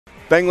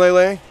Bang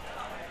Lele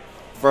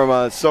from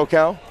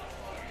SoCal,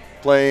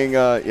 playing,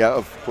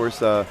 of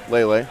course,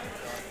 Lele.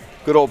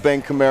 Good old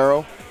Bang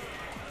Camaro,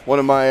 one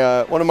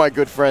of my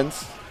good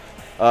friends.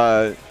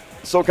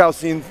 SoCal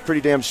scene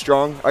pretty damn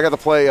strong. I got to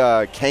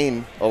play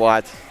Kane a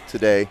lot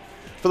today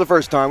for the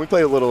first time. We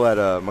played a little at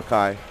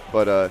Mackay,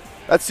 but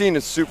that scene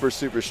is super,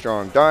 super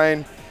strong.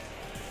 Dine,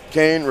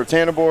 Kane,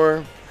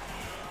 Rotanabor,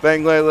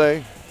 Bang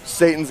Lele,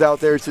 Satan's out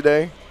there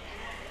today.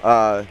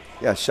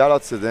 Yeah, shout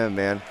outs to them,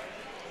 man.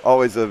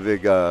 Always a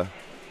big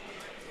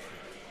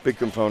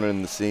component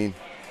in the scene.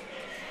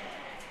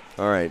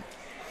 All right,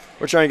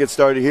 we're trying to get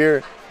started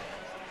here.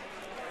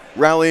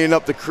 Rallying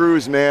up the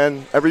crews,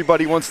 man.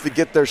 Everybody wants to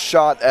get their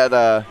shot at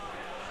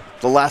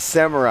the last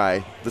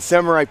samurai, the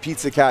samurai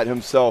pizza cat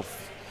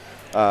himself,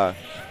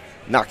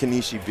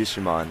 Nakanishi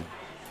Bishamon.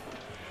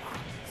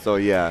 So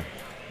yeah,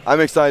 I'm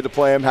excited to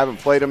play him. Haven't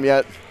played him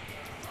yet,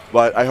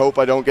 but I hope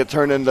I don't get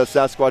turned into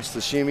Sasquatch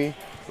Sashimi.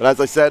 But as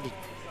I said,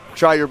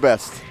 try your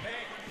best.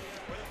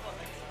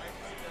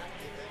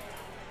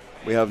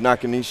 We have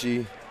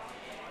Nakanishi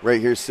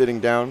right here sitting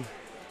down.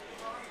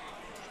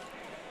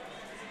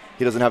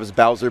 He doesn't have his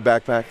Bowser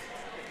backpack.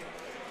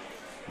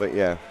 But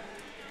yeah.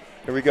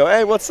 Here we go.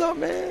 Hey, what's up,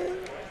 man?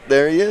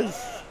 There he is.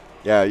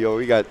 Yeah,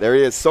 there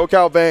he is.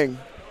 SoCal Bang.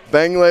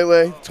 Bang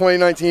Lele,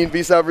 2019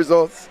 B-Side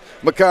results.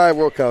 Mackay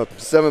World Cup,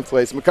 7th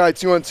place. Mackay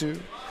 2-on-2,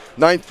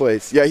 9th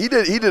place. Yeah, he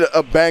did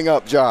a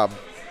bang-up job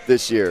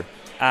this year.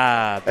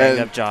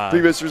 Bang-up job.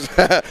 Previous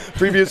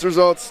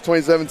results,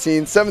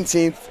 2017,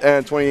 17th,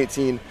 and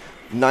 2018,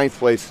 9th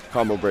place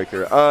combo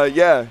breaker.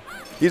 Yeah,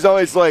 he's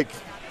always like,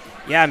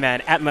 yeah,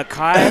 man. At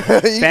Mackay,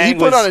 Bang he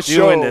put was on a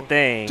doing show. the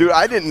thing. Dude,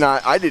 I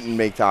didn't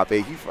make top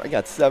 8. I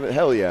got 7.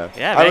 Hell yeah.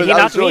 Yeah, man. He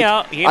knocked me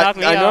out. He knocked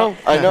me out.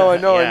 I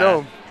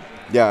know.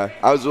 Yeah,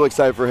 I was really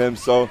excited for him.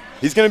 So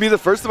he's gonna be the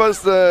first of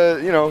us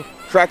to,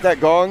 crack that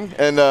gong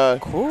and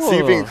see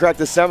if he can crack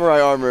the samurai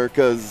armor.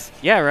 Cause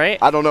yeah, right.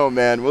 I don't know,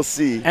 man. We'll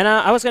see. And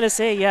I was gonna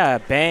say, yeah,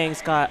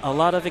 Bang's got a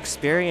lot of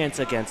experience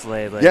against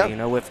Lele.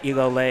 Yep. With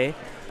Ego Lei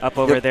up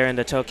over there in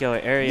the Tokyo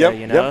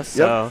area,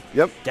 so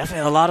definitely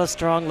a lot of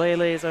strong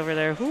Lele's over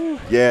there. Whew.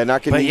 Yeah,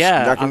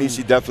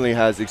 Nakanishi definitely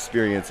has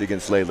experience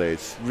against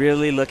Lele's.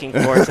 Really looking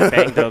forward to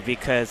Bang though,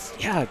 because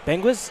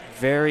Bang was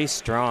very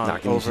strong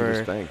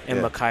over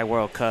in Mackay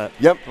World Cup.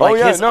 Yep.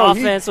 Like his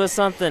offense was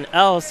something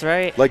else,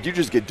 right? Like you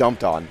just get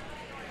dumped on.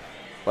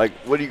 Like,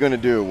 what are you going to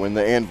do when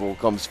the anvil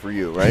comes for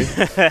you, right?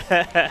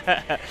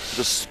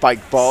 Just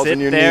spike balls in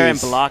your knees. Sit there and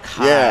block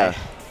high. Yeah.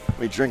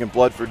 Be drinking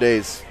blood for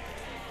days.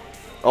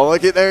 Oh,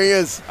 look at there he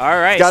is. All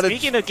right.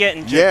 Speaking of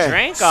getting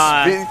drink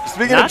on,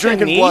 speaking of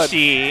drinking blood,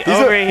 he's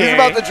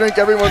about to drink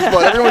everyone's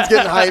blood. Everyone's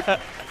getting hype.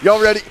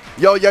 Y'all ready?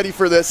 Y'all ready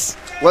for this?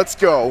 Let's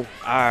go.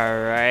 All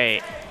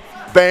right.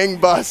 Bang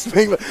bus.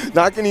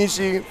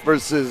 Nakanishi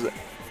versus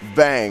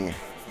Bang.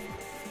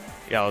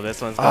 Yo, this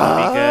one's gonna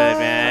be good,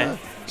 man.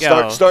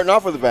 Starting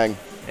off with a bang.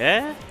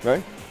 Yeah.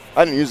 Right.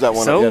 I didn't use that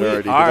one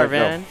yet already.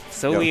 Man.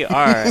 So we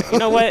are. You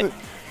know what?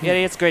 Yeah,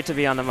 it's great to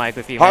be on the mic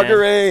with you,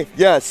 Hagare,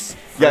 yes.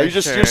 Yeah, you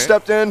just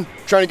stepped in,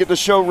 trying to get the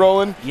show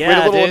rolling.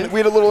 Yeah, we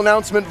had a little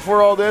announcement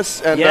before all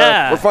this, and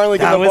we're finally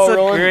getting the ball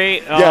rolling.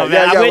 Great,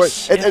 Mackay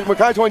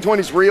 2020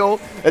 is real.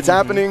 It's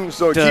happening,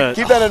 so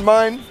keep that in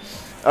mind.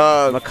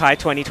 Mackay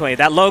 2020.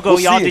 That logo,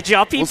 y'all. Did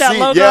y'all peep that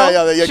logo?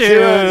 Yeah, the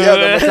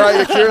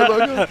Mackay Akira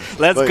logo.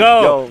 Let's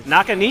go.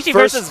 Nakanishi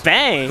versus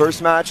Bang.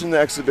 First match in the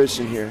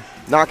exhibition here.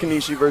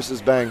 Nakanishi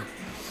versus Bang.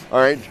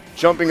 All right,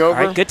 jumping over.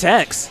 All right, good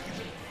text.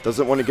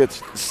 Doesn't want to get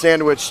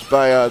sandwiched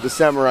by the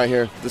samurai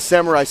here. The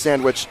samurai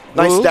sandwich.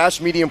 Nice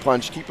dash, medium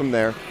punch. Keep him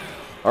there.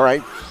 All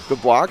right,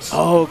 good blocks.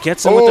 Oh,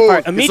 gets him with the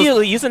fire.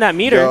 Immediately using that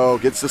meter. Yo,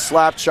 gets the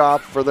slap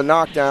chop for the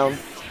knockdown.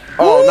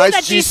 Oh, nice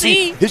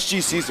GC. His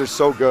GCs are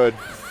so good.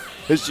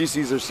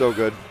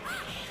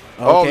 Okay.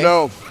 Oh,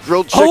 no.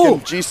 Grilled chicken,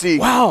 GC.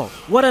 Wow.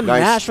 What a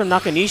mash from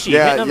Nakanishi.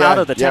 Hitting him out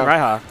of the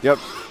Tenraiha. Yep.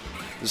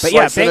 But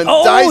yeah, Bang.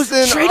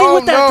 Trading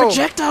with that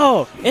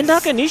projectile in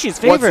Nakanishi's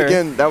favor. Once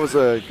again, that was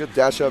a good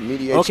dash up,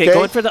 meaty HK. Okay,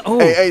 going for the,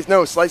 Hey,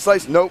 no,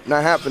 slice. Nope,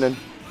 not happening.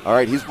 All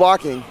right, he's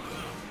blocking.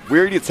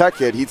 Weird tech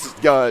hit. He's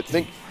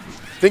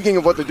thinking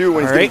of what to do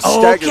when he's getting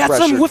stagger pressure.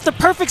 Gets him with the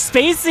perfect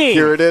spacing.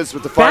 Here it is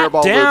with the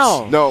fireball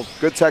loops. No,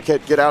 good tech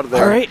hit. Get out of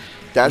there. All right.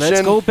 Dash Let's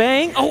in. go,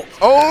 Bang.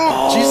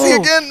 GC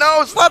again.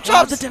 No, slap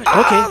chops.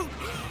 Okay.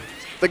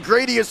 The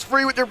Grady is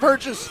free with your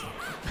purchase.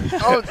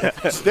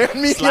 Stand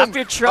medium. Slap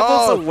your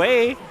troubles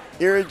away.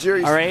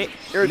 Irajiri. All right.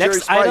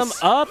 Next item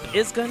up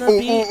is going to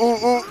be.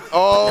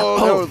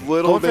 Oh, that was a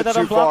little bit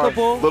too far. A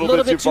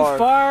little bit too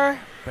far.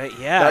 But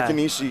yeah.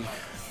 Nakanishi.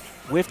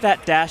 With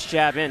that dash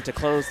jab in to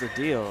close the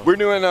deal. We're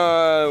doing 3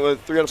 out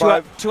of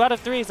 5? 2 out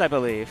of 3s, I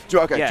believe.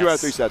 2 out of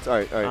 3 sets. All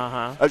right.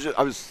 I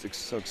was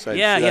so excited.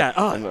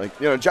 Yeah. And like,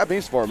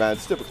 Japanese format,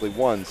 it's typically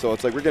 1, so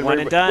it's like we're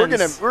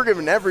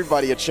giving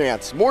everybody a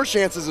chance. More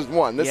chances is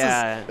 1. This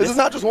is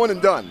not just 1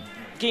 and done.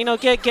 Getting.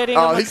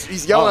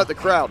 He's yelling at the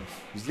crowd.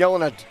 He's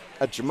yelling at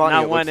Jamani.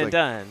 Not 1 and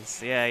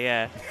dones.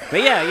 Yeah.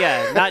 But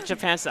yeah. Not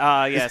Japan's.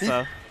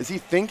 Is he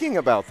thinking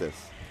about this?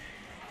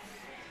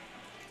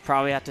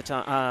 Probably have to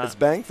tell. Is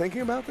Bang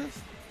thinking about this?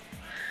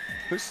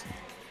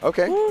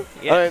 Okay. Ooh,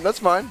 yeah. All right, that's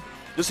fine.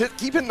 Just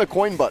keep hitting the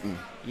coin button.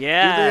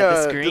 Yeah,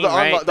 the screen,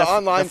 right? The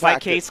online the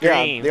 5K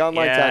screen. Yeah, the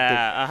online tactic.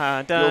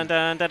 Uh-huh. Dun,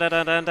 dun, dun,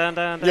 dun, dun, dun,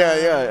 dun,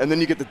 Yeah, and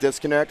then you get the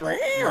disconnect. Yeah.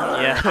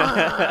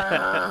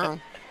 Yeah.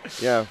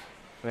 Yeah.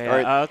 All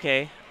right.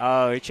 Okay.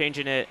 Oh, we're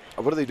changing it.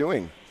 What are they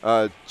doing?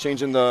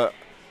 Changing the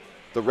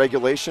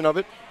regulation of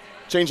it?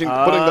 Putting the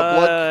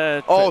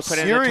blood. Oh,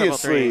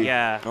 seriously?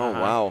 Yeah. Oh,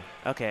 wow.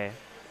 Okay.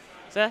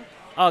 Is that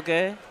all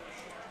good?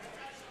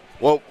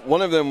 Well,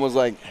 one of them was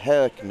like,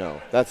 heck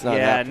no, that's not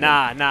happening.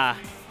 Nah.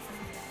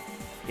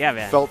 Yeah,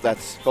 man. Felt that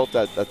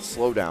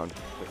slowdown.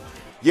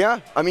 Yeah,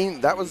 I mean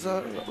that was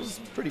a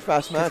pretty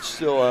fast match.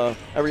 Still,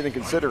 everything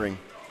considering.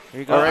 Here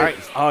you go. All right.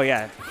 Oh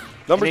yeah.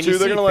 Number 2,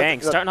 they're gonna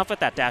bang, starting off with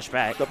that dash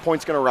back. The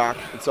point's gonna rock.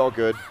 It's all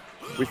good.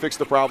 We fixed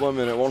the problem,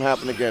 and it won't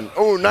happen again.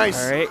 Oh,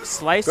 nice. All right,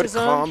 slices good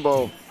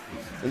combo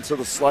into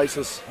the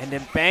slices. And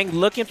then bang,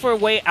 looking for a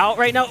way out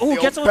right now. Oh,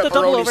 gets him with the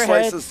double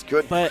overhead. Slices.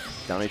 Good. But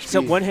down HP.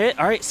 So 1 hit.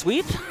 All right,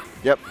 sweep.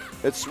 Yep,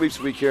 it's sweeps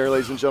week here,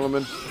 ladies and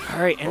gentlemen. All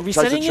right, and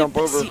resetting resetting jump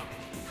over.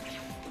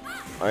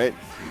 All right,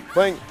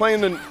 playing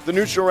the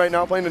neutral right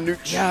now. Playing the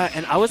neutral. Yeah,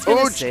 and I was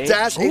gonna say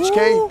dash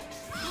HK.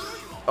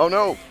 Oh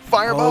no,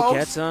 fireball. Oh,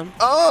 gets him.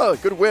 Oh,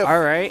 good whip. All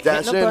right,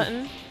 dash hitting in. the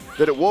button.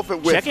 Did it wolf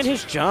it whipped? Checking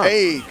his jump.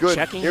 Hey, good.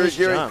 Checking his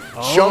jump.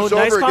 Oh, jumps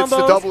nice over, combos. gets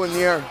the double in the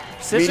air.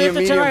 Medium.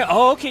 Right.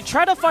 Oh, okay.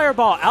 Try to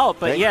fireball out,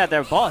 but yeah,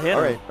 their ball hit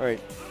him. All right.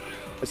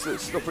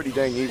 It's still pretty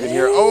dang even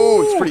here.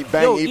 Oh, it's pretty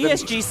bang even.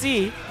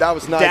 ESGC. That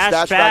was nice.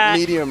 Dash back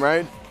medium,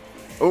 right?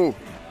 Oh,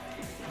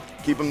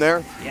 keep him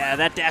there. Yeah,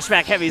 that dash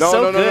back heavy is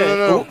so good.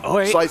 No. Oh,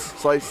 wait.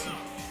 Slice.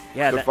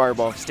 Yeah, good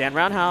fireball. Stand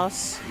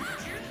roundhouse.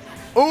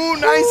 Oh,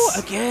 nice.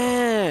 Ooh,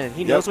 again.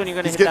 He knows when you're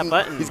going to hit that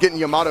button. He's getting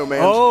Yamato,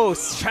 man. Oh,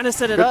 trying to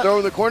set it up. Good throw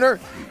in the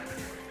corner.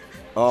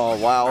 Oh,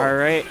 wow. All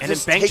right, and then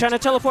Bang trying to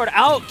teleport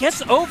out.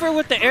 Gets over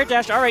with the air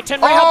dash. All right, 10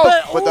 right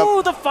up, but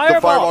the fireball.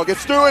 The fireball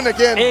gets through and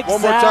again. Exactly.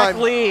 One more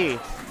time.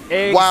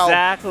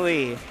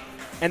 Exactly. Wow.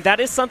 And that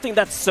is something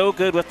that's so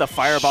good with the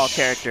fireball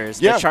characters,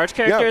 the charge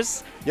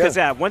characters. Because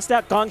once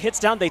that gong hits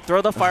down, they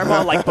throw the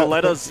fireball like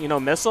Boletta's,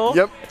 missile.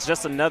 Yep. It's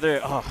just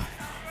another,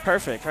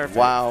 perfect.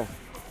 Wow.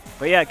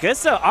 But yeah, good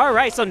stuff. All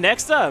right, so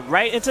next up,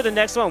 right into the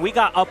next one, we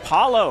got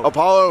Apollo.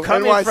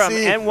 Coming NYC. from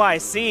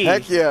NYC.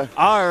 Heck yeah.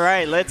 All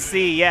right, let's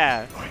see,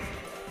 yeah.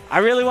 I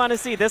really want to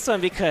see this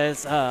one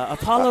because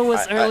Apollo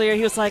was earlier.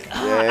 He was like,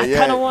 I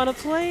kind of want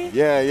to play.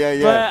 Yeah.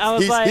 But I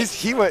was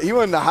he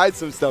wanted to hide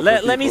some stuff.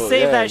 Let me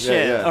save that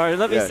shit, or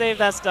let me save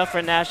that stuff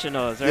for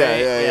nationals, right?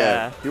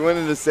 Yeah. He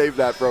wanted to save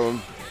that from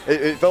him.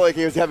 It felt like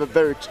he was having a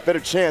better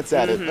chance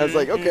at it. I was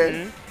like,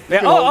 okay.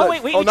 Wait,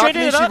 you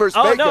traded it up?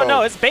 Oh,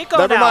 no, it's Baco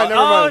never now. Mind.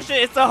 Oh,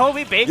 shit, it's the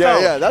homie Baco.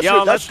 Yeah,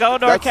 let's go,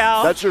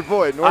 NorCal. That's your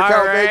boy,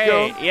 NorCal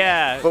Baco.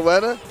 Yeah.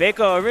 Boletta.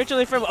 Baco,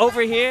 originally from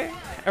over here.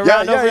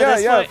 Around over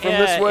this way. From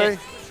this way.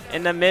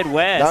 In the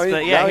Midwest,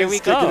 but yeah, here we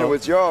go. Sticking it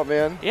with y'all,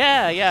 man.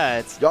 Yeah.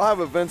 Y'all have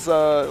events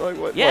like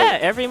what? Yeah,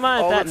 every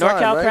month. That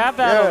NorCal Crab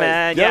Battle,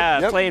 man.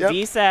 Playing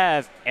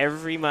VSAV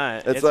every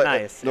month. It's like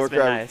nice. It's been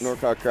nice.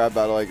 NorCal Crab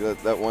Battle, like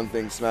that one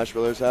thing Smash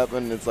Brothers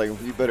happened. It's like,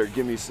 you better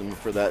give me some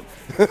for that.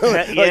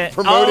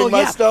 Promoting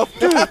my stuff.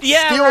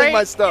 Stealing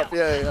my stuff.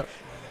 Yeah.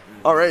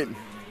 All right.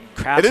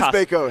 It is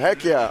Baco.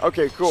 Heck yeah.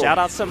 Okay, cool. Shout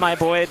out to my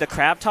boy, the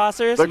Crab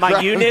Tossers. My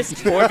Eunice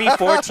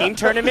 4v4 team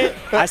tournament.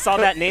 I saw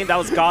that name. That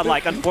was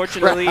godlike.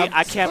 Unfortunately,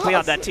 I can't play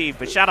on that team,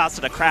 but shout out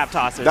to the Crab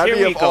Tossers. Here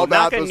we go.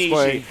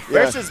 Nakanishi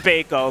versus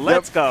Baco.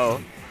 Let's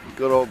go.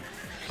 Good old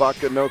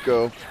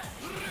Bakanoko.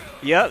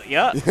 Yep.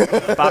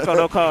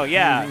 Bakonoko,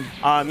 yeah.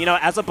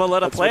 As a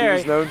Boletta player,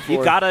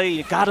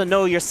 you gotta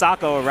know your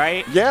Sako,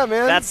 right? Yeah,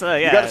 man. That's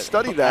you gotta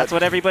study that. That's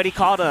what everybody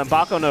called him,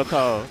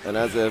 Bakonoko. And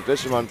as a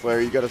Fisherman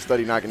player, you gotta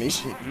study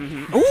Nakanishi.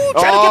 Ooh,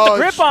 trying to get the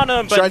grip on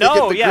him, but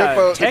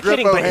no, tech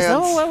hitting.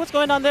 What's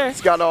going on there?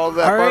 He's got all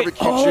that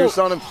barbecue juice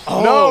on him.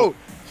 No,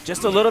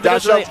 just a little bit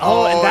of delay.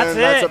 And that's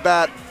it. That's a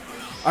bat.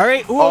 All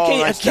right. Ooh,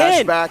 okay, nice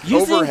again,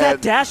 using overhead.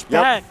 that dash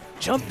back,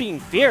 jumping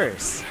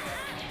fierce.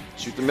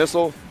 Shoot the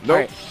missile.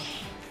 Nope.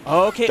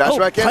 Okay, dash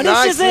back in.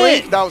 Punishes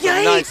Link. it. That was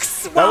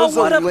nice. That was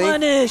what a Link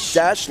punish.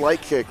 Dash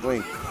light kick,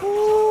 Link.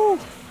 Ooh.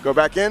 Go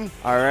back in.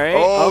 All right.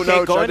 Oh, okay,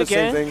 no, going tried the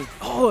again. same thing.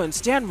 Oh, and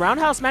Stan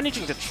Roundhouse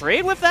managing to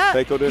trade with that?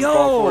 Baco didn't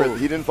fall for it.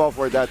 He didn't fall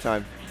for it that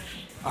time.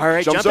 All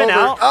right, Jumps jumping over.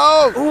 out.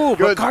 Oh, ooh,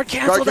 good. But guard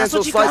cancel. That's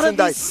what you gotta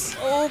be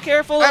so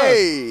careful of.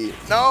 Hey,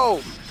 no.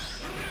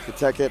 Good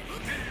tech hit.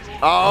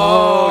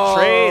 Oh,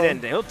 trade,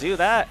 and he'll do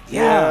that.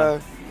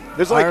 Yeah.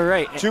 There's like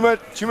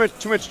too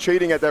much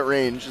trading at that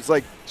range. It's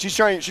like she's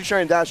trying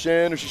to dash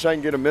in, or she's trying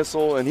to get a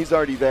missile, and he's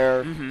already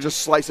there,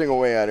 just slicing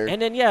away at her.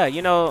 And then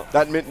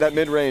that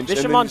mid range.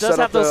 Bishamon does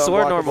have those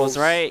sword normals,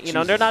 right?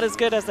 They're not as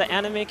good as the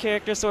anime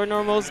character sword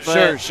normals,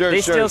 but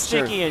they still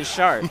sticky and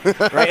sharp,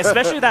 right?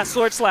 Especially that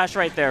sword slash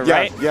right there,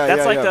 right?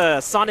 That's like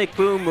the Sonic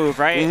Boom move,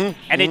 right?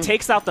 And it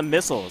takes out the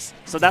missiles.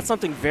 So that's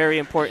something very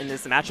important in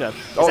this matchup.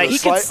 He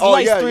can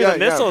slice through the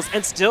missiles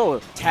and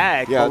still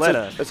tag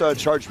Boletta. That's a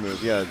charge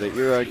move. Yeah,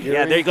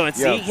 yeah, there you go. And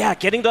see,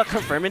 getting the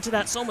confirm into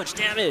that, so much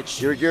damage.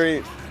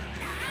 Irigiri.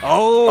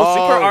 Oh,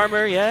 super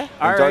armor, yeah.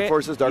 All right. Dark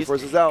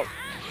Forces out.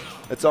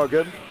 It's all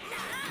good.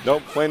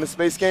 Nope, playing the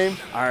space game.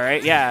 All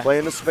right, yeah.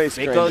 Playing the space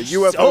game, the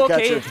UFO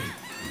catcher.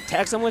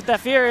 Tags him with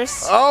that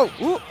fierce. Oh!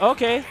 Ooh,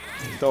 okay.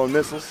 Throwing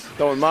missiles,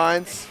 throwing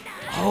mines.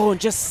 Oh, and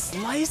just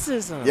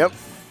slices him. Yep.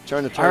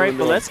 Trying to turn. All right,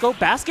 but let's go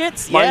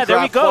baskets. Minecraft yeah, there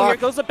we go. block. Here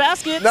goes the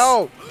baskets.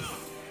 No.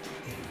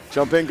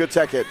 Jump in, good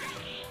tech hit.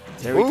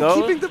 There we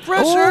go. Keeping the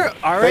pressure.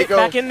 Ooh, all right,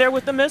 back in there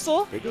with the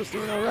missile. Keiko's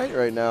doing all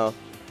right now.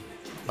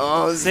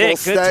 Oh, this sick,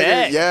 is good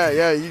tech.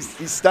 Yeah. He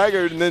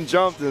staggered and then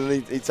jumped and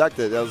he teched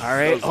it. That was, all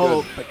right. that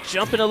was but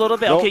jumping a little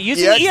bit. Nope. Okay,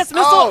 using the ES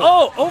missile.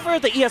 Oh, over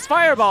the ES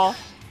fireball.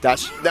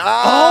 Dash.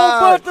 Oh,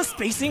 but the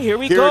spacing. Here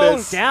we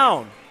go.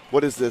 Down.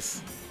 What is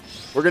this?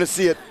 We're gonna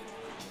see it.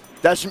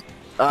 Dash. Right.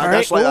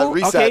 Dash light.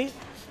 Reset. Okay.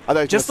 I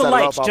thought just the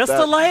lights. Just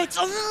the lights.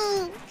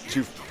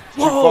 Too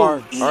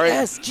far.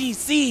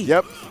 ESGC.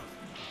 Yep.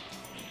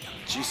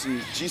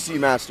 GC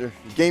master.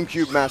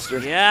 GameCube master.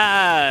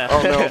 Yeah.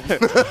 Oh no.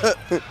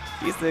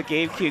 He's the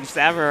GameCube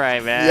samurai,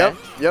 man.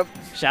 Yep.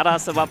 Shout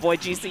out to my boy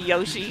GC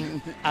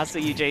Yoshi. I'll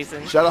see you,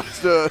 Jason. Shout out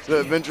to the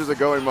Adventures of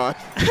Goemon.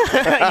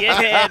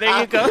 Yeah, there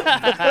you go.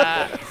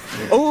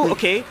 Oh,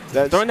 okay.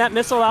 Throwing that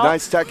missile out.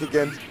 Nice tech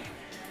again.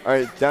 All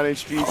right, down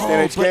HP,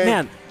 stand HK. But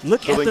man,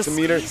 look at the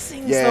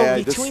spacing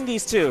between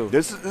these two.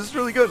 This is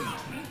really good.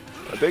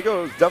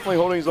 Bago is definitely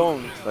holding his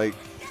own. Like,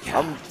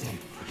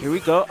 here we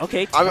go.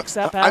 Okay, takes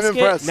that basket. I'm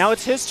impressed. Now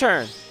it's his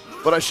turn.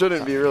 But I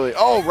shouldn't be really.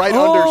 Oh, right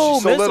under.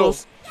 She's so missiles. Little.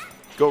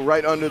 Go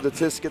right under the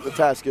tisket, the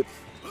tasket.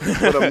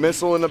 Put a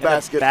missile in the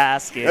basket.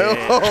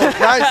 Oh,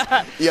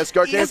 nice. Yes,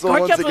 guard cancel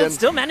once again.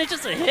 Still manages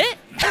to hit.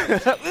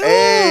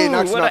 Hey,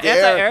 knocks out the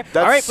air.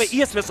 All right, but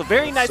ES missile,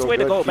 very nice way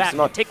to go back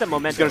and take the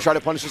momentum. He's going to try to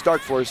punish his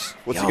Dark Force.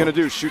 What's he going to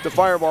do? Shoot the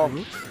fireball.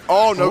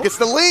 Oh, no, gets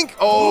the link.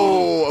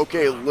 Oh,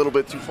 okay, a little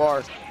bit too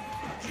far.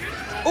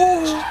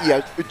 Oh,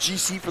 yeah,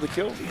 GC for the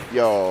kill.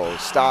 Yo,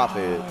 stop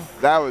it.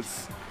 That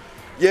was,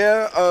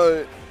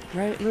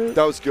 right, Luke?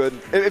 that was good.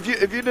 If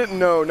you didn't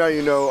know, now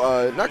you know.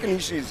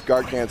 Nakanishi's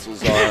guard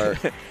cancels are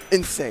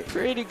insane.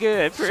 Pretty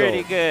good,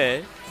 pretty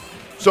good.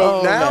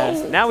 So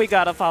now we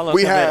gotta follow.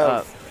 We have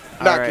up.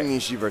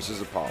 Nakanishi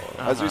versus Apollo.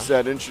 As we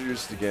said,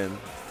 introduced again.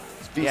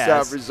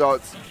 VSAT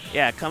results.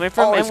 Yeah, coming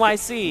from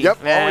NYC.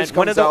 Yep, man,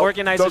 one of the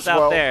organizers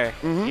out there.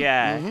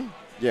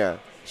 Yeah.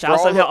 Shout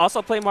out to he'll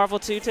also play Marvel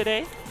 2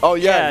 today. Oh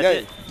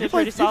yeah. You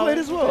played as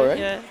well,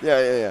 right?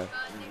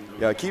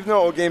 Yeah. Keep no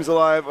old games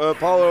alive.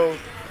 Apollo,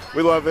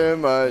 we love him.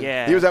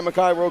 He was at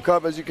Mackay World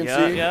Cup, as you can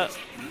see. Yep.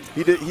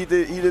 He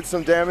did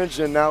some damage,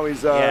 and now he's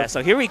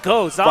so here we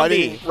go,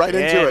 zombie. Right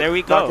into it. There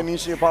we go.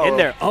 Nakanishi Apollo. In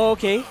there. Oh,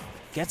 okay.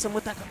 Gets him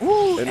with that.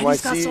 Ooh, and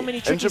he's got so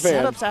many tricky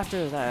setups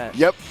after that.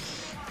 Yep.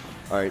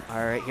 All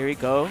right, here we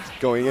go.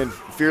 Going in,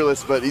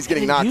 fearless, but he's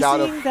getting knocked out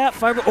of. That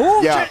fiber.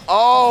 Oh, yeah.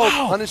 Oh,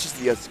 punishes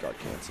the S guard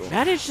cancel.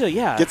 Managed to,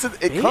 Gets it.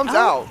 It comes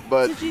out,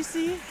 but. Did you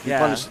see?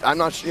 Punished, I'm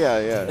not sure.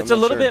 Yeah. It's a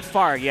little bit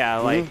far. Yeah,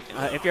 like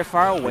if you're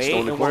far away.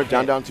 In the corner,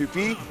 down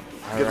 2P.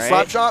 Get a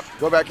slap shot.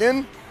 Go back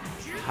in.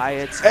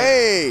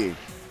 Hey.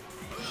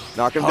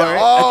 Knock him down.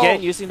 Oh.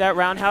 Again, using that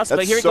roundhouse.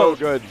 But here we go. So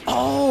good.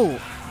 Oh.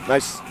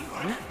 Nice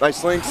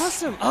links.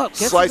 Toss him up.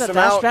 Slice him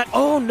out. Back.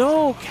 Oh,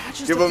 no.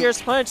 Catches the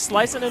fierce punch.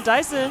 Slicing and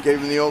dicing.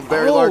 Gave him the old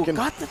Barry Larkin.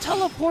 Got the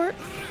teleport.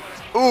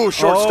 Ooh,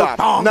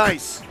 shortstop.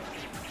 Nice.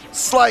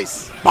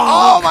 Slice.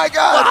 Oh, my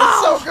God.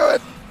 That's so good.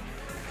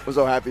 I'm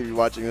so happy to be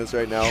watching this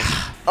right now.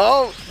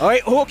 Oh. All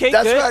right. Okay,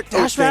 good.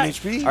 Dash back.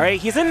 HP. All right,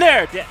 he's in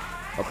there.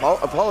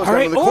 Apollo's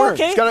right in the corner.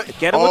 Okay.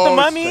 Get him with the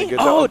mummy.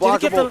 Oh, did he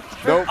get the...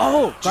 Nope.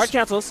 Oh, guard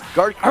cancels.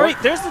 All right,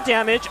 there's the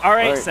damage. All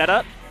right, set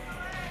up.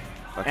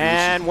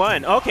 And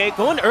one. Okay,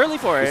 going early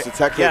for it.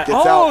 Gets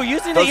out.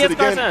 Using the ES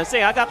guard.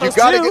 Say, I got those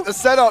two. You got to get the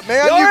setup,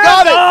 man. You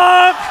got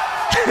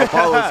it.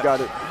 Apollo's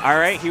got it. All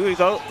right, here we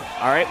go.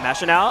 All right,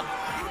 mashing out.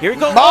 Here we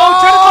go. Oh,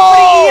 trying to go for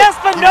the ES,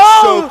 but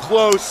no. So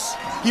close.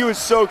 He was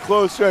so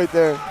close right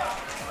there.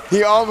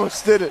 He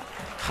almost did it.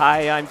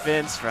 Hi, I'm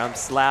Vince from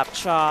Slap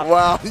Chop.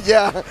 Wow,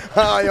 yeah.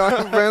 Hi,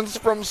 I'm Vince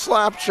from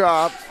Slap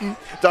Chop.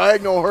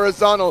 Diagonal,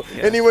 horizontal,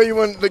 any way you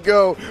want it to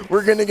go.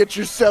 We're going to get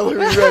your celery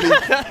ready.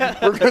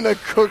 We're going to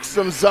cook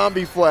some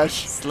zombie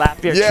flesh.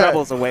 Slap your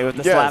troubles away with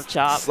the Slap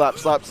Chop.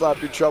 Slap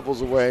your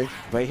troubles away.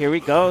 But here we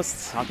go.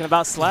 Talking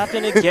about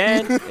slapping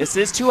again. This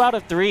is 2 out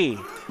of 3.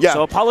 Yeah.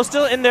 So Apollo's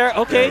still in there.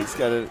 Okay.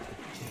 Yeah,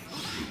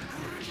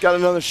 he's got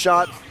another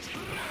shot.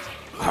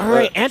 All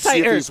right,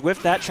 anti-airs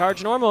with that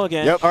charge normal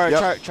again.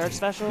 Charge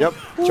special. Yep,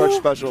 charge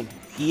special.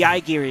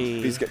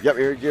 Iagiri.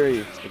 Irigiri.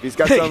 If he's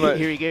got some.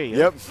 Irigiri.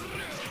 Yep.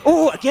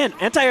 Oh, again,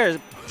 anti-airs.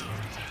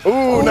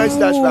 Ooh, nice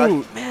dash back.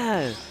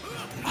 Man,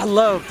 I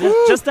love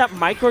just that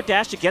micro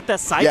dash to get that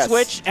side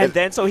switch, and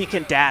then so he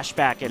can dash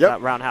back and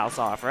that roundhouse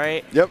off,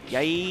 right? Yep.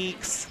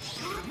 Yikes.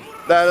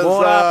 That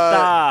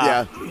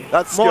is,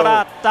 that's skill.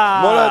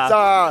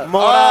 Morata.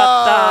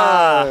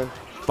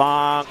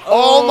 Bonk.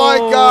 Oh my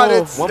God!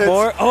 It's one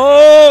more.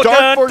 Oh,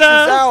 Dark Force is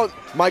out.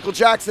 Michael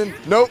Jackson.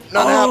 Nope,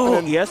 not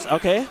happening. Yes.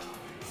 Okay.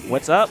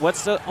 What's up?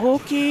 What's the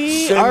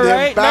okay? All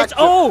right, nice.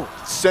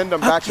 Send him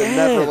back to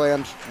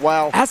Neverland.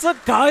 Wow. As a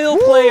Guile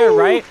player,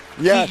 right?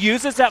 Yeah. He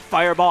uses that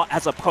fireball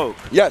as a poke.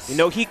 Yes. You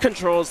know, he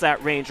controls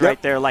that range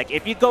right there. Like,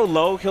 if you go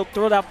low, he'll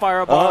throw that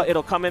fireball.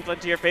 It'll come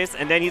into your face,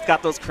 and then he's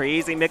got those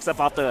crazy mix-up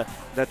off the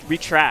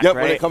retract, right?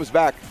 When it comes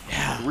back,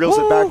 reels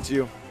it back to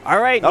you. All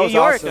right, New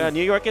York. Awesome.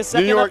 New York is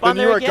second up on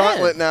there again. The New York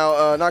Gauntlet now.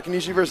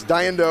 Nakanishi versus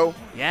Daiendo.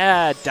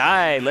 Yeah,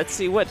 Dai. Let's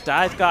see what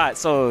Dai's got.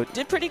 So,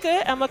 did pretty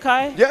good at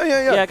Makai. Yeah.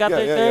 Yeah, got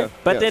there.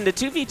 But then the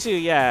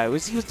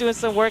 2v2, he was doing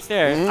some work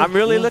there. I'm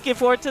really looking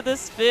forward to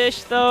this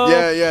fish, though.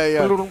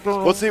 Yeah.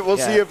 We'll see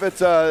if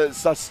it's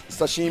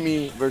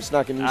sashimi versus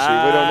Nakanishi.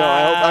 We don't know.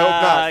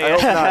 I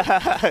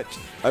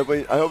hope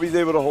not. I hope he's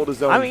able to hold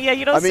his own. I mean,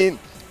 you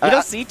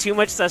don't see too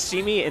much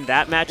sashimi in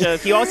that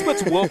matchup. He always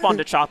puts Wolf on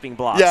the chopping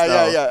blocks.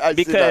 Yeah.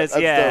 Because,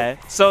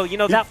 so,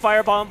 that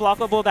fireball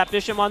unblockable that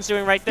Bishamon's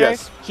doing right there,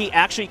 he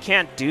actually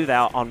can't do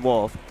that on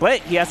Wolf.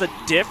 But he has a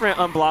different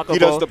unblockable. He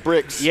does the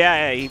bricks.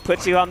 Yeah, he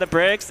puts you on the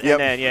bricks, and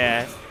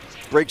then,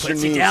 breaks your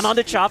knees. Puts you down on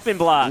the chopping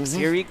blocks.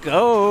 Here we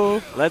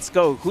go. Let's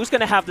go. Who's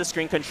going to have the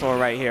screen control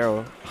right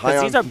here?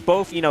 Because these are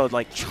both,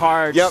 like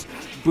charged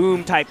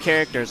boom type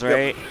characters,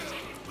 right?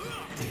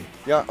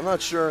 Yeah, I'm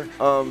not sure.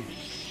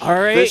 All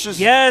right.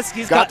 Yes,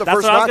 he's got the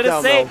first knockdown. That's what I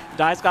was going to say.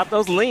 Dai's got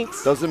those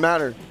links. Doesn't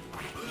matter.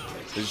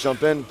 Just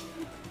jump in.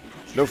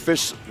 No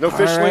fish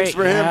links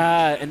for him.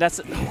 Yeah, and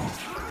that's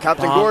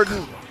Captain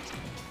Gordon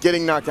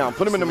getting knocked down.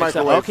 Put him in the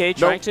microwave. Okay,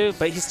 trying to,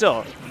 but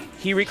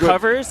he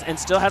recovers and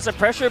still has the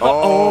pressure.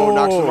 But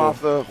knocks him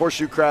off the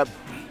horseshoe crab.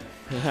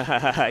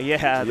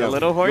 The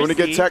little horsey. You want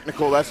to get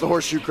technical? That's the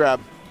horseshoe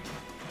crab.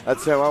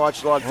 That's him. I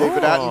watched a lot of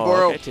David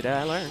Attenborough. Okay, today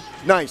I learned.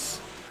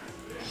 Nice.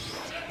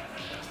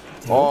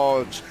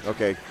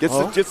 Okay.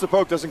 Gets the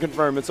poke, doesn't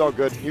confirm. It's all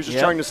good. He was just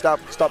trying to stop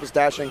his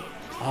dashing.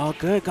 Oh,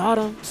 good. Got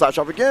him. Slash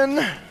up again.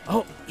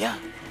 Oh, yeah.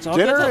 It's all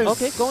good.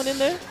 Okay, going in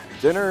there.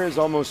 Dinner is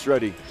almost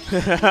ready.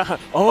 Here we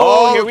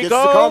go.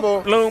 The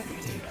combo. Bloom.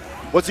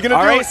 What's he going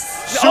to do?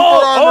 Super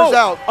armors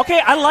out. Okay,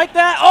 I like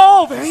that.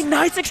 Oh, very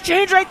nice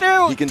exchange right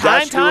there. He can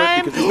dash through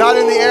it because he's not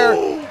in the air.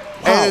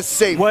 And it's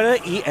safe. What an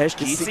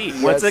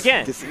ESGC. Once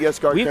again,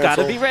 we've got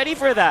to be ready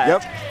for that.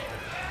 Yep.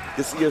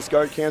 Gets the ES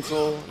guard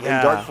cancel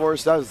and Dark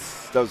Force. That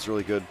was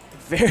really good.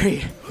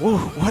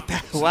 What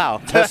the?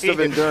 Wow. Test of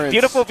endurance.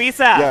 Beautiful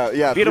VSAP.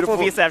 Yeah. Beautiful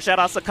VSAP. Shout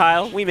out to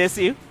Kyle. We miss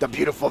you. The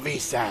beautiful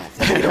VSAP.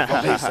 The beautiful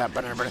VSAP. Shout out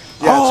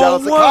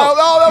to Kyle.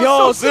 Oh,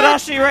 that was so Zurashi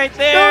sick. right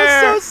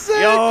there. That was so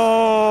sick.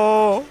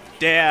 Yo.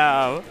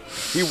 Damn.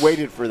 He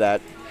waited for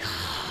that.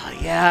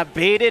 Yeah,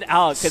 baited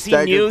out because he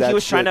knew he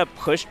was trying to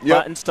push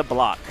buttons to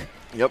block.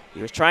 Yep.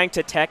 He was trying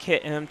to tech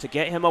hit him to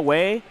get him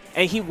away,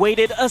 and he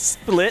waited a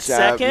split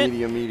second.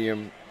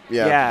 Medium.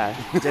 Yeah.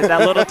 Did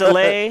that little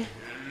delay.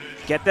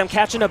 Get them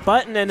catching a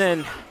button, and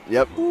then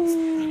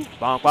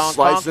bonk,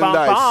 slice and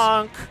dice.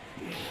 bonk.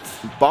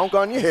 Bonk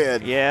on your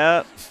head.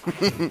 Yep.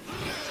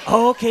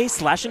 Okay,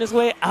 slashing his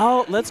way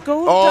out. Let's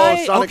go.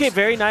 Okay,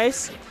 very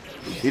nice.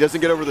 He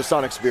doesn't get over the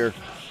Sonic Spear.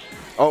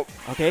 Oh.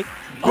 Okay.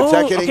 Good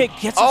tech hitting. Okay,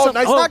 gets some,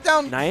 nice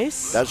knockdown.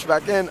 Nice. Dash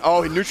back in.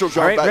 Oh, he neutral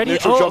jumped. Right, ready?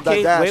 Neutral jumped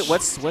that dash. Wait,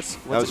 what's that was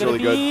it gonna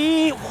really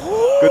be?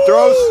 Good. Good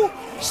throws.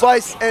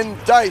 Slice and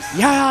dice.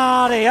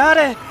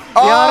 Yada.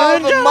 Oh,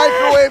 the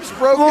microwave's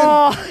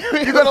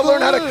broken. You gotta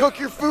learn how to cook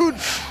your food.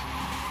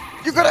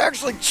 You gotta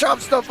actually chop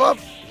stuff up.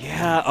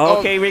 Yeah,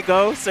 okay, we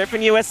go.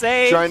 Surfing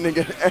USA. Trying to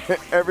get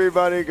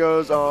everybody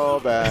goes all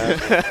bad.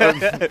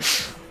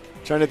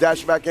 Trying to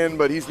dash back in,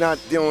 but he's not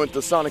dealing with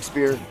the Sonic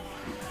Spear.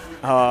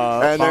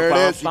 And there it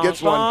is. He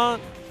gets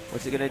one.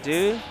 What's he going to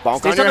do?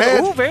 Bonk on your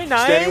head. Ooh, very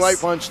nice. Standing light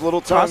punch,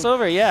 little tongue.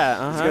 Crossover,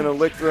 yeah. He's going to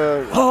lick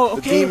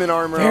the demon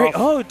armor off.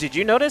 Oh, did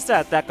you notice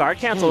that guard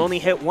cancel only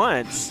hit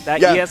once?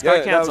 That ES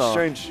guard cancel. That was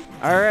strange.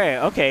 All right,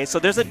 okay. So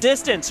there's a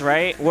distance,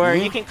 right, where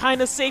you can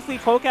kind of safely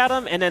poke at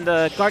him, and then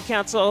the guard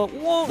cancel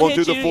won't hit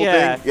do the full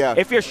thing. Yeah.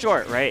 If you're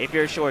short, right? If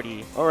you're a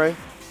shorty. All right.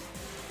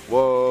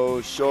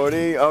 Whoa,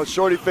 shorty. Oh,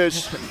 shorty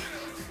fish.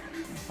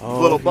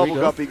 Little bubble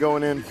guppy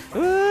going in.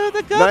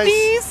 The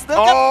guppies.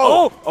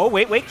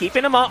 Nice. Wait,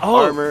 keeping him up.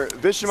 Armor.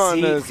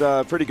 Bishamon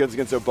is pretty good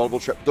against those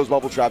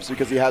bubble traps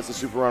because he has the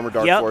super armor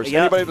Dark Force.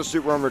 Anybody with the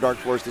super armor Dark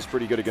Force is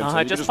pretty good against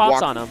him. Just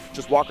pops on him.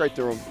 Just walk right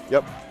through him.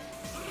 Yep.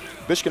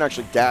 Bish can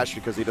actually dash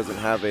because he doesn't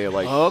have a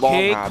long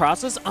hop.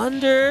 Crosses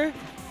under.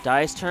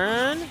 Dice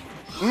turn.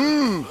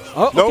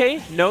 Nope.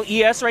 Okay. No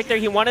ES right there.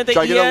 He wanted the ES.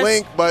 Try to get a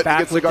link, but back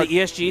he gets with the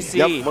ESGC.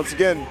 Yep, once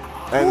again.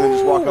 And then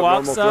just walk up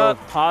walks normal up,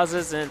 throw.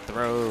 pauses, and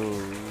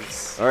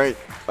throws. All right.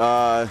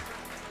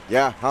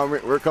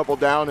 We're a couple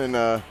down, and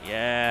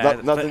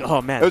nothing.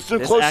 Oh man, it was some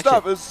close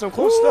stuff. It was some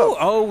close stuff.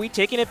 Oh, we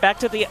taking it back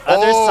to the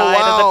other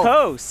side of the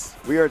coast.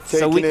 We are taking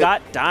it. So we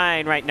got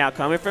Dine right now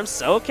coming from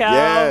SoCal.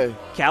 Yeah.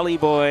 Cali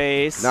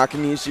boys.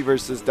 Nakanishi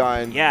versus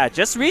Dine. Yeah,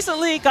 just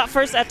recently got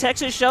first at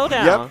Texas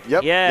Showdown.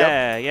 Yep.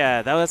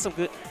 Yeah. That was some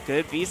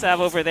good VSAV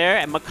over there.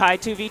 And Makai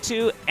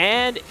 2v2,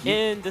 and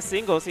in the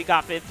singles, he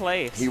got 5th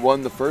place. He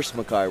won the first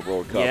Makai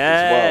World Cup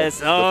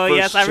as well. Oh,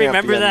 yes, I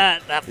remember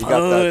that. That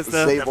pose,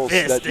 the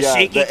fist, the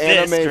shaky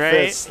fist, right?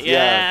 Fist.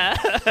 Yeah.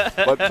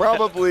 But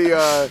probably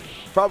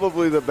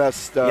probably the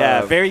best.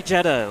 Yeah, very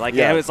Jetta. Like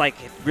it was like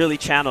really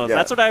channeled. Yeah.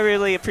 That's what I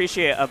really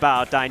appreciate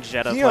about Dine's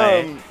Jetta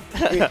play.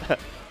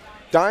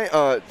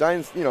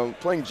 Dine's,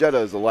 playing Jetta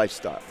is a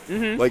lifestyle.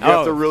 Like, you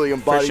have to really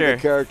embody the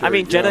character. I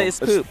mean, Jetta is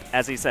poop,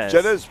 as he says.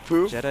 Jetta is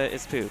poop. Jetta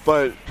is poop.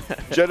 But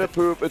Jetta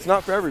poop, it's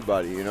not for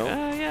everybody,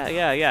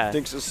 yeah. I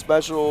think it's a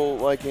special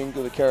liking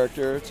to the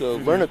character to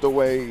learn it the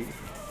way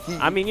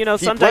how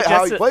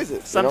he plays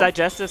it. Some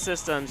digestive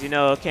systems,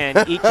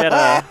 can eat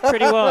Jetta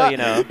pretty well,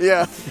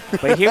 Yeah.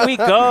 But here we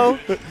go.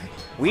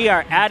 We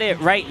are at it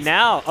right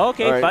now.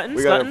 Okay, right,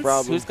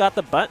 buttons. Who's got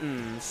the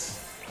buttons?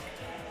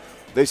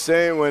 They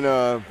say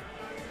when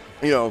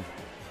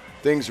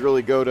things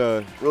really go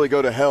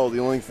to hell, the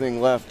only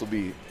thing left will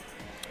be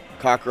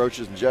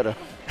cockroaches and Jetta.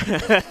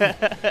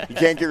 You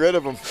can't get rid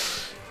of them.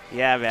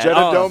 Yeah, man. Jetta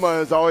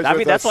Doma is always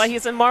with that's us. why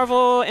he's in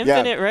Marvel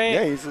Infinite, right?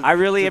 Yeah, I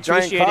really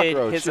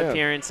appreciated his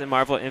appearance in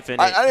Marvel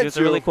Infinite. He was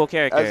a really cool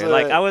character.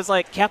 I was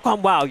like,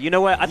 Capcom, wow, you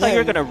know what? I thought you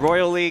were going to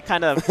royally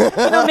kind of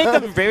make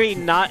him very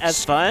not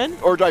as fun.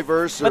 Or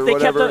diverse or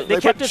whatever.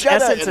 They kept his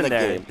essence in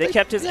there. They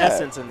kept his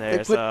essence in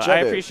there, so I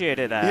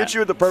appreciated that. He hit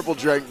you with the purple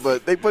drink,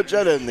 but they put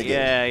Jetta in the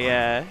game.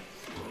 Yeah.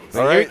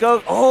 Here we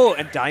go. Oh,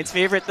 and Dine's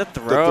favorite, the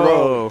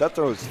throw. That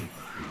throw's...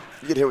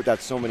 You get hit with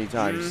that so many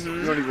times.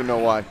 You don't even know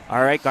why.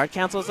 All right, guard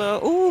cancels.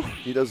 Ooh.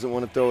 He doesn't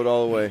want to throw it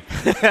all away.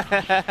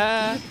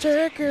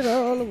 Take it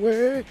all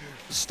away.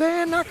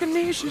 Stay in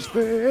Nakanishi's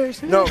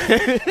face. No.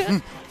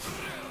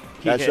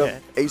 That's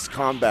Ace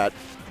Combat.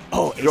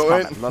 Oh, Ace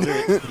Combat. Love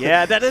it.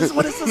 Yeah, that is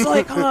what this is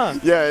like, huh?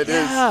 Yeah, it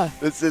is.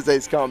 This is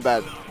Ace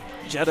Combat.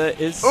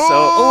 Jetta is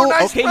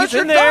nice okay, pressure.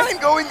 He's in there. Dine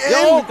going in.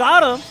 Yo,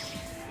 got him.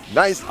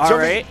 Nice. All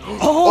right.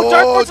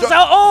 Dark Force is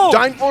out.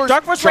 Dine Force.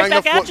 Dark Force right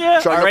back at you.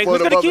 All right, who's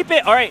going to keep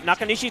it? All right,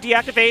 Nakanishi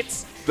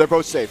deactivates. They're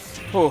both safe.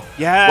 Oh,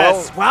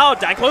 yes. Wow,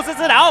 Dine closes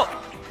it out.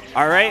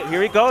 All right,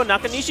 here we go.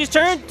 Nakanishi's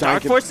turn.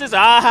 Dark Force is, He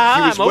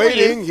was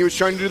waiting. He was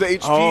trying to do the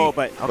HP. Oh,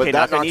 but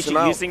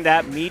Nakanishi using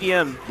that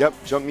medium. Yep,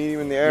 jump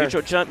medium in the air.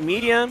 Neutral jump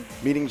medium.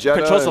 Meeting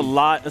Jetta. Controls a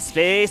lot of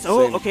space.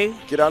 Oh, okay.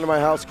 Get out of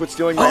my house. Quit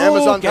stealing my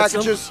Amazon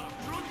packages.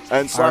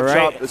 And slap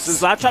chop. This is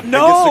slap chop.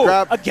 No!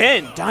 Grab.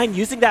 Again, Dine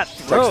using that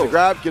throw. Takes the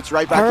grab, gets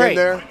right back in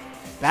there.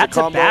 Bat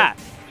to bat.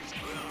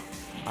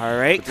 All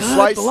right, good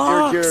slice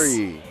blocks.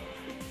 Yuri.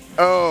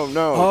 Oh,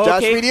 no. Okay.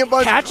 Dash medium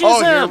punch.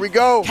 Catches him. Here we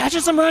go.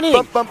 Catches him running.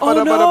 Okay,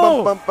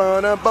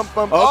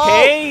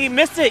 he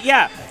missed it.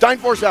 Yeah. Dine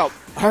Force out.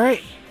 All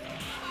right.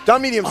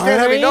 Down medium.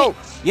 Stand heavy. No.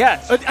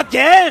 Yeah.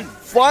 Again.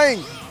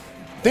 Flying.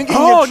 Thinking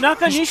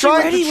Nakanishi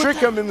trying ready to trick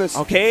him in this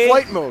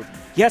flight mode.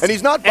 Yes. And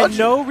he's not budging. And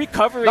no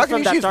recovery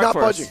from that Dark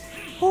Force.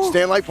 Budging.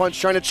 Stand light punch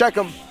trying to check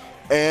him.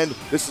 And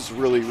this is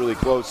really, really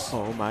close.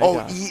 Oh, my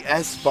God.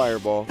 ES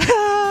fireball.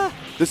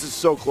 This is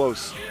so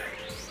close.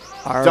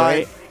 All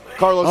right.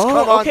 Carlos,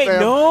 come on, okay,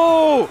 fam.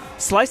 No.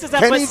 Slices that,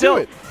 can but he still.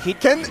 Do it? He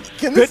can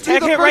good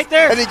tech hit right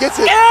there. And he gets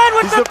it. And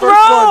with the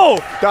throw.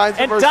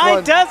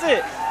 Dine does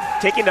it.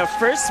 Taking the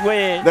first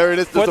win there it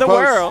is, for the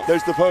world.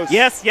 There's the post.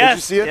 Yes. Did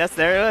you see it? Yes,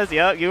 there it was.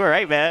 Yep, you were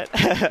right, man.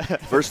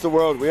 First the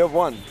world. We have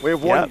one. We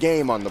have one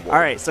game on the board. All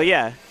right, so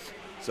yeah.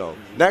 So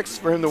next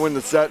for him to win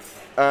the set,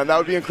 that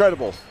would be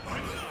incredible.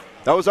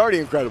 That was already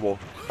incredible.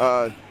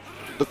 The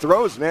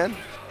throws, man.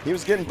 He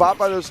was getting bopped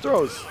by those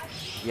throws.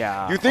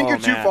 Yeah. You think you're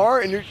too far,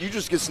 and you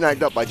just get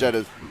snagged up by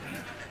Jetta's.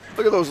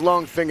 Look at those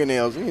long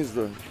fingernails. He needs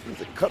to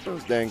cut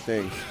those dang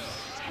things.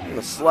 He's going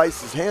to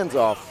slice his hands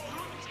off.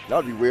 That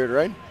would be weird,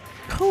 right?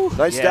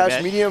 Nice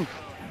dash medium.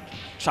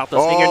 Chop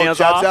those fingernails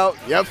off. out.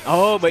 Yep.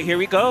 Oh, but here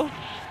we go.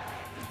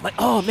 Like,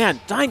 oh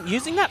man, Dine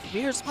using that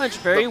fierce punch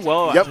very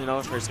well.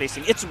 For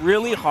spacing. It's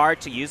really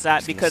hard to use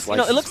that because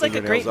it looks like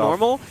a great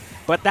normal,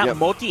 but that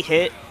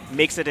multi-hit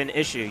makes it an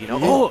issue.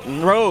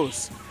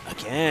 Throws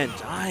again.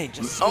 Dine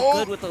just so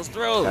good with those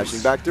throws.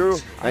 Dashing back through.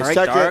 All right,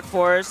 Dark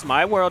Force,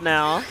 my world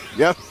now.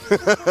 Yep.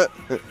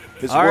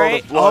 His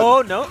world of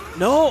blood. Oh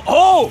no.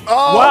 Oh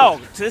wow,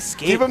 to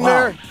escape. Keep him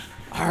there.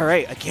 All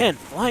right, again,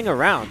 flying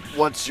around.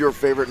 What's your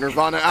favorite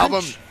Nirvana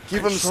album?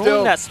 Keep him still.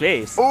 Controlling that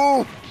space.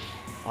 Ooh.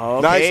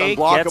 Okay, nice,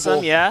 unblockable. Gets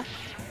him, yeah.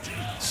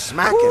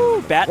 Smacking.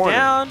 Ooh, bat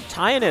down,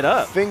 tying it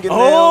up. Fingernails.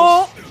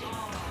 All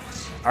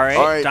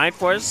right, Dine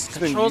Force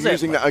controls it.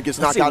 Gets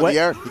knocked out of the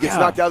air. He gets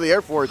knocked out of the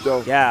air for it,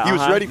 though. Yeah, he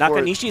was ready for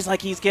it. Nakanishi's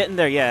like he's getting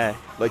there, yeah.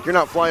 Like you're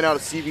not flying out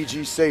of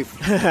CVG safe.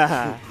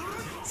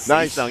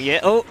 Nice.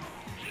 Yeah.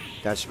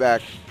 Dash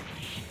back.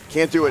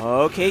 Can't do it.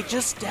 Okay,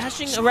 just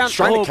dashing around.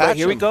 Trying to catch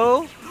here we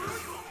go.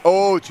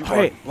 Oh, too far.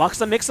 All right, locks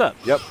the mix-up.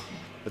 Yep,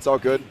 it's all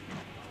good.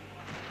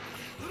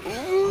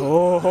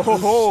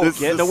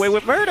 Getting away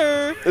with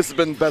murder. This has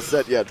been the best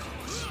set yet.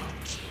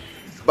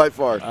 By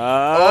far.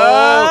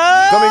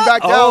 Coming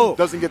back down.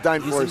 Doesn't get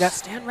Dine Force. Using that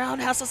stand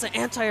roundhouse as an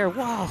anti-air.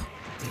 Wow.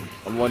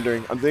 I'm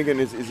wondering. I'm thinking,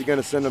 is he going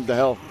to send him to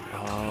hell?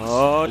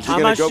 Oh, is he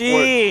going to go for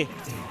it?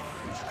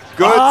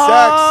 Good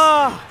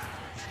sex.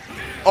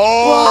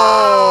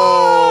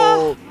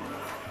 Oh.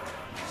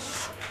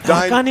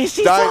 Dine missed.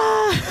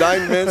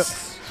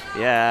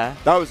 Yeah.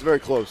 That was very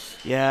close.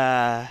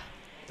 Yeah.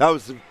 That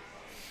was.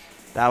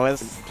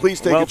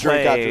 Please take a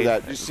drink after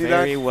that. You see that?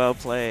 Very well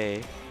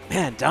played.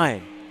 Man,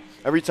 Dine.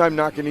 Every time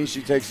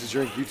Nakanishi takes a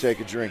drink, you take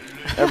a drink.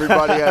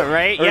 Everybody at,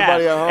 right?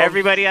 Everybody yeah. at home.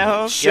 Everybody at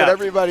home? Shit,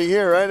 everybody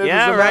here, right? It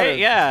yeah, doesn't right, matter.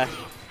 yeah.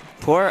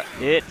 Pour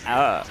it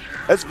up.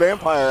 That's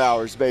Vampire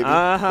Hours, baby.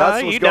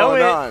 That's what's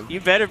going on. You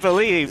better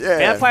believe. Yeah.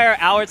 Vampire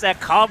Hours at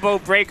Combo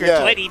Breaker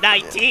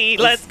 2019.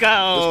 Let's go.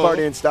 This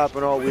party ain't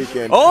stopping all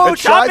weekend. Oh,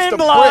 chopping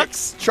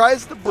blocks.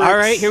 Tries the bricks. All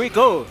right, here we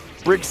go.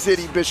 Brick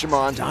City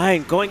Bishamon.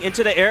 Dying, going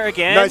into the air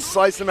again. Nice,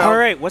 slice him out. All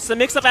right, what's the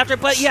mix-up after?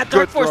 But yeah,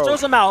 Dark Force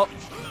throws him out.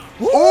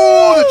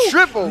 Oh, the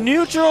triple.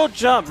 Neutral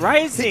jump,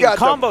 rising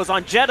combos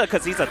on Jeddah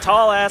because he's a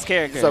tall-ass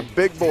character. He's a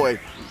big boy.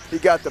 He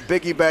got the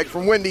biggie bag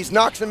from Wendy's,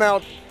 knocks him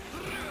out.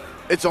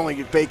 It's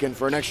only bacon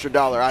for an extra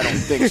 $1. I don't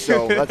think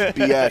so. That's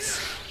BS.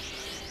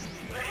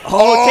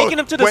 Oh, taking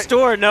him to the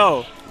store,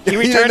 no. He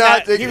returned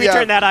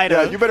that item.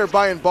 Yeah, you better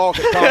buy in bulk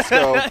at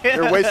Costco.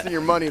 You're wasting your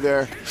money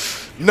there.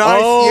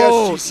 Nice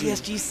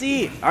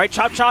CSGC. All right,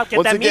 chop, chop,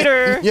 get that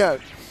meter. Yeah.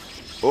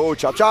 Oh,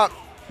 chop, chop.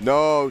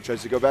 No,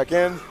 tries to go back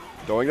in.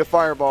 Throwing the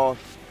fireball.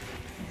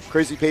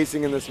 Crazy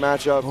pacing in this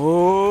matchup.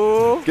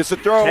 Oh. Gets a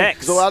throw.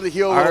 He's allowed to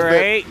heal a little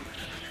bit.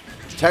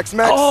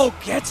 Tex-Mex. Oh,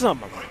 gets him.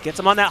 Gets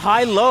him on that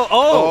high-low.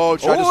 Oh,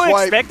 tried to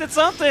swipe. Expected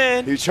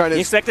something. He was trying to.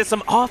 He expected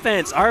some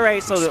offense. All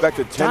right, so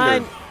expected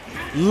tender.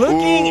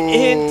 Looking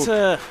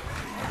into.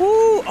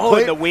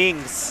 The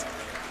wings.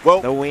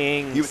 Well, the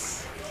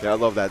wings. Yeah, I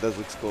love that. That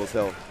looks cool as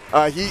hell.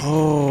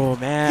 Oh,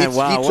 man.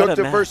 He took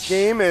the first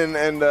game,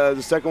 and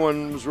the second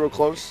one was real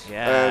close.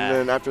 Yeah. And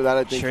then after that,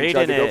 I think he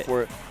tried to go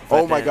for it.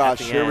 But oh, my gosh.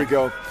 Here we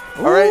go.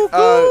 Ooh, all right.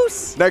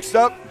 Goose. Next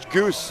up,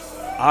 Goose.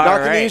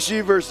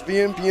 Nakanishi versus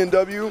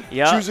VMP&W.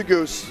 Yep. Choose a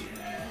Goose.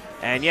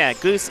 And yeah,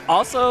 Goose,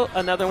 also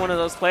another one of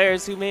those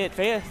players who made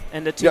it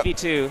in the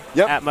 2v2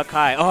 at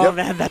Makai. Oh,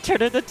 man, that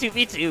turn into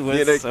 2v2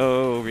 was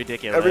so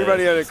ridiculous.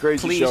 Everybody had a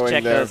crazy showing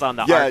check there. those on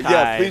the archives.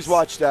 Yeah, please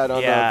watch that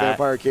on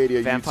Vampire Arcadia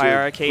YouTube. Vampire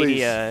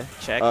Arcadia.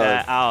 Check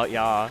that out,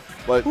 y'all.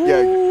 But,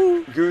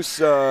 yeah, Goose,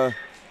 one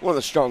of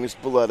the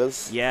strongest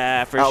Bullettas.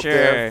 Yeah, for out sure.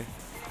 There,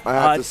 I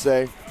have to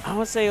say. I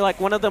would say, like,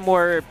 one of the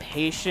more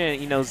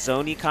patient,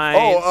 zony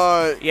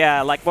kinds.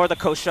 Yeah, like more the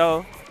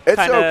Kosho.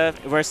 Kind of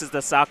versus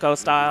the Sako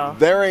style.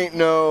 There ain't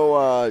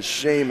no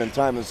shame in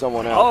timing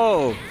someone out.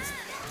 Oh,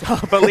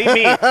 believe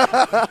me,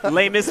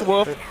 lamest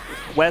wolf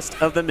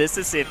west of the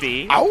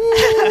Mississippi. Ow!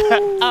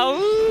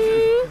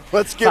 Ow!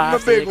 Let's give him a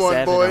big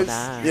one, boys.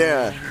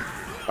 Yeah.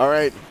 All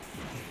right.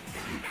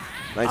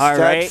 Nice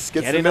attacks.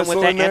 Gets getting him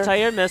with that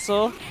anti-air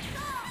missile.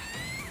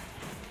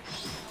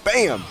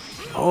 Bam!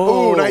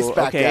 Oh, nice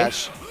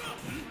backdash. Okay.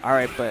 All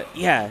right, but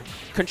yeah,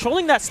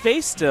 controlling that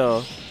space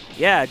still.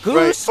 Yeah,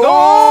 Goose. Right.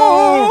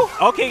 Oh!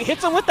 Okay,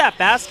 hits him with that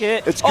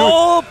basket. It's Goose.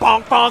 Oh,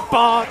 bonk, bonk,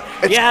 bonk.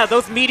 Yeah,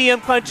 those medium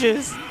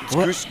punches.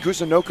 It's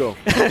Kusanoko.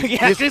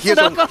 Yeah,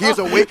 Kusanoko. He is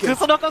awakened.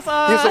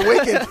 Kusanoko-san. He is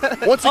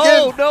awakened. Once again.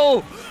 Oh,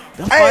 no.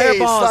 The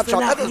fireballs.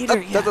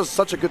 That does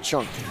such a good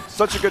chunk.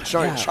 Such a good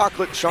chunk.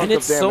 Chocolate chunk of damage. And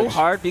it's so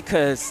hard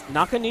because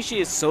Nakanishi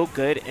is so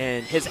good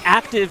in his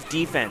active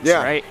defense,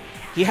 right?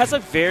 He has a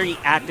very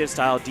active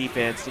style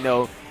defense,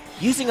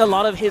 using a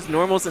lot of his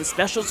normals and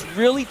specials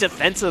really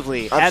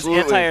defensively as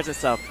anti-airs and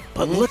stuff.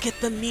 But look at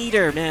the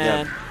meter,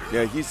 man.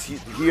 Yeah, he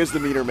is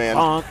the meter man.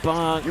 Bonk,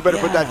 bonk. You better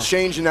put that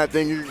change in that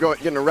thing. You're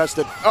getting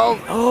arrested. Oh,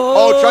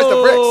 tries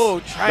the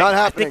bricks. Not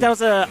happening. I think that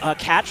was a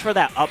catch for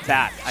that up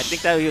back. I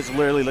think that he was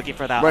literally looking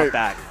for that up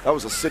back. That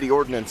was a city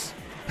ordinance.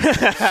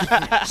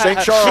 St.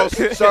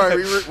 Charles,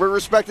 sorry, we're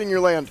respecting your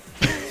land.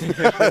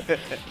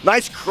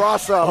 Nice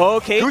cross up.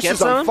 Okay, Goose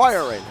is on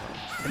fire right now.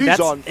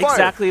 That's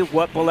exactly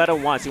what Boletta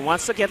wants. He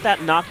wants to get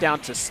that knockdown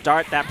to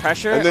start that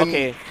pressure.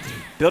 Okay,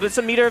 building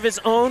some meter of his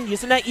own,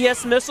 using that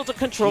ES missile to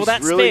control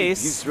that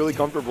space. He's really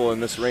comfortable in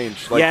this range.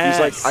 He's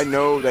like, I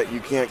know that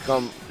you can't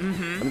come. I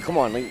mean, come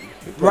on.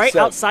 Right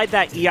outside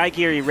that EI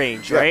Geary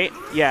range, right?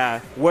 Yeah,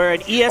 where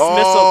an ES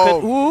missile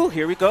could. Ooh,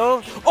 here we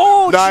go.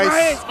 Oh,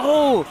 nice.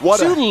 Oh,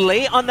 too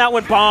late on that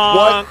one,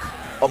 bonk.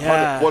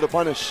 What a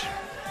punish.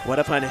 What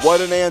a punish.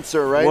 What an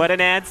answer, right? What an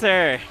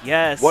answer,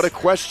 yes. What a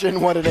question,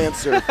 what an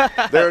answer.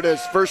 There it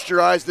is. First your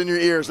eyes, then your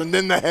ears, and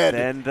then the head.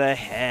 Then the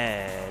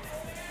head.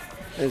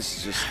 This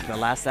is just the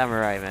last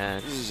samurai,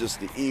 man. This is just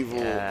the evil,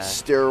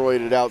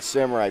 steroided out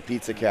samurai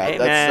pizza cat.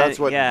 That's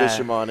what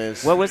Bishamon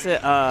is. What was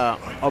it?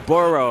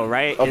 Oboro,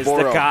 right? Is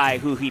the guy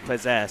who he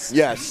possessed.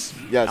 Yes,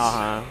 yes.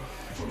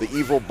 The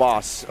evil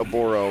boss,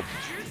 Oboro.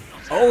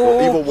 Oh,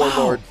 the evil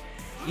warlord.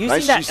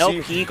 Using that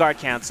LP guard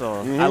cancel.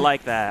 I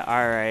like that.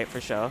 All right,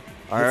 for sure.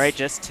 All right,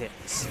 just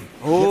tips.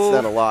 Hits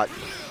that a lot.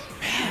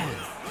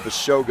 The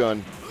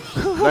Shogun.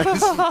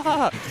 Nice.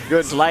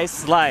 Good. Slice,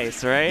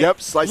 slice, right?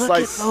 Yep, slice,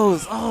 slice. Look at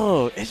those.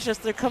 Oh, it's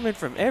just they're coming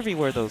from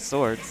everywhere, those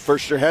swords.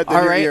 First your head,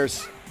 then your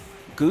ears.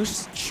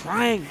 Goose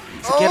trying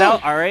to get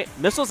out. All right,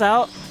 missiles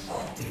out.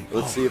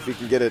 Let's see if he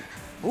can get it.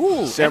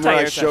 Ooh,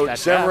 Samurai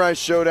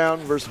Showdown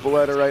versus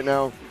Boletta right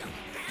now.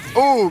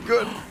 Oh,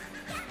 good.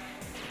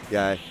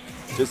 Yeah,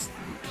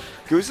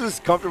 Goose is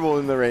comfortable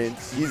in the range.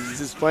 He's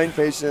just playing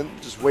patient,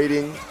 just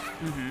waiting.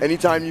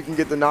 Anytime you can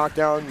get the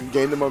knockdown, you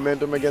gain the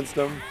momentum against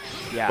him.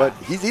 Yeah. But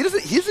he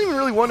doesn't even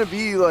really want to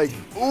be like,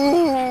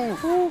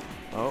 ooh.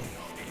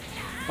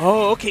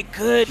 Oh, okay,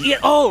 good. Yeah.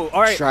 Oh,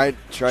 all right. Tried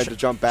to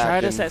jump back.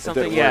 Tried to set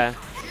something, yeah.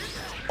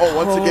 Oh,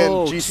 once again,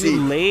 GC.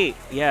 Too late,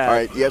 yeah. All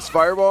right, yes,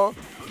 fireball.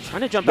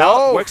 Trying to jump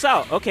out. Works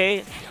out.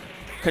 Okay.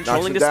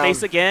 Controlling the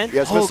space again.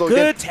 Yes, oh, good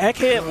again. Tech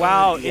hit.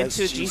 Wow,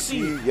 into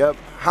GC. Yep.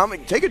 How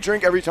many? Take a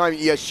drink every time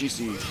you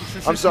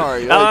ESGC. I'm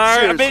sorry.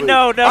 I mean,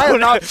 no. I am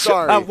not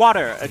sorry.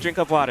 Water. A drink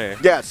of water.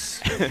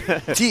 Yes.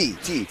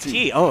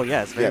 Tea. Oh,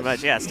 yes, very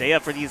much. Yeah, stay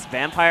up for these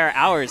vampire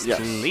hours,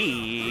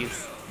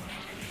 please.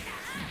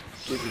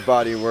 Keep your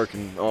body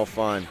working all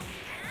fine.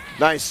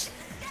 Nice.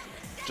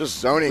 Just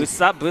zoning.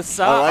 Boost up.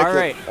 All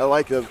right. I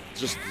like it.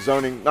 Just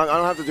zoning. I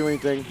don't have to do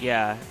anything.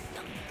 Yeah.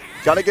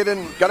 Gotta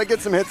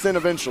get some hits in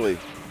eventually.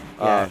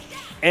 Yeah.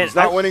 He's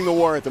not winning the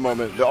war at the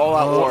moment. The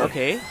all-out war.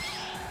 Okay.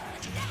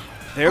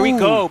 There we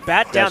go.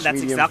 Bat down.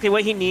 That's exactly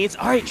what he needs.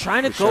 All right,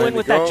 trying to go in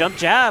with that jump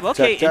jab.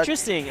 Okay,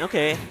 interesting.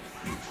 Okay.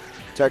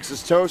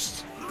 Texas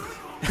toast.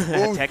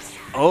 Tex.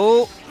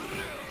 Oh.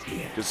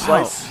 Good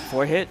slice.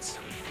 4 hits.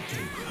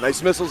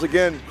 Nice missiles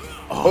again.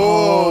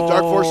 Oh,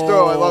 Dark Force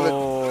throw. I love it.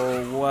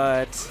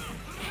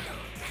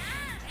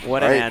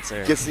 What an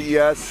answer. Gets the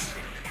ES.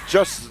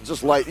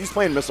 Just light. He's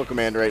playing Missile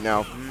Command right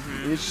now.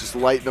 He's just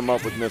lighting them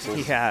up with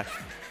missiles. Yeah.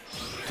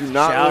 Do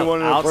not really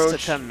want to approach.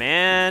 Outs to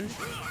command.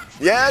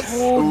 Yes.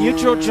 Oh,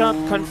 neutral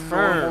jump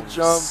confirmed.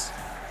 Jump.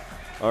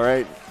 All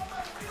right.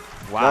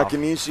 Wow.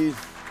 Nakanishi.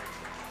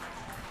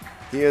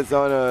 He is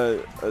on a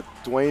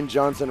Dwayne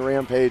Johnson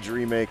Rampage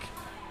remake.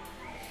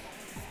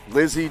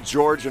 Lizzie,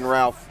 George, and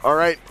Ralph. All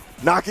right.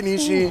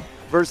 Nakanishi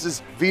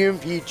versus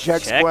VMP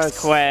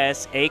Chex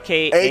Quest,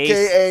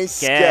 a.k.a.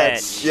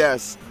 Sketch.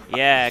 Yes.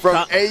 Yeah. From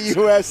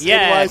AUS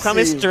Yeah, NYC.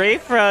 coming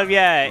straight from,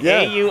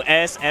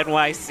 AUS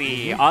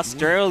NYC,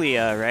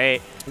 Australia,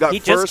 right? He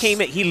just came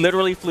in. He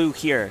literally flew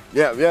here.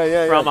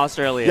 Yeah. From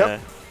Australia.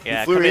 Yep. Yeah,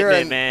 he flew here,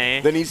 and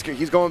man. then he's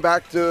going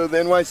back to the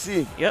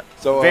NYC. Yep.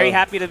 So very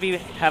happy to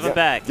have him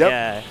back. Yep.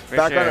 Yeah, for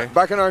sure.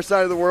 Back on our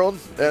side of the world,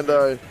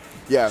 and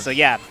yeah. So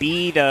yeah,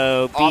 B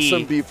though.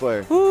 Awesome B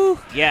player. Woo.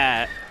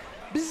 Yeah.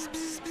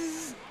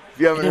 If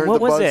you haven't heard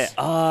what the buzz.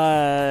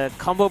 was it?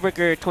 Combo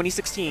Breaker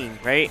 2016,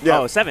 right? Yeah.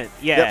 Oh, 7th.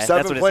 Yeah, yep, 7th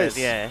that's what place. it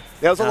says. Yeah.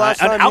 That was the last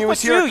time he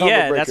was here.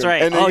 Yeah, that's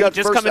right. And he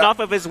just coming off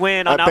of his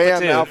win on Alpha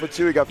 2. Alpha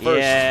 2, he got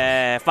first.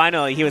 Yeah,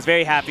 finally, he was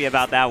very happy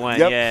about that one.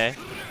 Yep. Yeah.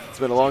 It's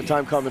been a long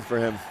time coming for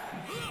him.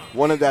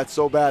 Wanted that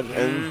so bad,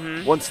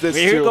 and once this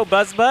Here we go,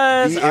 Buzz.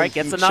 All right,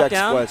 gets a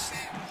knockdown. Quest.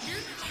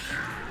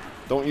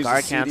 Don't use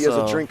the CD as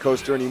a drink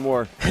coaster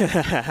anymore.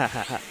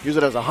 Use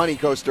it as a honey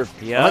coaster.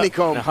 Yeah. A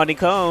honeycomb. A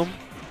honeycomb.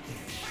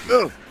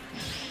 Ugh.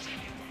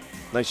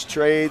 Nice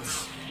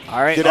trades.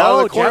 All right. Get out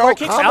of the corner. Jaguar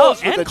kicks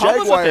out and combos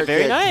Jaguar with it.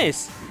 Very kick.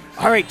 nice.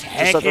 All right,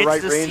 tag just hits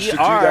right the range CR. to do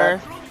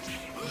that.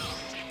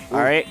 All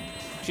right.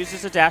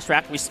 Chooses a dash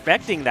rack,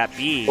 respecting that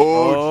B.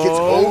 Oh, gets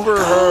over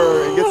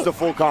her and gets the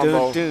full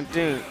combo.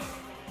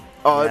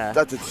 Oh, yeah.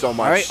 that did so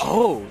much. All right.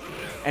 Oh.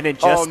 And then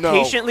just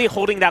patiently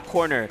holding that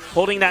corner,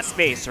 holding that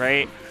space,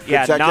 right?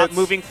 Yeah, not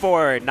moving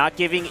forward, not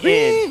giving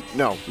in.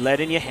 No.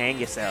 Letting you hang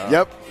yourself.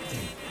 Yep.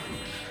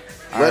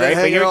 All right,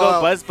 but here we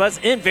go. Buzz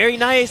in. Very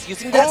nice.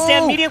 Using that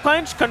stand medium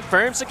punch.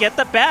 Confirms to get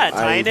the bat.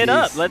 Tying it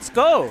up. Let's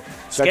go.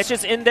 Sketch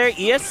is in there.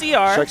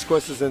 ESCR. Chex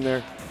Quest is in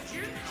there.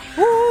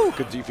 Woo!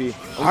 Good DP.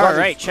 All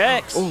right,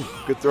 Chex.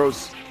 Oh, good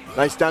throws.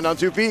 Nice down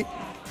 2P.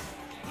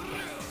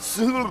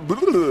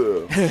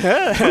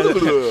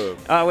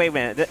 Oh, wait a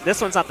minute.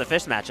 This one's not the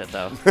fish matchup,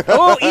 though.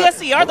 Oh,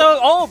 ESCR, though.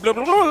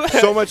 Oh,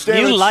 so much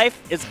damage. New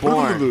life is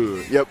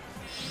born. Yep.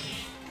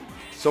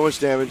 So much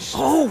damage.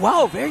 Oh,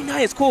 wow. Very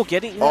nice. Cool.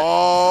 Getting.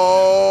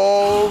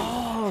 Oh,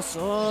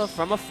 so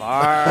from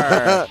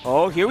afar.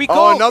 Oh, here we go.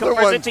 Oh, another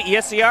one. Into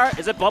ESCR.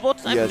 Is it bubble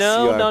time?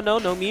 ESCR.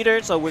 No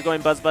meter. So we're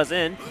going Buzz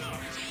in.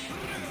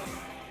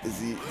 Is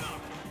he?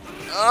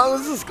 Oh,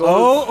 this is close.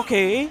 Oh,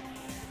 okay.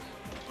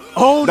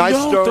 Oh, nice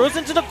throw. Throws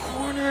into the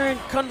corner and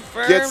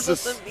confirms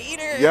with the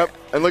meter. Yep.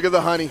 And look at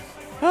the honey.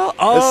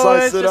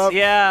 Slice it up.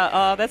 Yeah.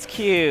 Oh, that's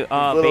cute.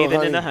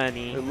 Bathing in the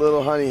honey. A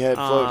little honey head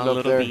floating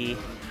up there. Bee.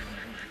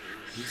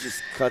 You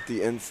just cut the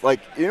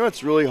you know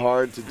what's really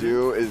hard to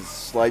do is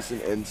slice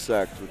an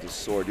insect with a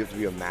sword. You have to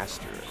be a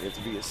master. You have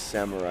to be a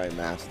samurai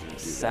master to do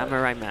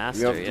Samurai master,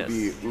 You have to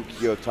be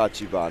Ukiyo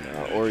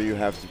Tachibana, or you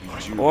have to be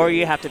Judo. Or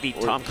you have to be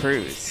Tom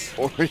Cruise.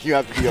 Or you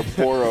have to be a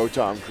Boro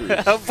Tom Cruise.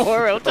 A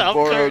Boro Tom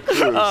Cruise.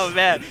 Oh,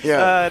 man.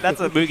 Yeah. That's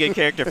a Mugen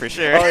character for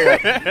sure. Oh,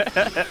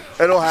 yeah.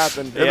 It'll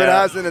happen. If it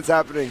hasn't, it's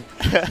happening.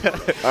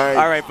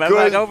 All right, but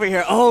back over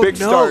here. Oh, big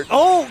start.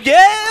 Oh,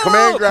 yeah.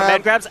 Command grab.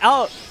 Command grabs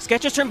out.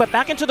 Sketch's turn, but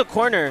back into the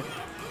corner.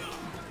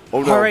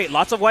 Oh, no. All right,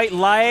 lots of white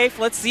life.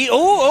 Let's see.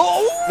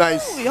 Oh.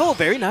 Nice. Oh,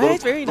 very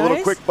nice, very nice. A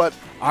little quick butt.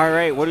 All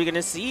right, what are we going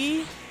to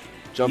see?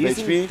 Jump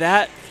Using HP.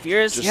 That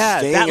fierce, just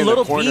that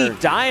little bee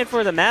dying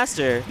for the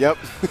master. Yep,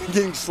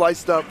 getting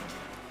sliced up.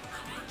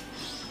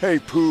 Hey,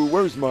 Pooh,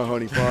 where's my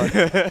honey pot?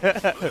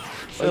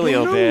 Silly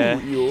old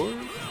man.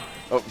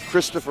 Oh,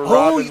 Christopher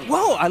Robin.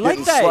 Whoa, I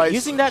like that. Sliced.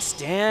 Using that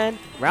stand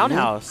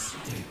roundhouse.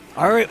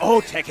 All right,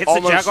 tech hits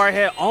the Jaguar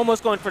hit.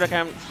 Almost going for the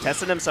camera.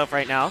 Testing himself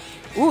right now.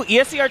 Ooh,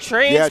 ESCR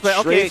trades, yeah, but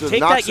okay,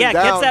 take that. Yeah,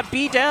 gets that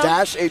B down.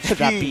 Dash HP.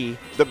 That B.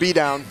 The B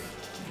down.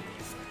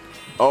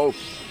 Oh.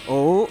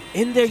 Oh,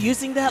 in there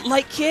using that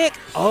light kick.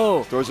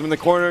 Oh. Throws him in the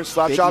corner,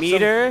 slap chops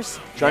meters.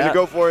 him. Trying to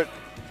go for it.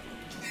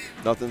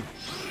 Nothing.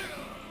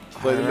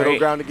 Play the middle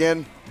ground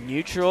again.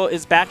 Neutral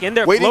is back in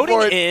there, Waiting floating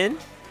for it. in.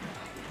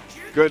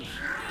 Good.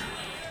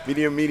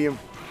 Medium, medium.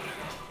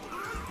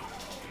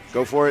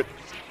 Go for it.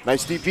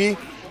 Nice DP.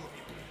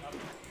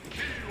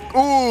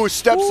 Ooh,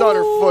 steps on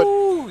her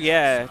foot.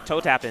 Yeah,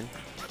 toe tapping.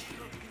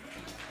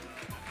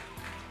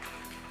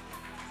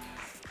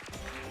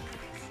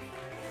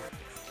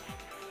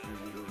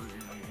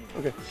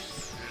 Okay.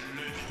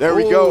 There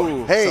we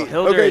go. Hey,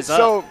 so okay,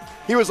 so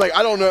he was like,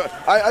 I don't know.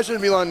 I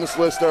shouldn't be on this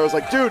list. I was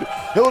like, dude,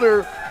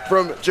 Hilder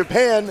from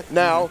Japan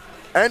now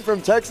and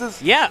from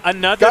Texas. Yeah,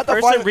 another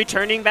person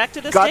returning back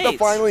to the States. Got to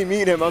finally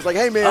meet him. I was like,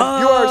 hey, man,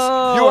 you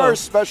are a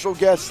special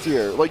guest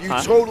here. Like, you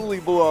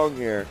totally belong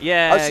here.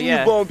 Yeah, I've seen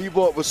you blowing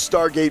people up with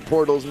Stargate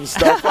portals and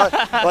stuff.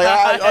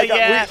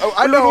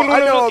 I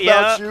know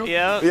about you.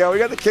 Yeah, we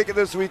got the kick it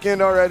this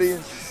weekend already.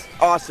 It's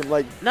awesome.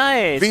 Like,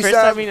 nice.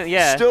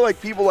 Still,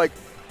 like, people like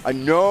I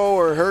know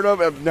or heard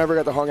of, I've never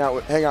got to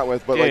hang out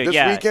with. But, like, this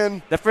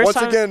weekend, once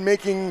again,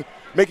 making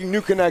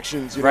new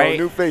connections, you know,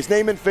 new face,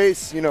 name and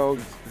face, you know.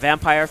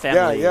 Vampire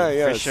family,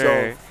 for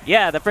sure. So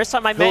yeah, the first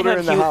time I met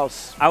him,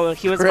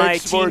 he was my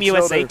Team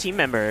USA team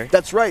member.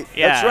 That's right.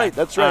 Yeah.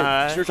 That's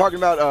right. So you're talking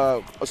about.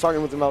 I was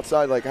talking with him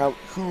outside, like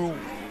who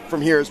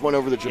from here has went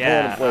over to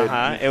Japan and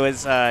played. It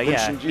was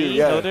me,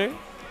 Hilder,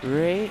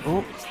 Ray.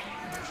 Oh,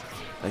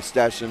 nice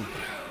dashing.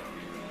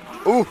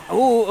 Ooh.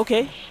 Oh,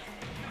 okay.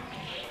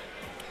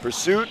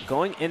 Pursuit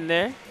going in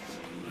there.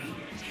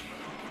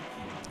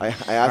 I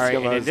asked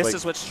him. And this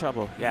is what's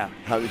trouble. Yeah.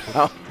 How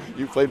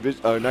you played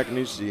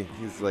Nakanishi?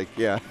 He's like,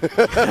 yeah.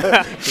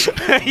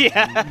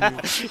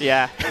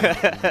 yeah.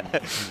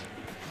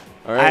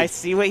 All right. I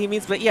see what he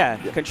means, but yeah,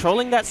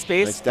 controlling that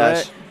space. Nice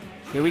dash.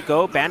 But here we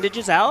go.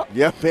 Bandages out.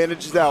 Yeah,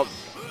 bandages out.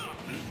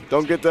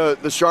 Don't get the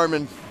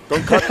Charmin.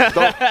 Don't cut.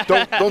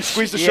 don't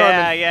squeeze the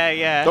Charmin.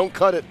 Yeah. Don't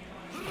cut it.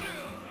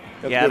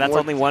 Yeah, that's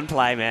only one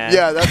ply, man.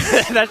 Yeah,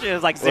 that's that shit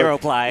is like zero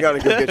ply. You gotta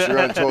go get your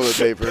own toilet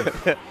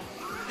paper.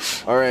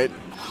 All right.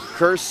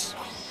 Curse,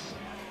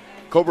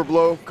 Cobra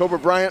Blow, Cobra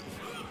Bryant.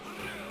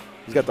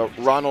 He's got the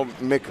Ronald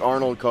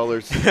McArnold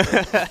colors.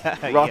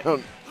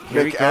 Ronald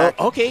McArnold.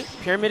 Okay,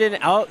 pyramid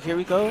out. Here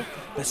we go.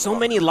 There's so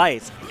many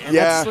lights. And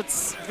that's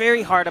what's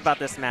very hard about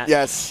this match.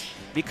 Yes.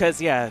 Because,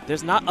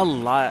 there's not a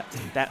lot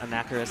that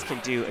Anakaris can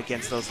do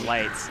against those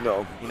lights.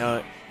 No. You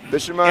know,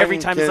 Bishamon every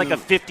time it's like a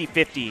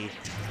 50-50.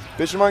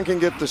 Bishamon can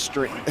get the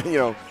string,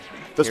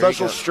 the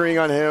special string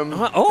on him.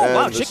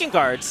 Wow, chicken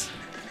guards.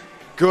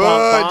 Good,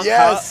 bonk, bonk,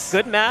 yes.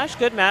 Good mash.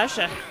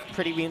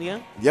 Pretty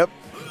medium. Yep.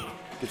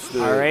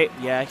 All right,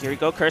 here we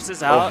go.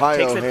 Curses out,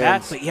 takes it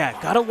back. But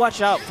gotta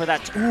watch out for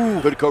that. Ooh.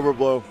 Good Cobra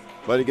Blow.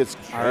 But he gets,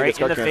 in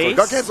the face.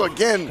 Guard cancel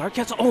again. Guard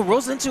cancel. Oh,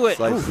 rolls into it.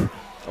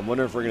 I'm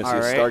wondering if we're going to see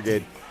a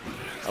Stargate.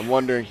 I'm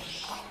wondering.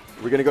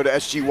 We're going to go to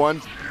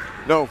SG1?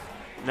 No.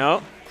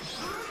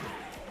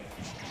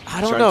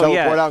 I don't know.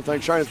 I'm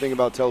trying to think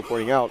about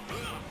teleporting out.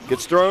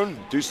 Gets thrown,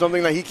 do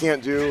something that he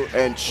can't do,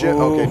 and chip.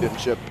 Ooh. Okay, didn't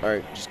chip. All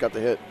right, just got the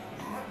hit.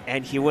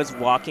 And he was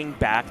walking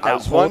back that whole time. I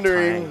was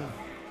wondering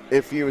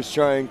if he was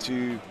trying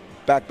to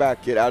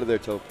back, get out of there,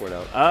 teleport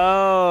out.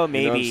 Oh,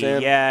 maybe. You know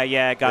what I'm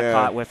saying? Got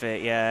caught with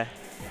it,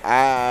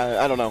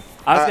 I don't know.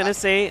 I was going to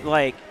say,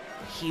 like,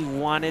 he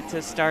wanted to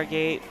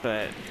Stargate,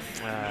 but...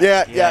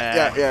 Yeah.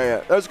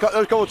 There's a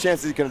couple of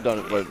chances he could have done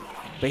it,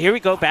 But here we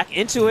go, back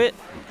into it.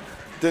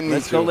 Didn't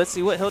Let's go. Let's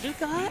see what Hilder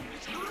got.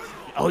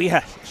 Oh,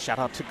 yeah. Shout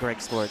out to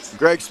Greg Sports.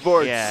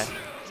 Yeah.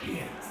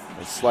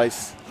 Nice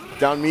slice.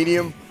 Down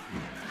medium.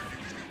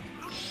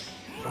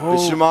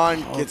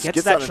 Bishamon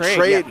gets on a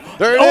trade. Yeah.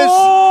 There it is.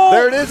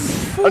 There it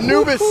is.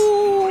 Anubis.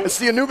 It's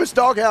the Anubis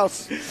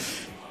doghouse.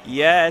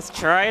 Yes,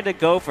 trying to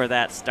go for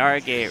that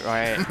Stargate,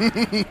 right?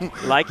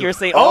 Like you're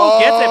saying. Oh,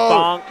 gets it,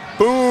 bonk.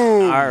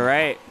 Boom. All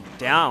right,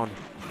 down.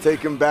 Take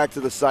him back to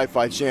the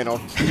Sci-Fi Channel.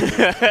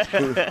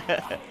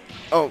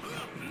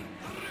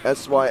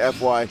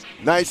 SYFY.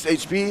 Nice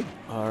HP.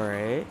 All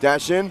right.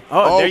 Dash in.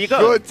 Oh, there you go.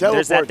 Good teleport.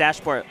 There's that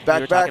dashboard we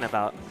were talking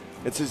about.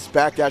 It's his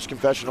backdash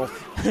confessional.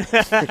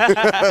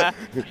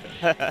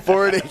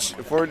 Forward H.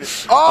 Oh,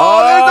 there's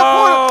the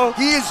portal.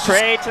 He is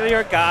straight to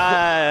your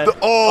god. No.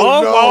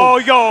 Oh,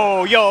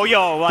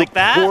 yo. Like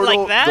that?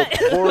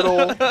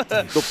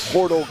 The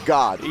portal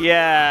god.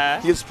 Yeah.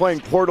 He is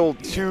playing Portal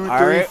 2,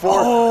 3, 4.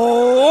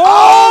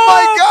 Oh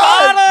my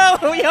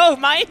god. Yo,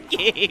 mind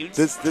games.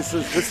 This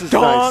is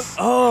nice.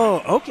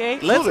 Oh,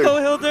 okay. Let's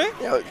go, Hilder.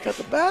 Yeah, got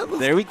the bat.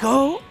 There we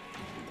go.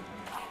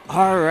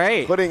 All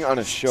right. Putting on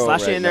a show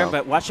Slash right it in there, now.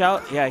 But watch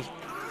out. Yeah.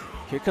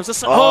 Here comes the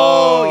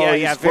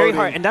yeah, very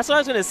hard. And that's what I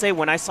was going to say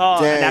when I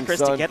saw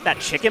Anakaris to get that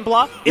chicken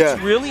block. It's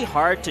really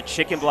hard to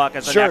chicken block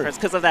as Anakaris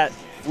because of that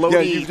floaty Yeah,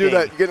 you do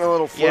that. You're getting a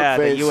little float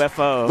face. The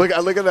UFO. Look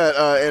at that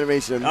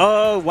animation.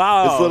 Oh,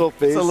 wow. This little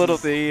face. It's a little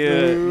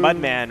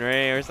Mudman,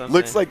 right, or something.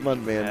 Looks like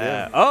Mudman,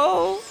 yeah.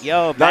 Oh,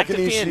 yo, back to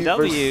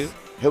PNW.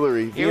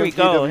 Hillary. Here we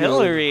go,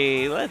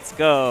 Hillary. Let's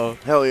go.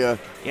 Hell yeah.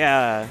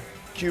 Yeah.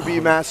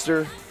 QB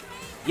master.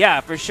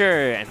 Yeah, for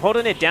sure. And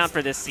holding it down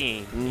for this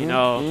scene. You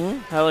know,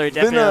 Hillary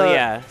definitely,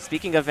 yeah.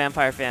 Speaking of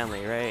Vampire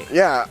Family, right?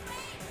 Yeah.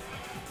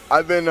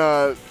 I've been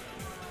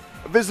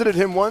visited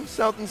him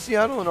once out in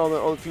Seattle and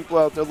all the people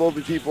out there,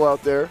 lovely people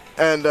out there.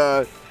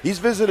 And he's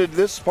visited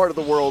this part of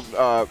the world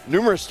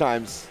numerous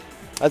times.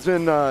 I've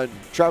been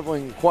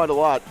traveling quite a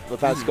lot the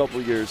past couple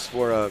of years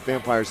for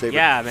Vampire Saber.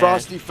 Yeah, man.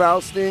 Frosty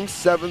Fausting,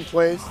 7th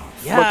place.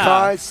 Yeah.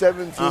 Makai,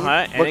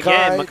 17th. And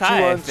again,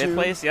 Makai, 5th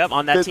place. Yep,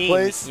 on that team.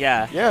 Place.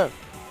 Yeah. Yeah.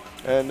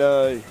 And,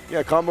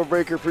 yeah, Combo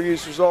Breaker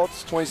previous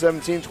results,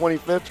 2017,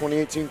 25th,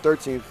 2018,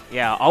 13th.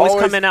 Yeah, always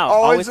coming out.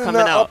 Always in the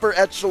upper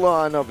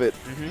echelon of it.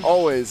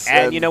 Always.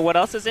 And you know what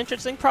else is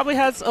interesting? Probably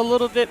has a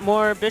little bit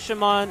more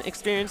Bishamon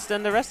experience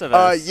than the rest of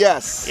us.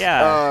 Yes.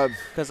 Yeah.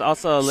 Because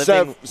also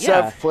living.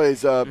 Sev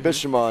plays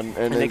Bishamon.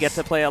 And they get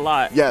to play a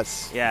lot.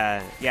 Yes.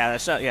 Yeah. Yeah.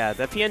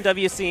 The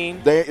PNW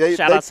scene. They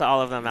shout outs to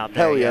all of them out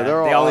there. Hell yeah.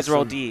 They're all They always awesome.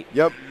 roll deep.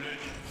 Yep.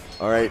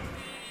 All right.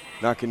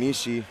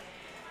 Nakanishi.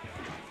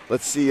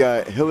 Let's see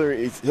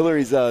Hillary's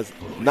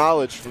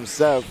knowledge from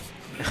Sev.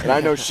 And I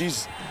know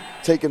she's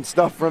taking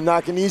stuff from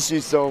Nakanishi,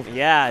 so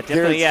yeah,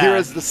 definitely. Here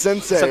is the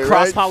sensei. It's a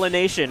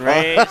cross-pollination,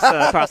 right?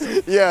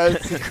 Yeah,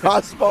 it's a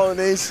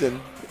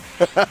cross-pollination.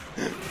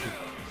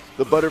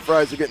 The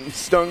butterflies are getting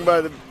stung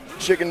by the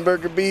chicken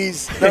burger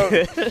bees. No,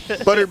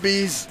 butter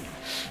bees.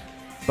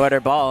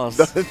 Butter balls.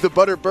 The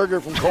butter burger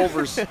from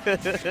Culver's.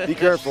 Be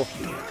careful.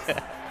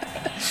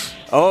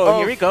 Oh,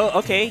 here we go.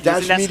 Okay.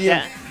 Dash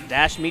medium.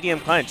 Dash medium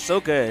punch.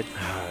 So good.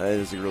 That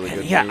is a really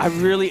good Yeah, move. I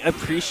really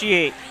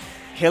appreciate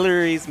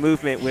Hillary's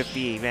movement with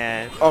B,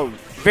 man. Oh.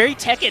 Very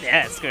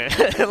Tekken-esque.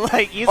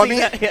 Like using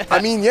that. Yeah. I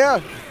mean, yeah.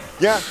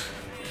 Yeah.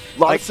 A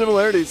lot of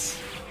similarities.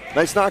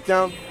 Nice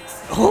knockdown.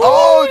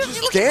 Oh,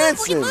 just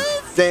dancing.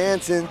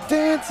 Dancing.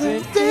 Ted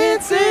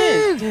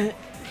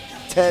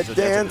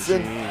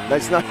dancing.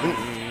 Nice knockdown.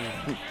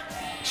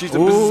 She's a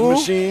business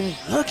machine.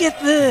 Look at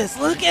this.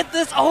 Look at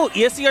this. Oh,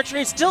 ESCR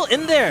train still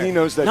in there. He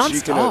knows that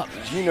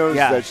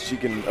she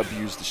can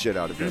abuse the shit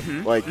out of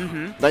him. Like,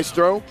 nice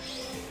throw.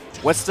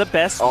 What's the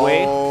best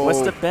way?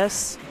 What's the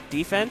best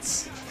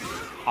defense?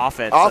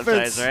 Offense.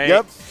 Offense, right?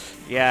 Yep.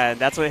 Yeah,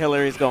 that's what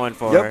Hillary's going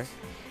for. Yep.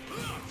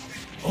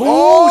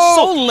 Oh,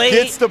 so late.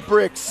 Gets the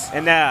bricks.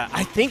 And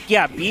I think,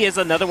 B is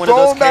another one of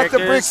those characters.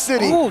 Back to Brick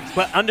City. Ooh,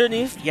 but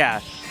underneath,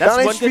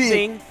 that's one good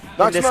thing.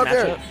 Knocks him out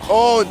there.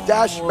 Oh,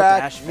 dash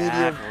back,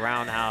 medium.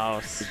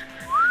 Roundhouse.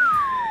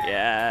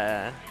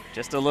 Yeah.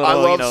 Just a little, I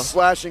love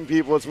slashing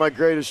people. It's my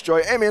greatest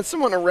joy. Hey, man,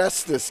 someone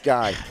arrest this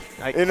guy.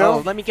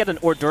 Let me get an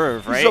hors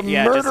d'oeuvre, right? He's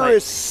a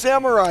murderous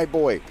samurai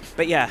boy.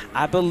 But,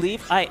 I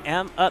believe I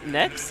am up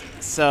next.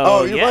 So,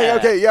 oh, you're playing?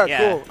 Okay, yeah,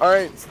 cool. All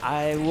right.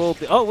 I will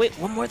be. Oh, wait,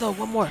 one more, though.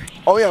 One more.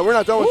 Oh, yeah, we're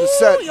not done with the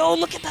set. Yo,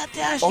 look at that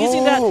dash.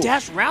 Using that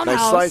dash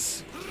roundhouse.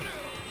 Nice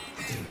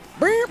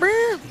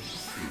slice.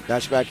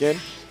 Dash back in.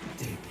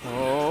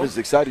 Oh. This is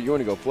excited. You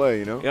want to go play,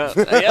 you know? Yeah.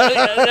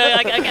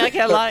 I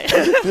can't lie.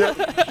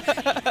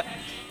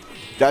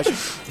 Dash,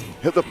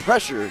 hit the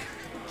pressure.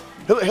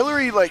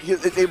 Hillary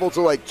is able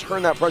to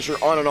turn that pressure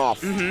on and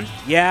off.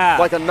 Yeah.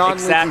 Like a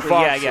non-Linky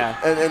Fox. Yeah.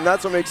 And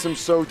that's what makes him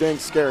so dang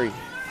scary.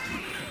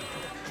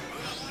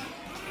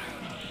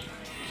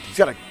 He's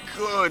got a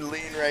good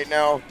lean right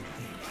now.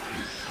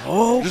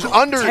 Oh, just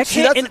under.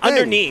 See, that's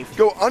underneath.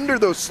 Go under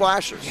those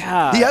slashers.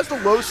 Yeah. He has the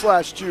low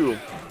slash too,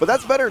 but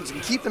that's better to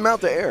keep them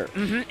out the air.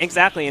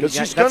 Exactly, and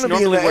that's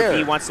normally where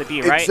B wants to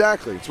be, right?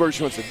 Exactly, it's where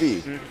she wants to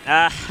be.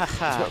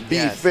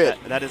 Be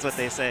fit. That is what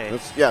they say.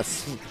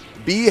 Yes.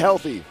 Be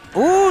healthy.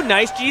 Ooh,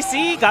 nice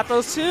GC. Got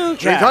those too.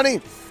 Drink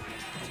honey.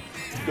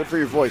 Good for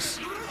your voice.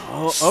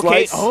 Oh,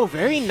 okay. Oh,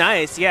 very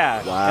nice.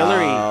 Yeah.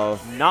 Wow.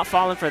 Hillary not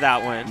falling for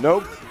that one.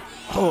 Nope.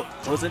 Oh,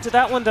 goes into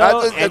that one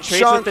though, and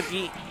trades with the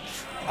beat.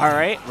 All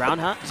right,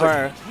 roundhouse.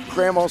 Like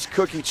grandma's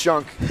cookie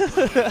chunk.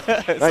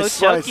 Nice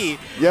so chunky.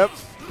 Yep.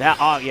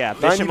 That, yeah,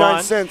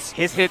 99 cents.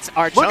 His hits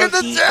are chunky. Look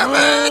at the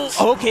damage!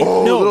 Okay,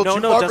 no,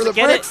 doesn't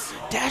get it.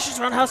 Dashes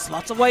roundhouse,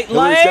 lots of white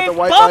life. Got the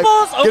white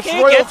Bubbles, life.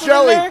 okay, Royal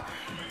jelly.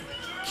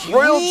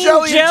 Royal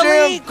jelly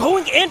jam.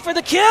 Going in for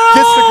the kill.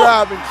 Gets the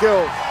grab and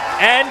kill.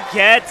 And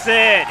gets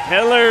it.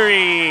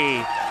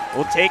 Hillary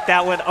will take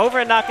that one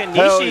over Nakanishi.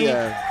 Hell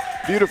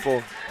yeah.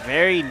 Beautiful.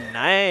 Very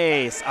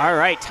nice. All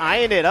right,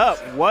 tying it up,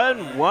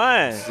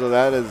 1-1. So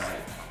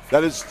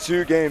that is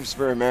 2 games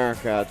for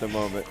America at the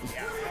moment.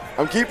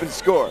 I'm keeping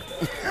score.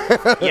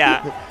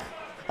 Yeah.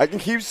 I can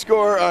keep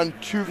score on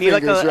 2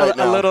 fingers right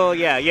now. A little,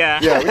 yeah. Yeah,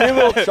 we need a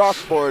little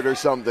chalkboard or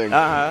something.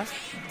 All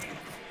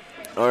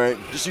right,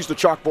 just use the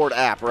chalkboard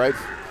app, right?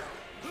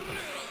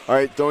 All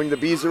right, throwing the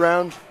bees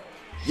around.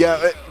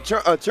 Yeah,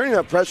 turning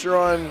that pressure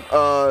on.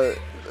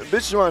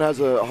 Bishamon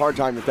has a hard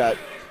time with that.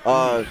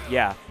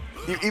 Yeah.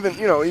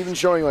 Even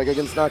showing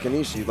against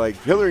Nakanishi,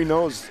 Hillary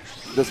knows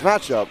this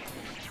matchup.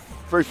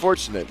 Very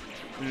fortunate,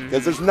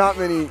 because there's not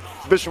many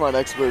Bishamon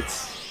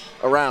experts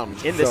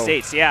around in the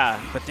States. Yeah,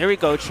 but there we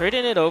go,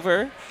 trading it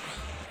over,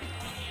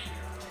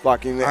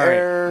 blocking the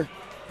air.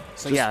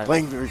 So just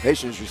playing very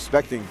patient, is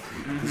respecting.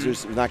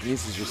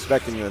 Nakanishi's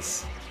respecting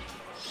this.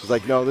 He's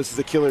like, no, this is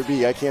a killer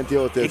bee. I can't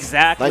deal with this.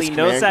 Exactly. Nice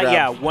Knows that,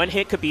 grab. one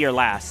hit could be your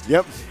last.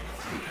 Yep.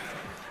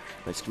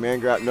 Nice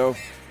command grab. No.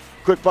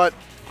 Quick putt.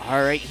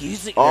 All right.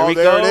 There oh, we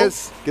there go. it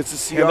is. Gets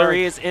the CR.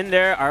 Hillary is in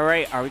there. All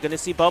right. Are we going to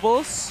see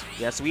bubbles?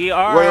 Yes, we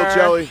are. Royal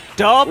jelly.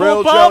 Double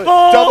Royal bubble.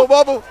 Jelly. Double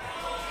bubble.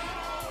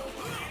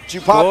 Did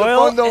you pop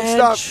Royal the fun? Don't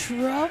stop.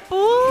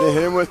 Trouble.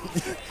 Hit him with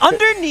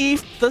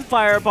underneath the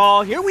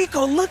fireball. Here we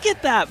go. Look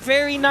at that.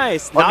 Very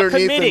nice. Not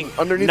committing.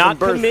 Not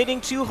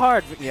committing too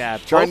hard. Yeah.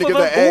 Trying to get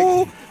the egg.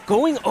 Ooh,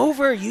 going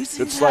over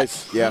using good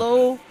slice. Yeah.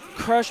 Low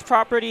crush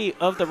property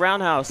of the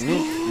roundhouse.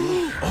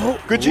 Oh,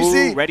 good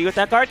GC. Ready with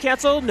that guard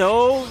cancel?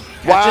 No.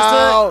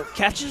 Wow.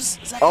 Catches.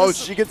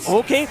 She gets.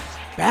 Okay.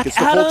 Back gets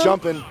the full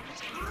jumping.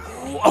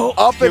 Oh,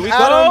 up and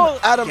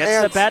Adam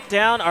gets the bat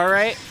down. All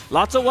right.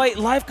 Lots of white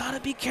life. Gotta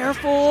be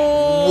careful.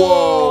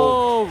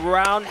 Whoa.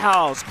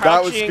 Roundhouse. Crouching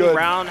that was good.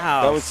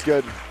 Roundhouse. That was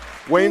good.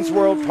 Wayne's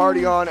World,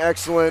 party on.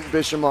 Excellent.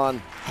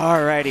 Bishamon.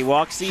 All righty.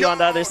 See you on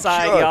the other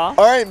side, y'all.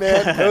 All right,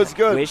 man. That was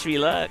good. Wish me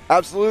luck.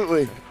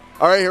 Absolutely.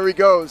 All right, here we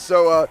go.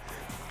 So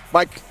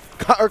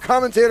our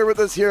commentator with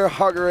us here,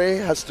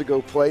 Hagare, has to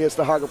go play. Has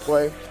to Haga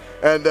play.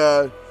 And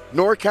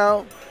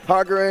NorCal,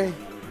 Hagare,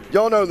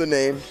 y'all know the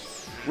name.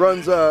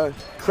 Runs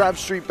Crab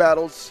Street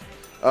Battles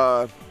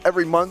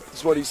every month,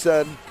 is what he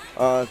said.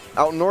 Out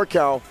in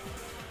NorCal,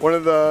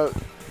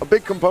 a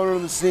big component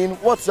of the scene.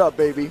 What's up,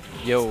 baby?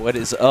 Yo, what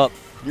is up?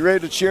 You ready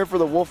to cheer for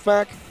the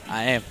Wolfpack?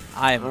 I am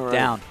right.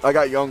 down. I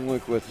got Young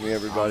Luke with me,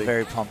 everybody. I'm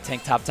very pumped.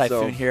 Tank Top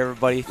Typhoon here,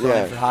 everybody. Filling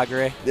in for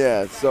Hagare.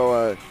 Yeah,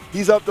 so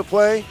he's up to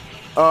play.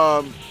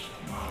 I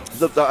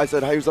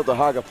said he was up to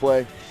Haga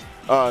play.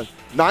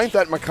 9th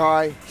at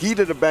Mackay. He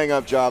did a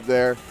bang-up job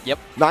there. Yep.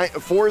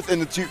 4th in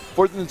the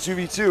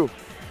 2v2.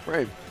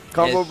 Right.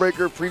 Combo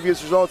breaker,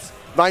 previous results.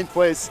 9th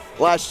place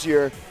last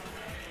year.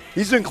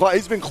 He's been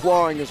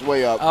clawing his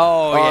way up.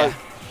 Oh, yeah.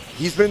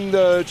 He's been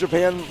to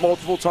Japan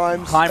multiple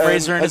times. Climb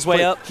razoring his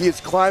way up. He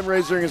is climb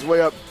razoring his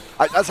way up.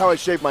 That's how I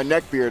shaved my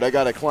neck beard. I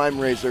got a climb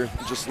razor.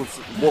 Just lets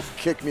Wolf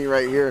kick me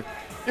right here.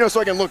 You know, so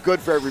I can look good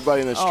for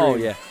everybody in the stream. Oh,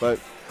 yeah. But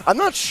I'm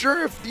not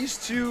sure if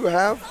these two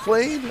have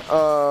played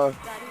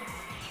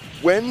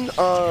when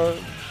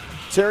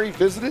Terry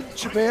visited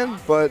Japan,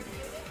 but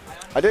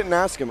I didn't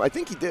ask him. I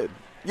think he did.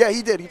 Yeah,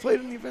 he did. He played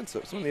in the events,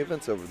 some of the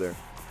events over there.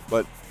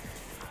 But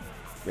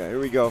yeah, here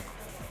we go.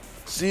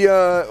 See,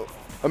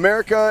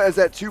 America is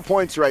at 2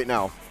 points right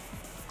now,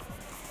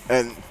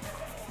 and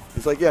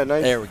he's like, "Yeah,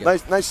 nice, there we go.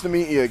 nice to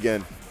meet you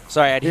again."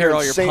 Sorry, I'd hear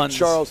all your St. puns.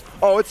 Charles.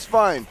 Oh, it's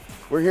fine.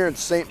 We're here in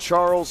St.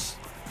 Charles,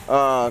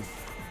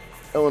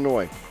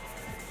 Illinois.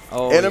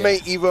 Oh, Anime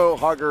yeah. Evo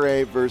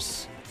Hagare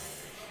versus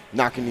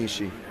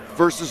Nakanishi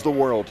versus the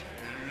world.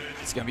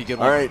 It's gonna be a good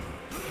one. All right,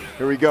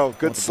 here we go.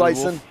 Good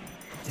slicing.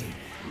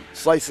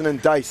 Slicing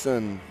and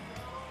dicing.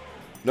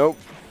 Nope.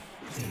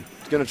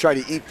 He's going to try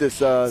to eat this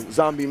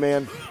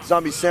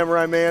zombie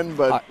samurai man,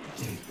 but...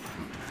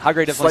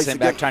 Hagare definitely sent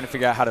back trying to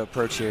figure out how to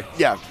approach here.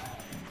 Yeah.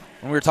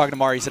 When we were talking to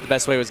Mari, he said the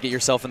best way was get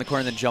yourself in the corner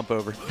and then jump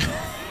over.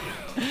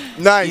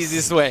 Nice.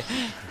 Easiest way.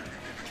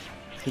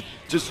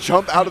 Just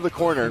jump out of the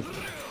corner.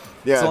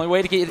 Yeah. It's the only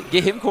way to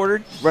get him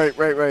quartered.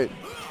 Right.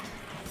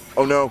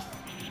 Oh, no.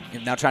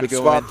 He's now trying to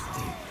go in.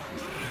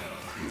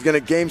 He's going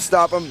to game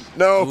stop him.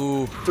 No.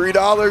 Ooh.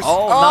 $3.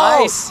 Oh,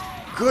 nice.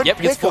 Good Yep,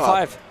 gets full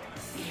 5.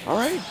 All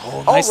right.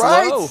 Oh, nice low.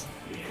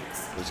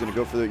 I was going to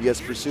go for the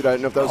yes pursuit. I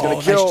didn't know if that was going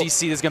to kill. Nice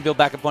GC. This is going to build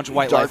back a bunch of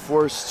white Dark life.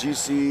 Force,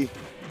 GC.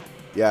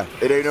 Yeah,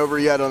 it ain't over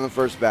yet on the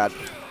first bat.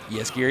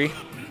 Yes, Geary.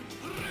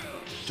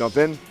 Jump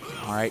in.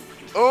 All right.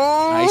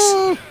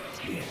 Oh!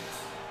 Nice.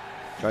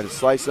 Try to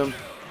slice him.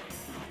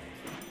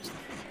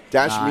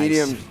 Dash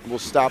medium will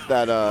stop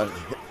that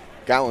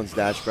Gallon's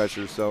dash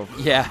pressure, so.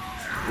 Yeah.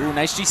 Ooh,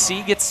 nice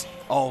GC. Gets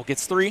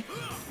 3.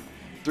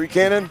 3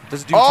 cannon.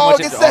 Doesn't do too much.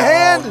 Gets the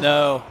hand.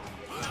 No.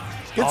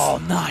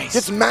 Nice.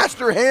 Gets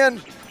master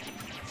hand.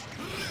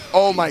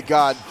 Oh, my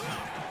God.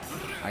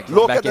 Right,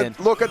 look at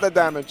the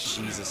damage.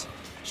 Jesus.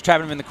 Just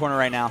trapping him in the corner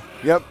right now.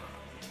 Yep.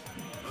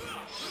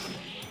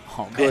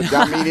 Oh, man. Good.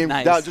 Down medium.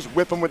 Nice. Down, just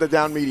whip him with a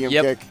down medium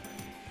kick.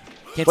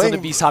 Cancel the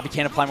beast hop. He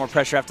can't apply more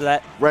pressure after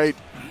that. Right.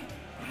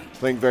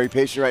 Playing very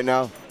patient right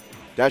now.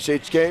 Dash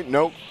HK.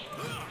 Nope.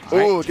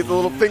 Ooh, get the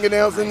little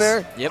fingernails in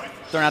there. Yep.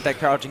 Throwing out that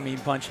crouching mean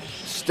punch.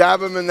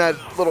 Stab him in that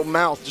little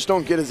mouth. Just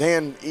don't get his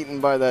hand eaten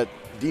by that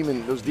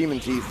demon, those demon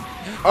teeth.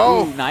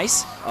 Oh. Ooh,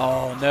 nice.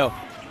 Oh, no.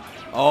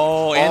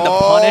 Oh, and the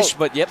punish,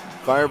 but yep.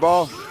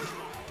 Fireball.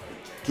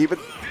 Keep it.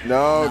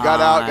 No, got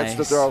out. Gets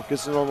the throw.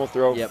 Gets the normal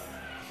throw. Yep.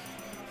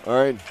 All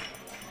right.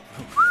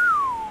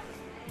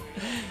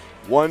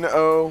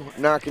 1-0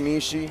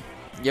 Nakanishi.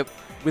 Yep.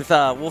 With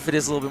Wolf, it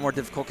is a little bit more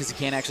difficult because he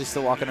can't actually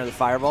still walk under the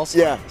fireballs.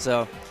 Yeah.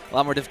 So a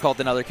lot more difficult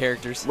than other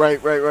characters. Right.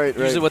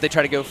 Usually what they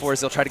try to go for is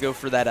they'll try to go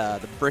for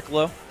that the brick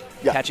low.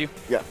 Yeah. Catch you.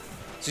 Yeah.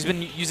 So he's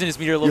been using his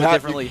meter a little bit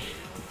differently.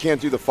 You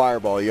can't do the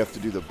fireball. You have to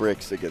do the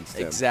bricks against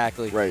him.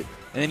 Exactly. Right.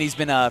 And then he's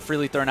been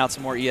freely throwing out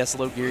some more ES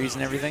low gearies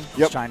and everything. Yep.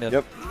 Just trying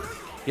to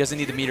He doesn't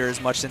need the meter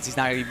as much since he's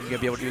not even going to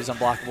be able to do his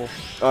unblockable.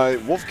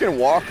 Wolf can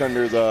walk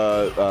under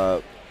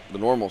the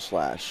normal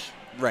slash.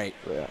 Right.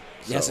 Yeah.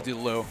 He has to do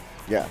the low.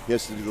 Yeah, he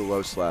has to do the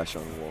low slash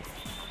on the Wolf.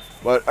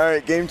 But, all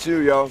right, game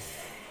 2, yo.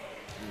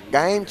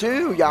 Game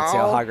 2, y'all. Let's see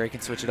how Hagre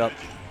can switch it up.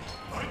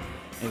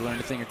 Maybe learn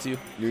a thing or two.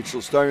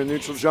 Neutral, starting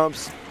neutral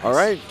jumps. All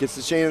right, gets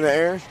the chain in the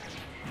air.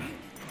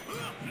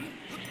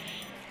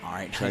 All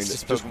right,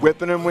 nice. Just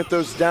whipping him with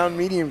those down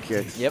medium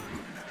kicks. Yep.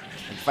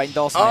 And fighting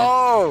Dawson.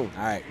 Oh!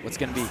 All right, what's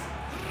going to be?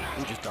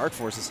 Ooh, just dark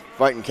forces.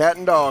 Fighting cat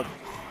and dog.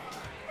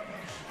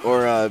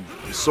 Or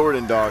sword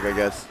and dog, I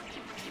guess.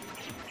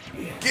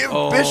 Give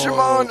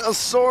Bishamon a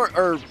sword.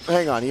 Or,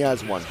 hang on, he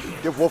has one.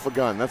 Give Wolf a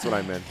gun. That's what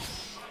I meant.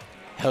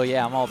 Hell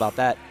yeah, I'm all about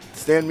that.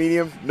 Stand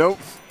medium. Nope.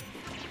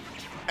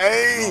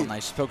 Hey! Oh,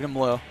 nice. Poking him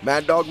low.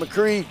 Mad Dog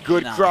McCree.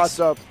 Good cross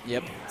up.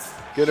 Yep.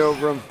 Get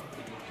over him.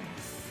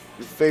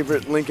 Your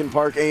favorite Linkin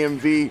Park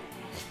AMV.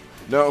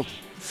 No.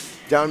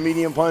 Down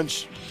medium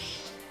punch.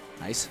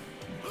 Nice.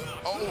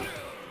 Oh.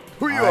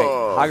 All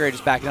right. Hagre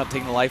just backing up,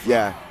 taking the life.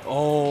 Yeah.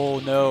 Oh,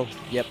 no.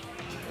 Yep.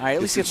 All right,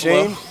 at least get the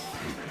chain. low.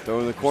 Throw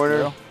in the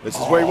corner. This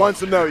is where he wants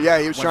them, though. Yeah,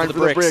 he was trying for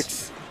the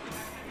bricks.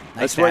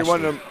 Nice. That's where he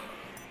wanted them.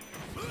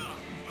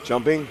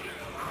 Jumping.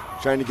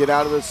 Trying to get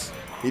out of this.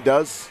 He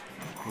does.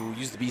 Ooh,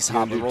 use the beast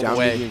hop, roll down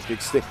away. Medium,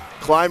 big stick.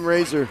 Climb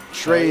razor.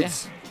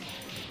 Trades.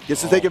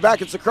 Gets to take it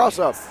back. It's a cross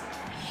up.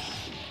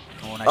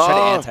 Oh, nice. Tried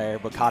to anti-air,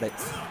 but caught it.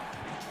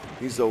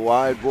 He's a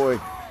wide boy.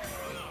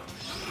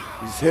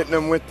 He's hitting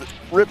him with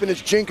ripping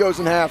his Jinkos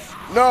in half.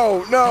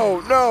 No,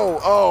 no, no.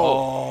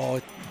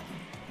 Oh.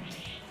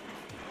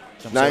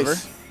 Jumps nice. over.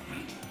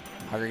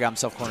 Hagre got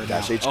himself cornered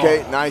down. Dash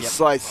HK. Nice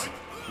slice.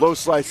 Low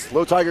slice.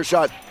 Low tiger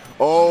shot.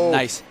 Oh.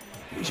 Nice.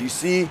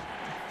 GC.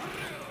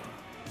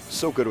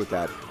 So good with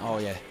that. Oh,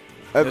 yeah.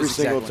 Every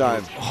single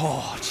time.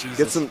 Oh,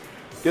 Jesus.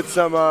 Get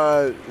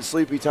some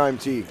sleepy time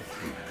tea.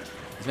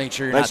 Just make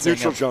sure you're nice not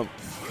neutral jump.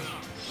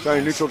 Trying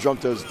to neutral jump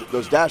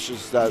those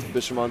dashes that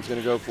Bishamon's going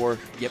to go for.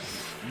 Yep.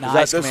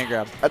 Nice command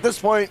grab. At this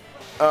point,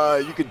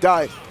 you could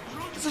die.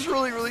 This is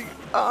really, really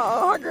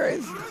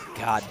great.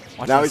 God.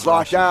 Now he's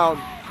locked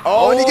down.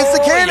 Oh, and he gets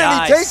the cannon.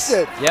 Nice. He takes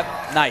it.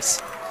 Yep.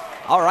 Nice.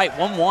 All right,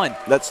 1-1.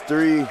 That's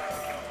 3.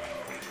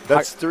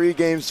 That's 3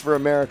 games for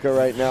America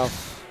right now.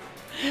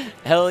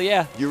 Hell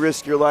yeah. You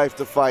risk your life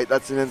to fight.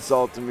 That's an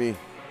insult to me.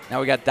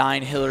 Now we got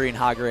Dine, Hillary, and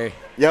Hagre.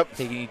 Yep.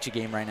 Taking each a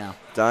game right now.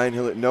 Dine,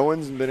 Hillary. No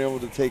one's been able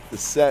to take the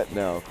set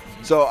now.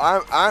 So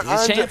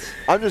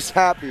I'm just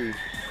happy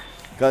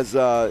because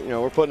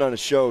we're putting on a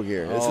show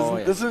here.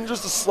 This isn't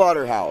just a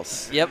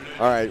slaughterhouse. Yep.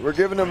 All right, we're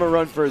giving him a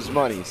run for his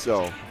money,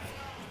 so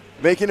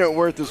making it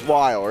worth his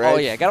while, right? Oh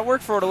yeah, got to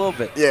work for it a little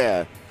bit.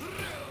 Yeah.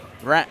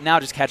 Right now,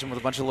 just catch him with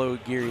a bunch of low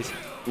gearies.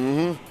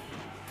 Mm-hmm.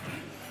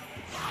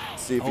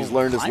 See if he's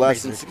learned his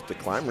lessons. Get the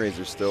climb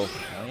razor still.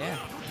 Oh yeah.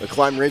 The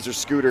climb razor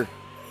scooter.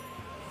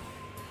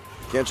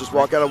 Can't just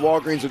walk out of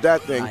Walgreens with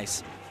that thing.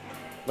 Nice.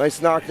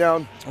 Nice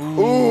knockdown.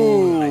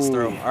 Ooh. Nice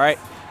throw. All right.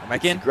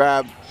 Back in.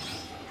 Grab.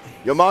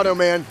 Yamato,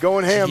 man,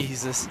 going ham.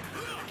 Jesus.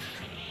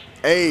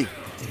 Hey,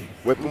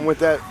 whip him with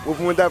that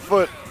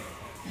foot.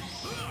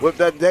 Whip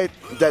that day.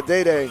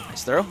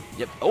 Nice throw.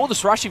 Yep. Oh, the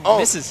Sarashi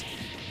misses.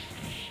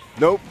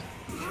 Nope.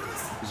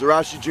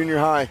 Zarashi Junior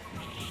High.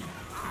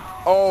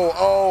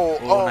 Oh,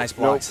 nice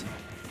blocks.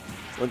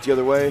 Nope. Went the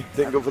other way.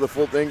 Didn't go for the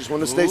full thing. Just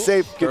wanted to stay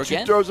safe. Get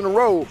 2 throws in a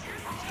row.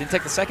 Didn't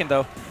take the second,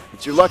 though.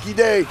 It's your lucky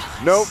day.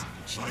 Nope.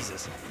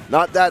 Jesus.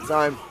 Not that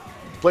time.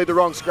 Played the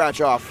wrong scratch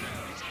off.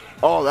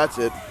 Oh, that's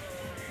it.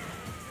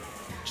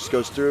 Just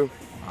goes through.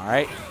 All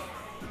right.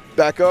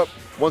 Back up.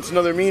 Wants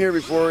another meter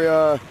before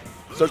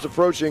he starts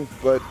approaching,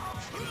 but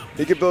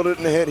he could build it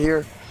in a hit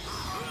here.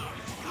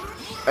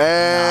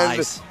 And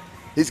nice.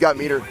 He's got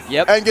meter.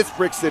 Yep. And gets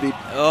Brick City.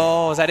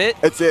 Oh, is that it?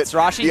 It's it.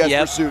 Sarashi?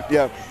 Yes, pursuit.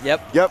 Yeah.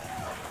 Yep.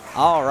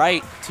 All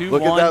right. 2-1.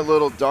 Look at that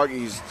little doggy.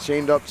 He's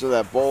chained up to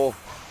that bowl.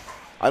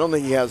 I don't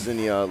think he has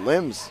any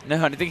limbs. No,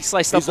 I think he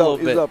sliced up a little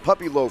bit. He's a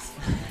puppy loaf.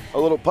 A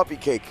little puppy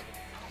cake.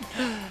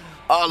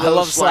 I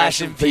love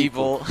slashing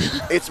people.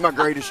 It's my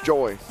greatest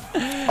joy.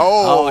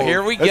 Oh,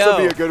 here we go. This will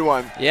be a good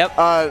one. Yep.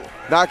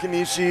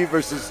 Nakanishi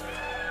versus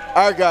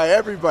our guy,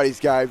 everybody's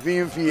guy,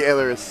 VMP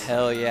Aileris.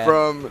 Hell yeah.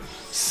 From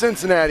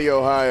Cincinnati,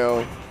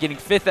 Ohio. Getting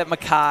 5th at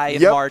Mackay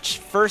in March,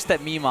 1st at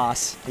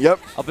Mimos. Yep.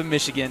 Up in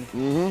Michigan.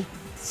 Mm-hmm.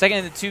 Second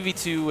in the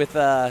 2v2 with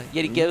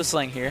Yeti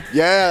Ghostling here.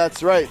 Yeah,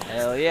 that's right.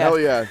 Hell yeah. Hell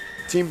yeah.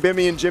 Team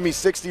Bimmy and Jimmy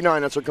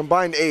 69. That's our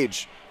combined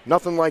age.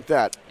 Nothing like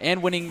that.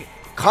 And winning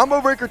Combo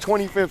Breaker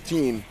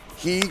 2015.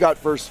 He got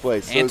first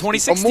place. So and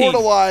 2016.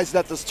 Immortalized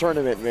at this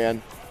tournament,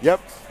 man.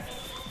 Yep.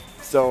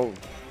 So.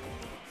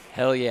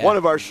 Hell yeah. One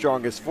of our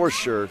strongest, for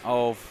sure.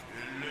 Oh.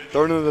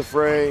 Thrown into the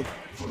fray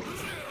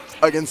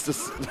against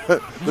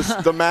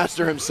the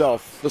master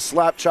himself, the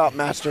slap chop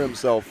master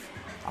himself.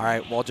 All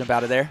right, wall jump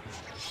out of there.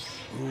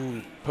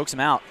 Ooh, pokes him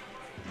out.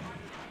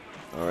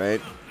 All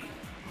right.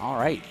 All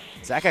right.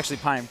 Zach actually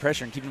applying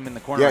pressure and keeping him in the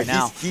corner right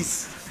now.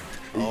 He's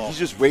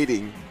just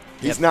waiting.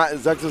 He's not.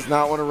 Zach does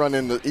not want to run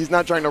into. He's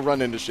not trying to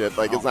run into shit.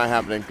 Like it's not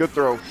happening. Good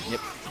throw. Yep.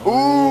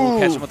 Ooh,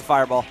 catch him with the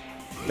fireball.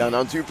 Down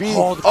on 2P.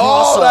 Oh, the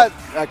cross-up.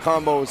 That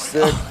combo was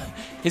sick.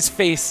 His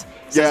face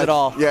says it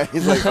all. Yeah,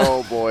 he's like,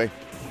 oh boy,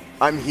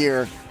 I'm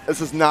here.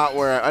 This is not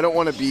where I don't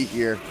want to be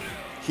here.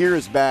 Here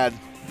is bad.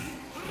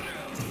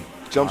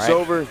 Jumps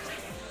over.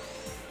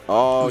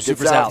 Oh,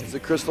 gets out. It's a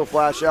crystal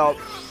flash out.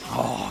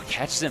 Oh,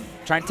 catches him.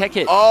 Try and tech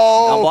hit.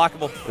 Oh.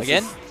 Unblockable.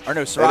 Again? Or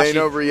no, Sarashi. It ain't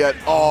over yet.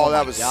 Oh,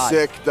 that was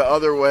sick. The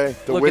other way.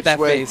 The Look which at that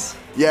way. face.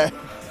 Yeah.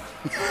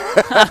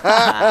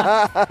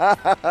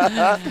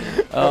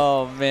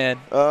 Oh, man.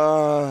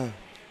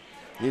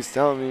 He's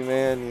telling me,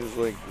 man. He's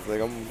like,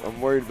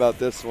 I'm worried about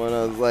this one.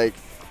 I was like,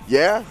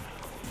 yeah.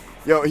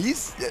 Yo,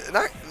 he's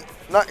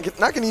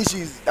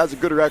Nakanishi has a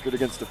good record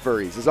against the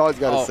furries. That's all he's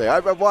got to say.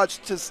 I've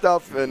watched his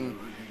stuff, and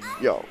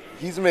yo,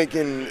 he's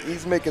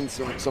making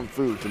some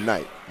food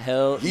tonight.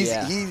 Hell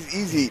yeah.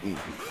 He's eating.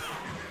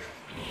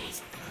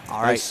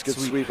 All right, nice, good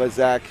sweep by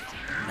Zach.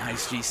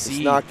 Nice GC. Nice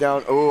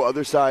knockdown. Oh,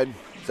 other side.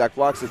 Zach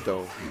blocks it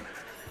though.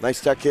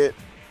 Nice tech hit.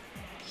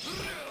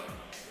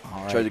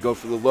 All right. Tried to go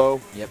for the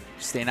low. Yep,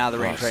 staying out of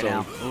the range right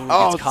now. Ooh,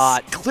 gets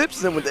caught.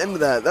 Clips him with the end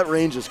of that. That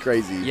range is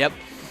crazy. Yep.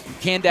 You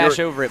can dash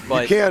over it,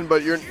 but you can,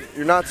 but you're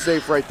not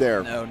safe right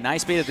there. No,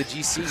 nice bait of the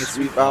GC.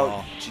 Sweep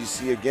out.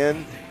 GC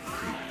again.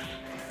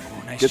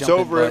 Oh, nice gets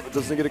over it, but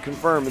doesn't get it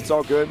confirmed. It's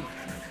all good.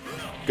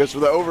 Goes for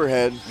the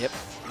overhead. Yep.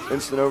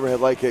 Instant overhead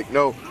light kick.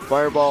 No,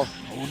 fireball.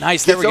 Oh,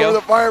 nice. There we go. Gets over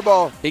the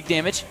fireball. Big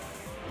damage.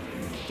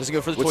 Doesn't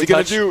go for the toy touch.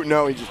 What's he going to do?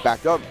 No, he just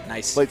backed up.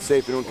 Nice. Played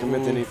safe. He don't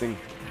commit to anything.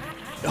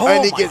 Oh,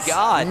 and he my gets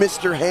God.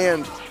 Mr.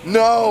 Hand.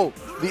 No,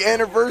 the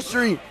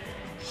anniversary.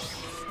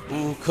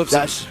 Ooh, clips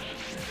dash.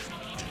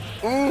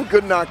 Ooh,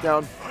 good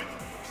knockdown.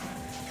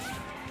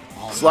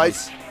 Oh,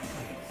 slice.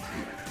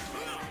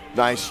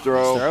 Nice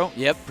throw. Nice throw.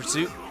 Yep,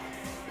 pursuit.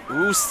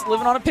 Ooh,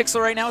 living on a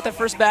pixel right now with that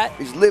first bat.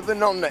 He's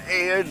living on the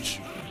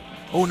edge.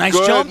 Oh, nice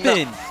jump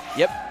in.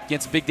 Yep,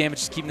 gets big damage,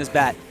 just keeping his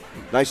bat.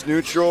 Nice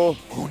neutral.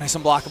 Oh, nice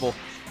unblockable.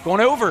 Going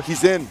over.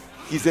 He's in.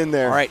 He's in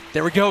there. All right,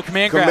 there we go.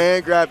 Command grab.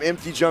 Command grab,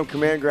 empty jump,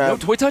 command grab. No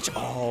toy touch.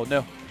 Oh,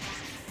 no.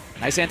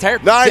 Nice anti-air.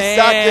 Nice.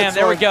 Damn,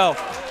 there we go.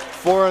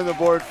 4 on the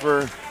board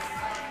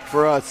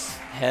for us.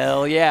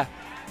 Hell yeah.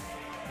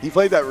 He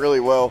played that really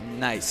well.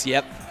 Nice,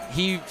 yep.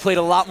 He played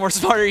a lot more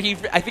smarter.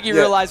 I think he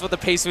realized what the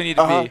pace we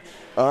needed to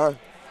be.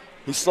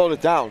 He slowed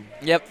it down.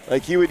 Yep.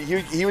 Like he would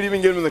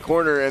even get him in the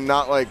corner and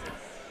not like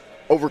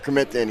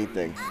overcommit to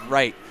anything.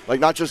 Right. Like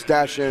not just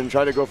dash in,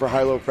 try to go for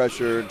high-low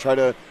pressure, try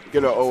to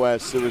get an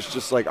OS. It was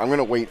just like, I'm going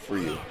to wait for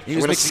you. I'm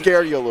going to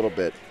scare you a little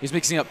bit. He was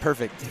mixing up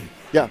perfect.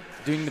 Yeah.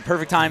 Doing the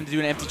perfect time to do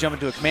an empty jump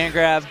into a command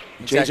grab.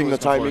 Changing the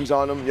timings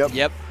on him. Yep.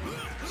 Yep.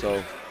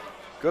 So,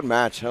 good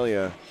match. Hell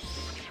yeah.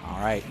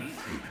 All right.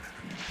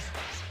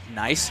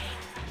 Nice.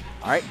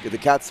 All right. Get the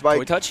cat spike.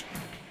 Toy touch.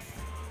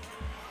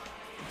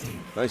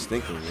 Nice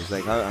thinking. He's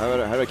like, how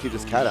do I keep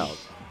this cat out?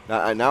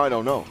 Now I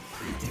don't know.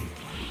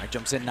 All right,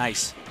 jumps in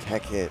nice.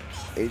 Tech hit.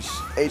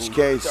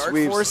 HK Dark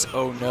sweeps. Force.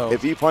 Oh, no.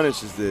 If he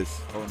punishes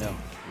this. Oh, no.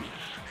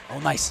 Oh,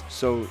 nice.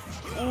 So.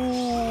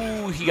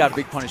 Ooh, he got a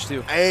big punish,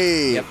 too.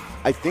 Hey. Yep.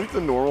 I think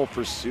the normal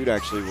pursuit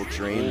actually will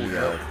drain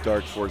the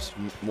Dark Force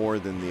more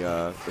than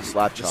the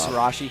slap chop. The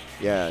Sarashi.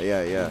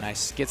 Yeah. Oh,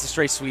 nice. Gets a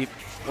straight sweep.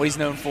 What he's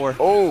known for.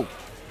 Oh.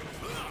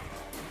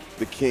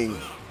 The king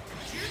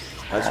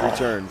has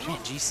returned. Man,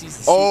 GC's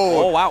the sweep.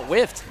 Oh, wow,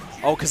 whiffed.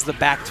 Oh, because of the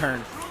back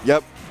turn.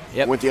 Yep.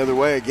 Went the other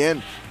way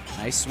again.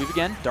 Nice sweep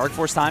again. Dark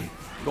Force time.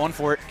 Going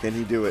for it. Can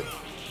he do it?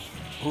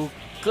 Ooh,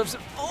 clips it.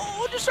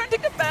 Oh, just trying to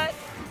take the bat.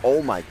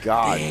 Oh, my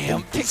God.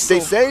 Damn. Stay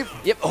safe.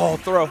 Yep. Oh,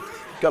 throw.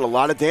 Got a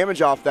lot of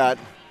damage off that.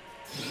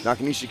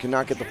 Nakanishi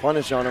cannot get the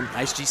punish on him.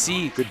 Nice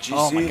GC. Good GC.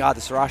 Oh, my God,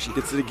 the Sarashi.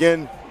 Gets it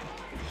again.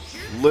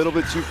 Little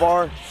bit too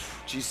far.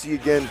 GC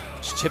again.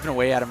 Just chipping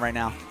away at him right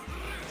now.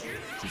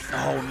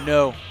 Oh,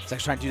 no.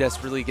 Zach's trying to do that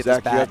to really get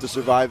this back. You have to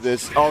survive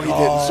this. Oh, he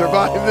didn't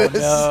survive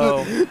this.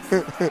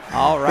 No.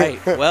 All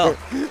right. Well,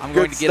 I'm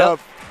going to get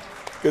up.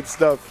 Good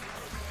stuff.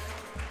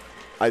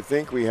 I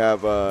think we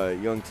have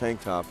Young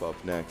Tank Top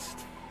up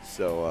next.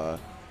 So,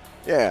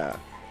 yeah.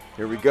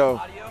 Here we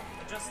go.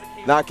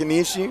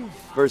 Nakanishi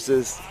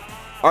versus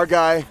our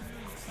guy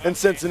in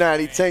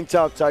Cincinnati, Tank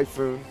Top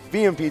Typhoon.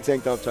 VMP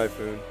Tank Top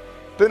Typhoon.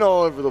 Been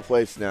all over the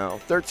place now.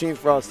 13th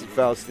Frosted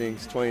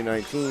Faustings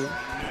 2019.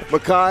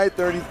 Makai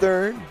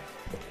 33rd.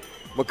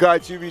 Makai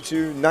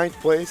 2v2 9th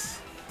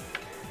place.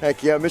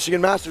 Heck yeah, Michigan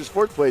Masters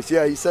 4th place.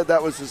 Yeah, he said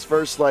that was his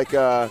first like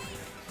I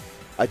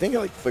think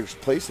like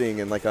first placing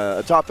in like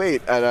a top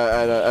 8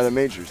 at a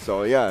major.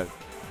 So yeah,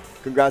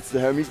 congrats to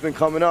him. He's been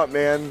coming up,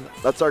 man.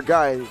 That's our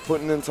guy.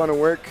 Putting in a ton of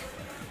work.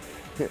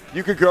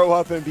 You could grow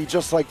up and be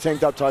just like Tank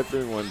Top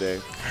Typhoon one day.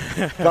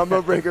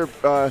 Combo breaker.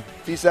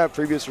 PSAP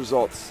previous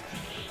results.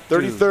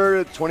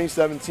 33rd,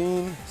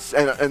 2017, and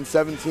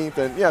 17th,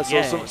 and yeah,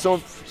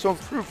 so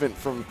improvement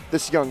from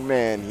this young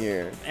man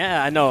here.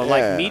 Yeah, I know,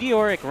 like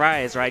meteoric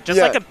rise, right?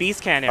 Just like a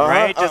beast cannon,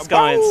 right? Just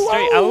going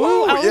straight,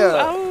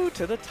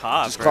 to the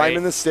top. Just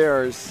climbing the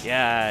stairs.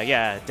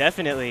 Yeah,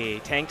 definitely.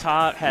 Tank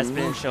Top has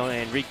been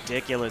showing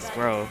ridiculous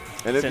growth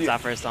since I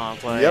first saw him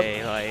play.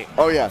 Yep.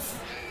 Oh yeah.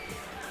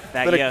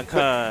 That young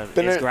cub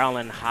is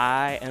growling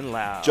high and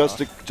loud.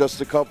 Just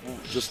a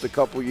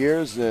couple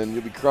years, and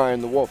you'll be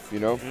crying the wolf, you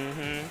know.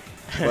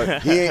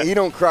 But he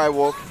don't cry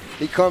wolf.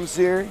 He comes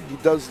here, he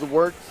does the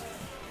work,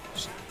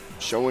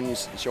 showing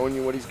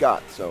you what he's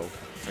got. So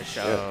for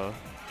sure. Yeah.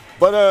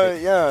 But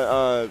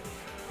I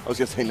was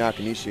gonna say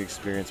Nakanishi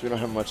experience. We don't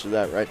have much of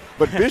that, right?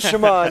 But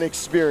Bishamon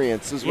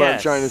experience is what I'm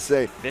trying to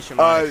say.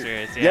 Bishamon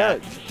experience, yeah.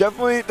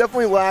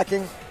 Definitely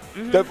lacking.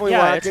 Definitely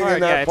lacking in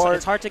that part.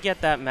 It's hard to get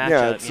that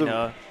matchup, you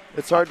know.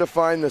 It's hard to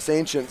find this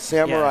ancient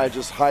samurai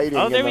just hiding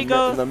in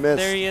the mist.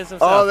 There he is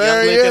himself. Oh,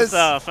 there he is.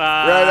 Right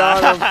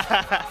on him.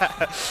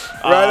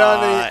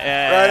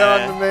 Right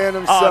on the man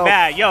himself. Oh,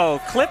 man. Yo,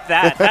 clip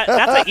that.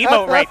 That's an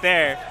emote right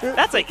there.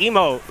 That's an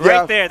emote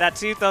right there. That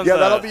 2 thumbs up.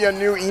 Yeah, that'll be a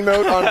new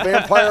emote on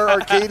Vampire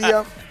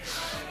Arcadia.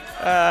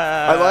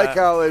 I like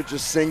how they're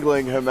just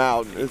singling him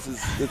out.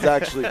 It's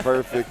actually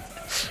perfect.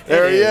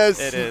 There he is.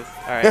 It is.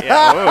 All right.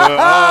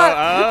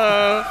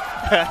 Yeah.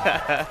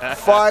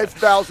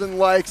 5,000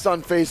 likes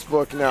on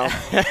Facebook now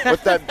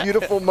with that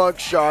beautiful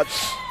mugshot.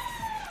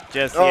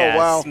 Just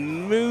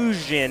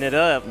smoozing it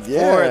up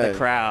for the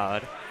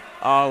crowd.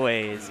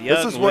 Always.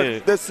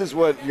 This is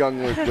what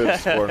young Luke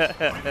lives for.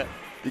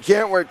 You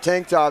can't wear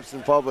tank tops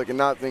in public and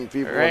not think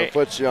people want to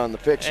put you on the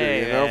picture,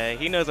 you know?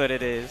 He knows what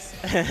it is.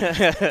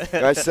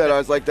 I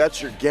was like,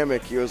 that's your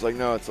gimmick. He was like,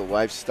 no, it's a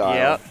lifestyle.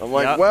 Yep. I'm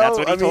like,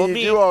 well, I mean,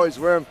 you do always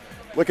wear them.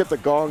 Look at the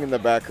gong in the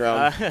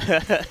background.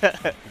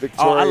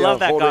 Victoria I love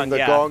that holding the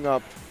gong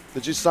up.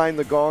 Did you sign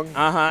the gong?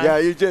 Yeah,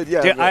 you did.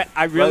 Yeah. Dude,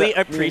 I really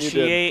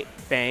appreciate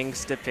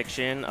Bang's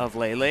depiction of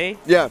Lele.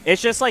 Yeah.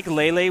 It's just like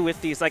Lele with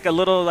these, like a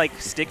little like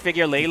stick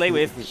figure Lele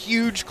with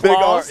huge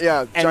claws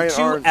and giant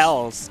 2 arms.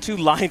 L's, 2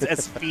 lines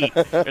as feet.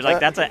 It's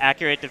like that's an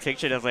accurate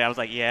depiction of. I was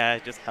like, yeah,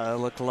 just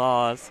hella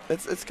claws.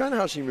 It's kind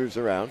of how she moves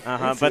around.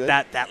 But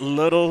that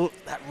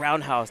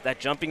roundhouse, that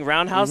jumping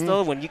roundhouse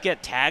though, when you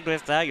get tagged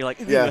with that, you're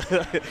like, yeah.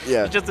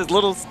 It's just this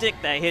little stick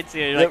that hits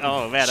you. You're like,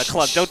 oh man, a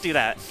club, don't do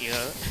that. You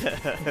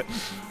know.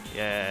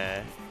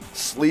 Yeah.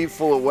 Sleeve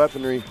full of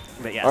weaponry.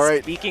 But yeah,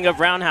 speaking of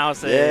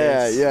roundhouses.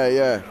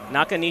 Yeah.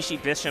 Nakanishi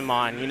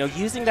Bishamon, you know,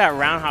 using that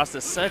roundhouse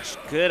to such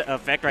good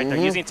effect right there.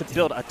 Using it to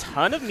build a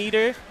ton of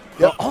meter.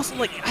 But also,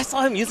 like, I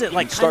saw him use it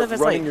like kind of as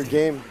like your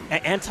game. An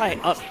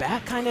anti-up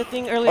back kind of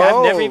thing earlier.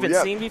 I've never even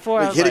seen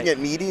before. Like hitting it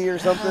meaty or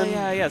something?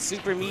 Yeah,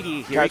 super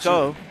meaty. Here we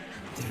go.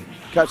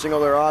 Catching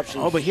all their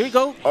options. Oh, but here we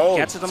go.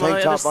 Catches them on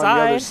the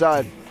other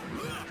side.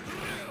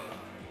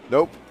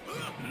 Nope.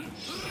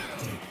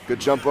 Good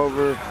jump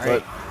over.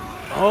 Right.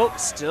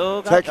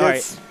 Still got tech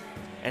hits.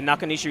 And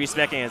Nakanishi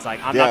respecting it. It's like,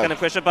 I'm not going to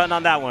push a button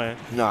on that one.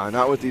 No,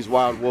 not with these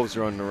wild wolves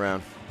running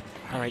around.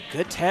 All right,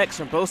 good techs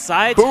from both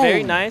sides. Boom.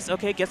 Very nice.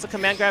 Okay, gets a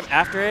command grab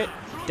after it.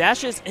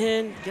 Dashes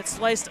in, gets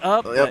sliced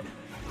up. Yep.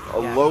 A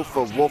loaf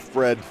of wolf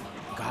bread.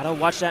 Gotta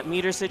watch that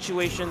meter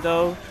situation,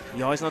 though.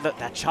 You always know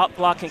that chop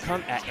block can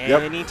come at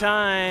any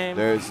time.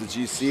 There's the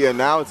GC, and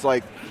now it's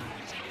like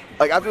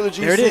after the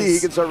GC, he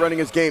can start running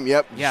his game.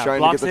 Yep, yeah,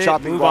 trying to get the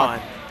chopping block.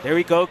 On. There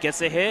we go,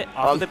 gets a hit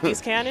off of the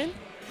beast cannon.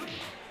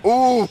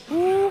 Ooh,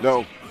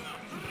 no.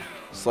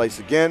 Slice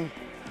again.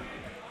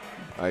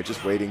 All right,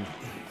 just waiting.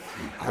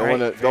 Very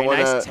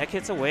nice. Tech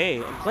hits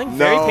away. I'm playing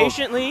very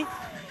patiently.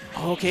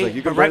 Okay, like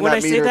you can right when I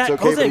say that,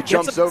 it's okay, but he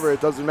jumps over.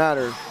 It doesn't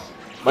matter.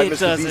 It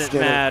doesn't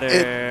matter.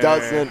 It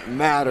doesn't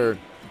matter.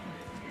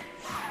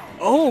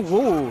 Oh,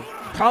 whoa.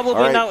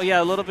 Probably not.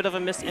 Yeah, a little bit of a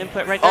missed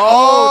input right there.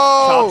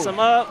 Oh, chops him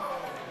up.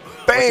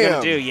 Bam! What's he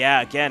gonna do?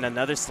 Yeah, again,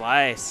 another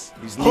slice.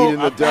 He's kneading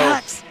the dough.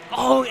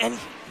 Oh, and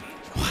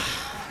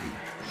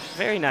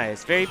very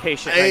nice, very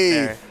patient right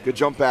there. Good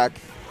jump back.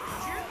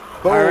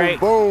 Boom, all right.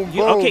 Boom,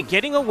 boom. Okay,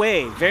 getting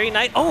away. Very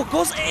nice. Oh,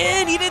 goes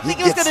in. He didn't think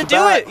he was gonna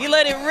do it. He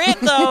let it rip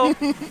though.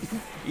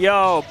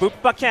 Yo,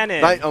 Boopa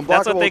Cannon.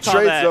 That's what they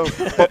call that.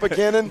 Boopa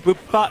Cannon?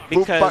 Boopa,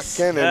 because Boopa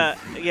Cannon.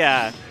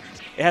 yeah.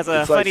 It has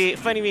a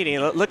funny meaning.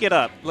 Look it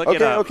up. Look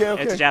it up.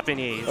 Okay. It's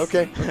Japanese.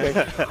 Okay.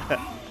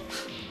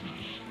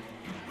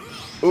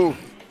 Ooh,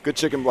 good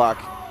chicken block.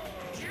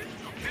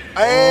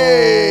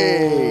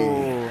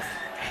 Hey!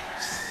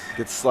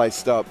 Gets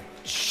sliced up.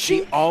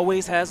 She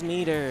always has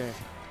meter.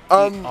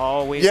 He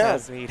always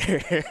has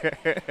meter.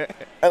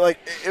 And like,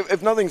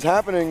 if nothing's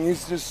happening,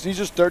 he's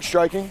just third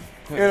striking.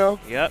 You know?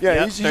 Yep,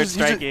 third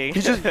striking.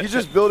 He's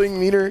just building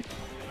meter.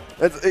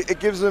 It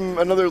gives him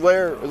another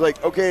layer. It's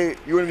like, okay,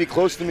 you want to be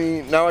close to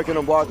me, now I can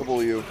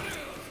unblockable you.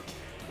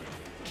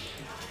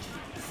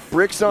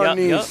 Bricks on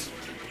knees. Yep.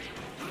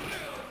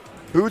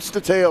 Boots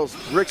to tails,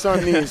 bricks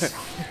on knees.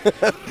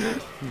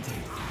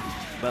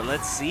 But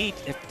let's see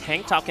if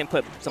Tank Top can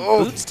put some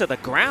boots to the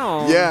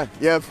ground. Yeah.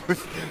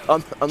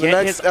 on the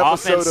next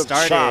episode of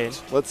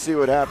Chopped, let's see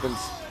what happens.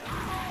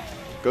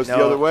 Goes the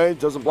other way,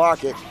 doesn't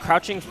block it.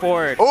 Crouching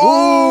forward.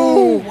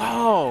 Oh! Ooh,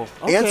 wow.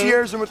 Okay.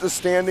 Anti-airs him with the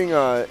standing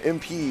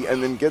MP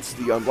and then gets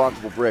the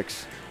unblockable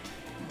bricks.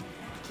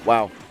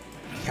 Wow.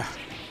 Yeah.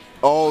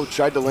 Oh,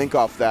 tried to link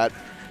off that.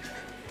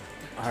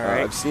 All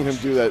right. I've seen him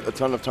do that a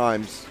ton of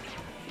times.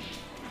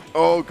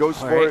 Oh, goes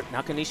for it.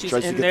 Nakanishi's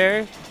in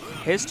there.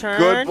 His turn.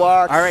 Good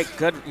block. All right,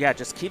 good. Yeah,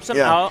 just keeps him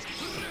out.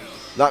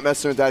 Not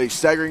messing with that. He's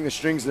staggering the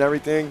strings and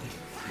everything.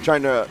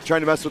 Trying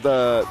to mess with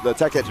the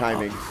tech hit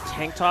timing.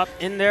 Tank top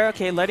in there.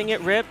 Okay, letting it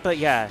rip, but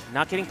yeah,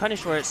 not getting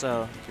punished for it.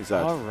 So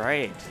all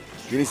right.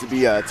 He needs to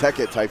be a tech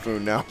hit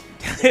typhoon now.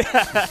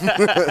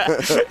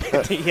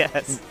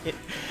 Yes.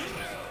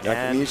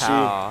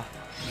 Nakanishi.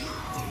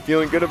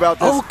 Feeling good about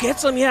this. Oh,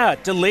 gets him, yeah.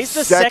 Delays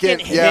the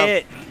second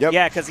hit. Yep.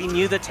 Yeah, because he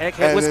knew the tech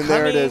hit was coming.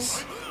 There it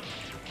is.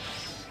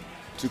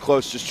 Too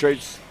close, just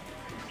trades.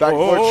 Back and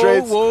forth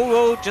trades.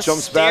 Whoa. Just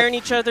jumps staring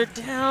back. each other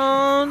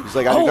down. He's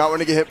like, I do not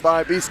want to get hit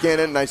by Beast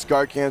Cannon. Nice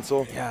guard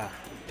cancel. Yeah.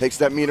 Takes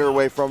that meter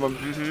away from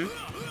him.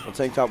 Well,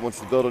 Tank Top wants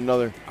to build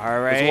another.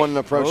 All right. There's one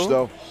approach,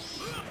 though.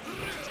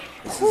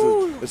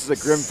 This is a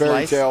grim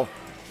fairy tale.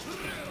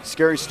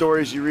 Scary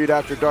stories you read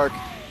after dark,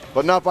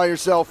 but not by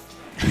yourself.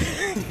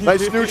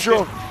 Nice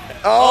neutral.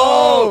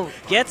 Oh!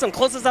 Gets him,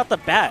 closes out the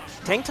bat.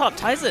 Tank Top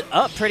ties it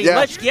up pretty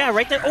much. Yeah,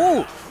 right there.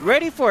 Oh,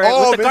 ready for it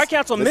with the guard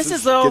cancel.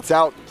 Misses, though. Gets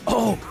out.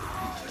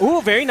 Oh,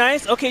 very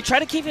nice. Okay, try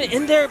to keep it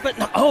in there, but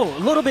no. Oh, a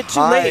little bit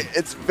too late.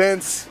 It's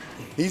Vince.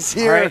 He's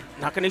here. All right,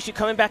 Nakanishi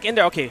coming back in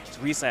there. Okay,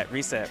 reset.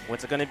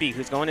 What's it going to be?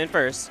 Who's going in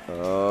first?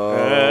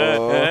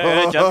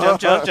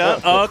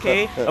 Jump.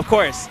 Okay, of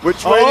course.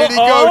 Which way did he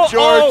go,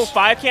 George?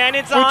 5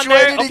 cannons on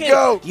there. Which way did he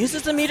go?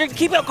 Uses the meter to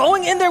keep it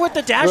going in there with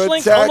the dash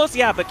links. Tech. Almost,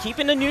 yeah, but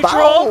keeping the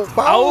neutral.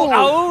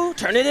 Bow.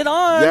 Turning it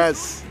on.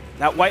 Yes.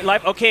 That white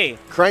life. Okay.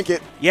 Crank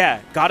it. Yeah,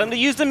 got him to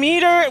use the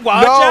meter.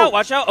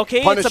 Watch out.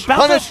 Okay, punish, it's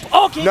about to.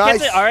 Okay, nice.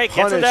 Gets it. All right,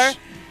 gets him there.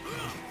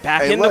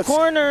 Back in the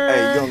corner.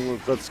 Hey, Young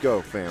Luke, let's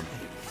go, fam.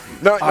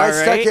 No, nice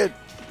second.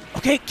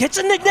 Okay, gets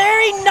in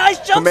there. Nice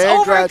jumps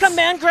over.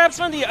 Command grabs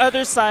from the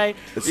other side.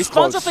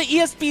 Responds with the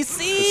ESBC. This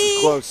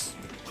is close.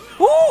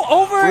 Ooh,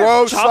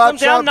 over. Chop him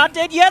down. Not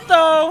dead yet,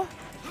 though.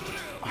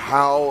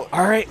 How?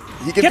 All right.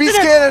 He can Beast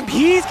Cannon.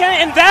 Beast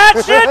Cannon, and that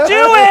should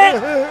do it.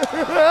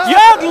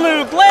 Young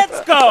Luke, let's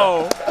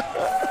go.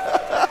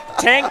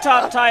 Tank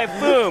Top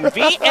Typhoon.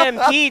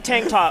 VMP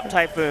Tank Top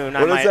Typhoon,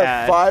 I might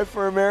add. 5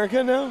 for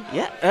America now?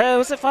 Yeah.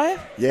 Was it 5?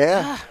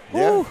 Yeah.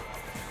 Yeah.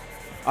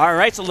 All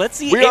right, so let's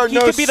see if he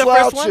could be the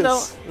first one,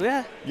 though.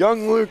 Yeah.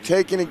 Young Luke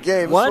taking a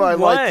game. That's what I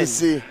like to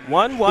see.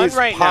 1-1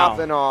 right now.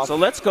 Popping off. So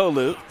let's go,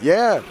 Luke.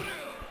 Yeah.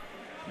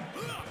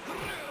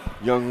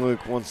 Young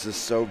Luke wants this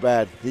so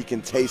bad. He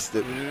can taste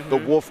it. The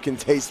wolf can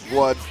taste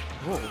blood.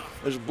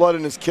 There's blood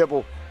in his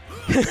kibble.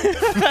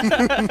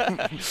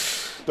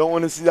 Don't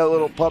want to see that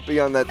little puppy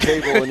on that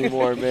table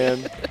anymore,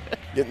 man.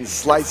 Getting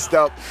sliced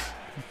up.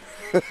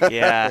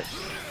 Yeah.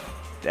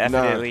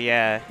 Definitely,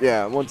 yeah.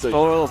 Yeah,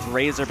 full of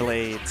razor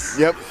blades.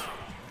 Yep.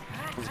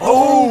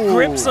 Oh,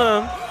 grips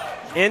him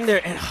in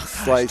there. And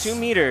gosh, 2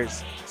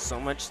 meters. So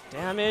much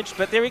damage,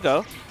 but there we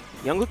go.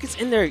 Young Luke is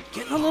in there,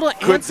 getting a little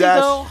antsy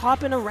though,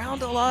 hopping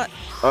around a lot.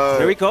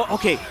 There we go.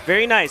 Okay,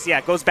 very nice.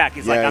 Yeah, goes back.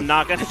 He's like, I'm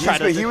not gonna try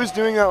to. He was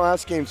doing that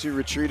last game too,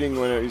 retreating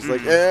when he's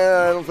like,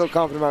 I don't feel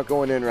confident about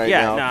going in right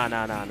now.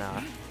 Yeah,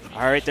 no.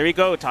 All right, there we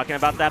go. Talking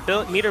about that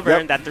meter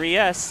burn, that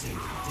 3S.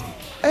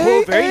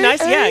 Oh, very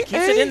nice. Yeah,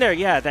 keeps it in there.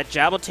 Yeah, that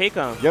jab will take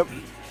him. Yep.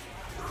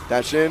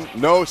 Dash in.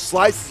 No,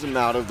 slices him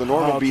out of the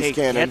normal Beast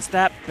Cannon. Gets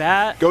that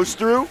bat. Goes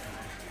through.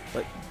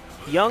 But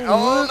Young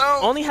Luke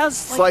only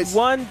has like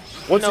one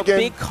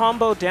big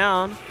combo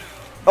down.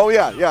 Oh,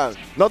 yeah.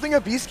 Nothing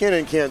a Beast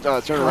Cannon can't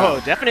turn around.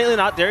 Oh, definitely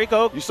not. There you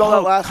go. You saw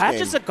that last game.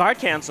 Catches a guard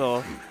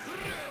cancel.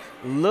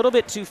 A little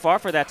bit too far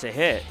for that to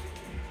hit.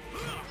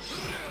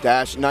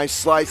 Dash, nice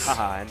slice.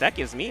 And that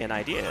gives me an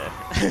idea.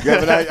 You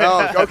have an idea?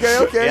 Oh,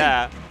 okay.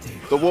 Yeah.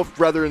 The wolf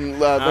brethren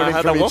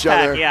learning from each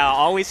other. Yeah,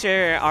 always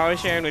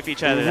sharing with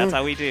each other. That's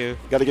how we do.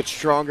 Got to get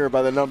stronger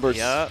by the numbers.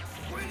 Yep.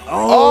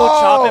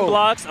 Oh, chopping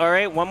blocks. All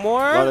right, one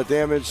more. A lot of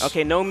damage.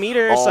 Okay, no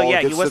meter. So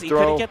yeah, he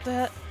couldn't get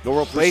that.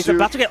 Normal pursuit. But he's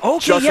about to get.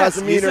 Okay, just yes.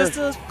 has a meter. Uses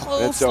the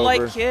close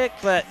light kick,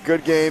 but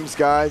good games,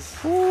 guys.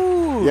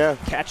 Ooh, yeah.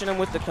 Catching him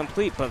with the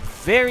complete, but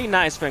very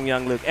nice from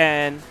Young Luke.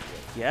 And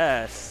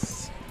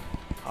yes.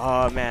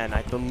 Oh man,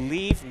 I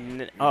believe.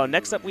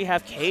 Next up we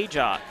have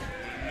K-Jock.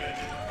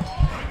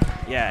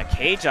 Yeah,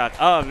 K-Jock.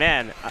 Oh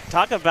man,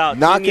 talk about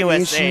Team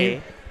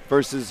USA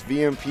versus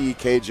VMP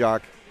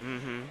K-Jock.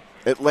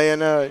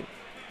 Atlanta,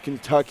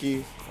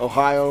 Kentucky,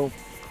 Ohio.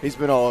 He's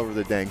been all over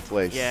the dang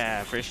place.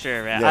 Yeah, for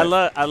sure, man.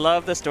 Yeah. I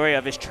love the story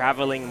of his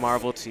traveling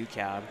Marvel 2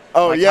 cab.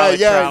 Oh, like yeah.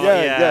 It's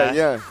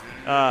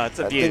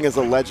a beauty. That thing is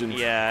a legend.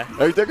 Yeah.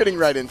 They're getting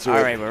right into it.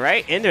 All right, we're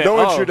right into it.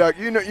 No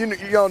introduction.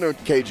 You all know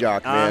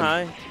K-Jock,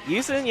 man.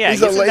 Using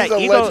he's a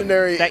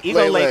legendary that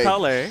Evo Lay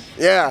color.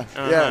 Yeah,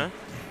 yeah.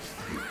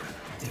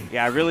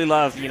 Yeah, I really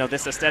love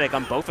this aesthetic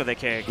on both of the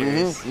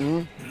characters.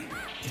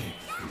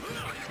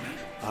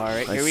 All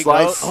right, here we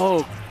go.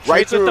 Oh,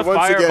 right through with the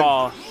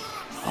fireball.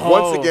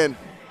 Once again.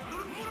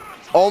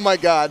 Oh my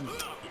God.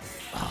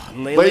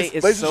 Lele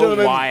is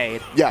so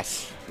wide.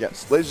 Yes.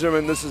 Ladies and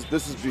gentlemen, this is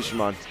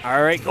Bishamon.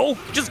 All right,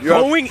 just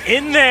going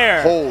in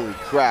there. Holy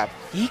crap.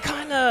 He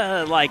kind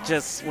of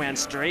just went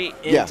straight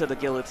into the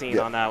guillotine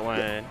on that one.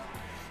 Yeah.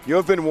 You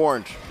have been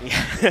warned.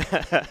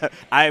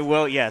 I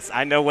will, yes.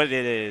 I know what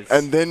it is.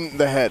 And then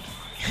the head.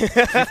 He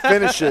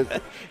finishes.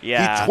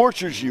 Yeah. He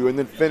tortures you and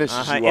then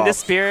finishes you In off. the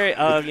spirit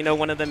of,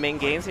 one of the main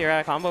games here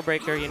at Combo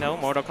Breaker,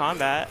 Mortal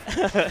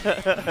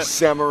Kombat.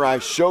 Samurai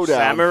Showdown.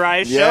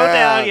 Samurai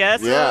Showdown,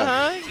 yes.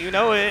 You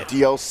know it.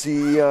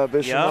 DLC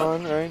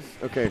Bishamon, right?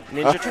 Okay.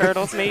 Ninja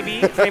Turtles,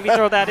 maybe. Maybe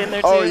throw that in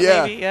there, too. Oh,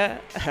 yeah. Maybe, yeah.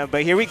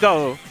 But here we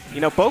go.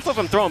 Both of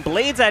them throwing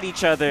blades at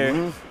each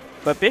other.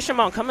 But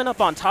Bishamon coming up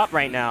on top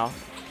right now.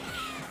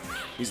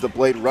 He's the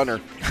Blade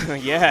Runner.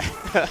 Yeah.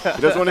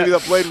 He doesn't want to be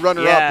the Blade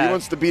Runner up. He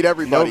wants to beat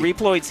everybody. No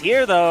reploids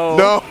here, though.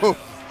 No.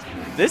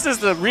 This is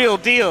the real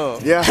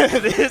deal. Yeah.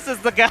 This is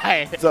the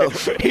guy. So,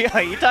 yeah,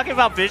 you talking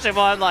about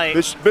Bishamon like,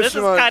 this is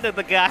kind of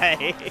the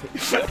guy.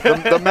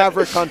 the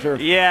Maverick Hunter.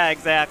 Yeah,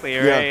 exactly,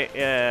 right?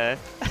 Yeah.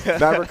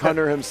 Maverick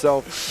Hunter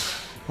himself.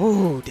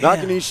 Ooh, damn.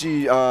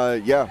 Nakanishi,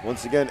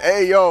 once again.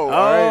 Hey, yo.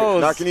 All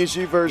right.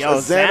 Nakanishi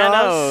versus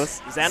Xanos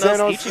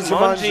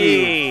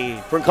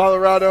Ichimonji from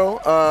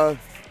Colorado.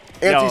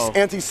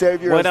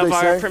 Anti-savior, one as of they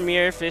our say.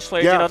 premier fish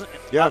players.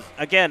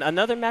 Again,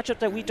 another matchup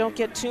that we don't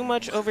get too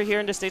much over here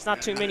in the States.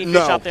 Not too many fish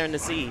out there in the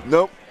sea.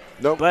 Nope.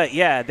 But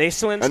yeah, they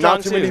swim and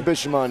strong too. And not too many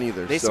Bishamon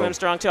either. They swim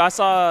strong too. I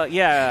saw,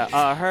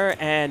 her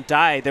and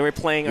Dai, they were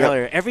playing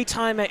earlier. Every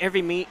time at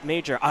every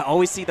major, I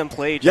always see them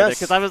play each other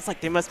because I was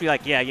like, they must be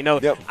like,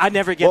 I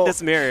never get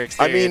this mirror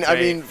experience. I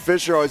mean,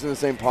 fish are always in the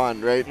same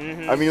pond, right? I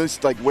mean, at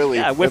least like Willie.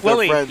 Yeah, with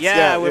Willie.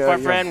 With our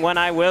friend One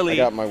Eye Willie.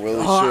 I got my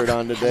Willie shirt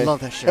on today. I love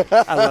that shirt.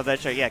 I love that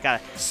shirt. Yeah,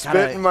 gotta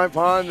spit in my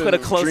pond. Put a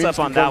close up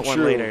on that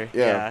one later.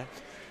 Yeah.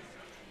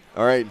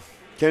 All right,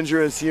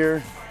 Kendra is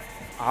here.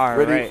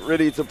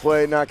 Ready to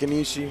play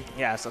Nakanishi.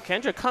 Yeah, so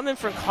Kendra coming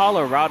from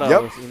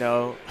Colorado,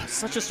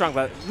 such a strong,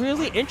 but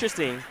really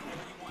interesting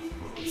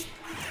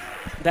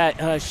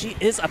that she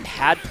is a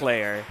pad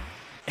player.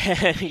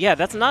 And yeah,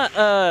 that's not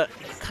a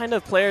kind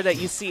of player that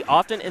you see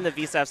often in the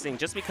VSAF scene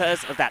just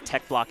because of that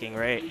tech blocking,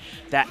 right?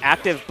 That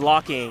active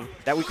blocking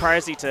that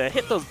requires you to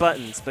hit those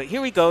buttons. But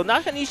here we go.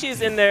 Nakanishi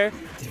is in there.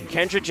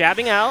 Kendra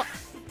jabbing out.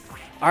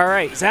 All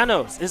right,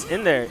 Xanos is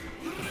in there.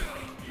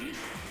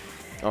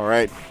 All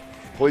right.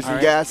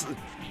 Poison gas.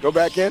 Go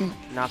back in.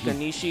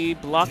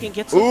 Nakanishi blocking,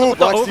 gets the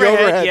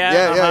overhead.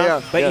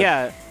 Yeah.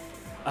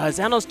 But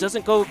Xanos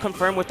doesn't go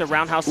confirm with the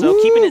roundhouse,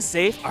 so keeping it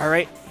safe. All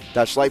right.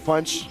 Dash light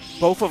punch.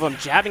 Both of them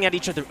jabbing at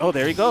each other. Oh,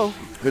 there you go.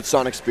 Good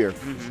Sonic Spear.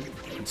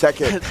 Tech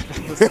hit.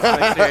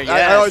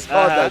 I always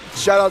call it that.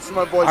 Shout out to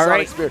my boy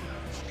Sonic Spear.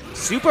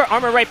 Super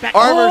armor right back.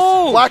 Armor.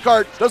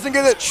 Blackheart doesn't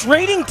get it.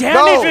 Trading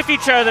damage with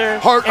each other.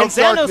 Heart and of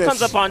Xanos darkness.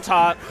 comes up on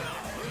top.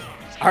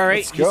 All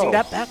right, using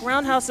that back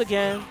roundhouse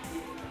again.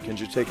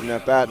 Kendra taking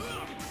that bat.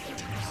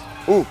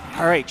 Ooh.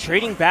 All right,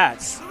 trading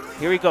bats.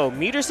 Here we go.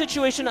 Meter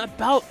situation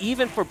about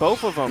even for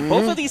both of them.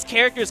 Both of these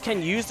characters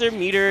can use their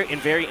meter in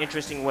very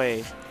interesting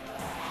ways.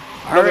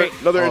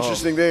 Another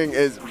interesting thing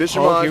is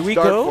Bishamon's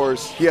Dark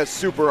Force, he has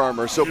super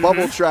armor. So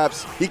bubble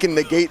traps, he can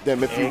negate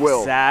them if you will.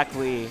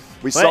 Exactly.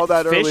 We saw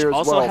that earlier as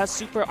well. Fish also has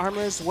super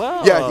armor as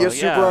well. Yeah, he has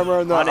super armor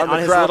on the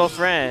his crab. little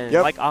friend,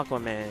 like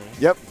Aquaman.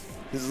 Yep,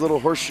 his little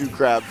horseshoe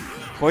crab.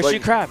 Horseshoe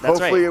crab, that's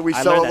hopefully right. we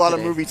sell a lot of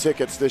movie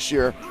tickets this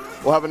year.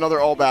 We'll have another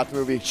all-bath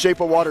movie, Shape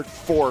of Water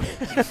 4.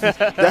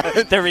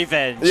 The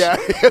Revenge. Yeah,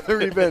 The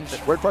Revenge.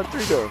 Where'd part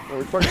 3 go?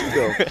 Where'd part 2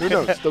 go? Who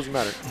knows? Doesn't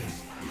matter.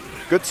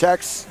 Good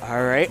techs.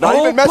 All right. Not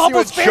even messing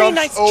with very jumps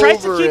nice. over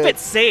Tries to keep it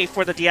safe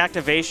for the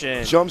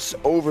deactivation. Jumps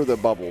over the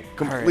bubble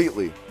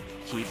completely. Right.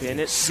 Keeping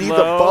it See slow.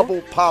 the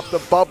bubble pop, the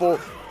bubble.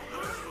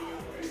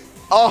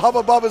 Oh,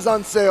 Hubba Bubba's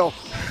on sale.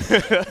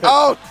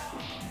 Oh.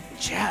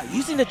 Jab,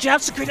 using the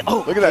jabs to create.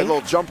 Oh, look at that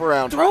little jump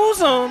around. Throws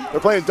them.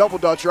 They're playing double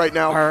dutch right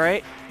now. All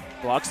right.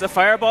 Blocks the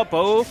fireball.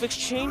 Both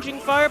exchanging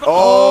fireball.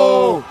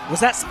 Oh.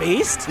 Was that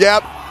spaced?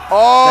 Yep.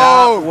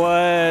 Oh. That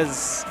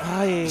was.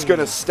 He's going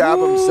to stab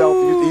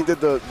himself. He did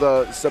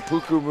the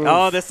seppuku move.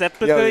 Oh, the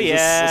seppuku,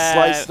 yeah. Just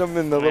sliced him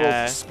and the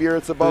little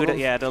spirits above him.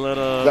 Yeah, the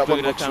little that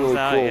Buddha one looks comes really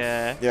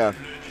out. cool. Yeah.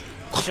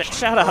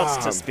 Shout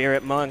outs to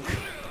Spirit Monk.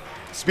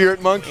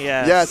 Spirit Monk?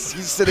 Yes. Yes,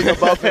 he's sitting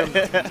above him,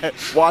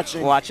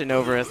 watching. Watching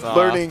over us all.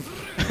 Learning,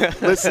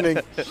 listening.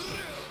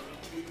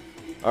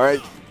 All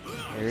right.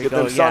 Get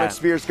them Sonic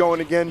Spears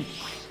going again.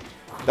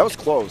 That was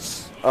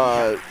close.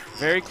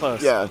 Very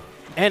close. Yeah.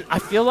 And I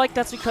feel like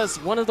that's because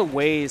one of the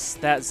ways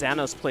that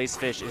Xanos plays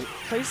fish is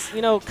plays,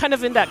 kind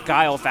of in that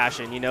guile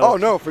fashion, Oh,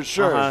 no, for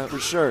sure, for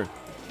sure.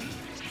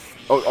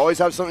 Oh, always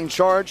have something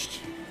charged.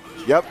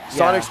 Yep,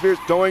 Sonic Spears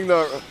throwing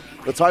the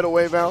tidal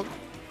wave out.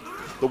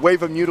 The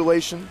wave of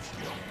mutilation.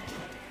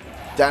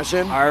 Dash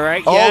in. All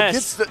right,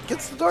 yes.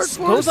 Gets the Dark Force.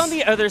 Goes on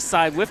the other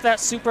side with that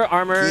super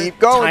armor. Keep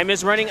going. Time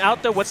is running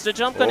out, though. What's the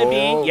jump going to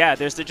be? Yeah,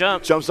 there's the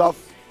jump. Jumps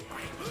off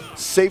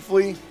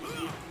safely.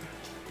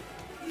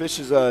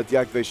 Fish's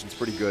deactivation's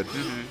pretty good.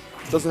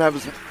 Doesn't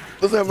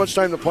have much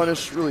time to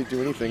punish, really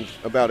do anything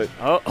about it.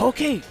 Oh,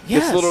 okay.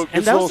 Yes.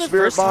 And that was the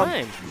first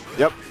time.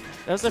 Yep.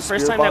 That was the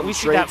first time that we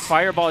see that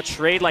fireball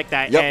trade like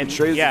that. Yep, and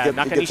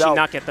Nakanishi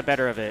not get the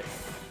better of it.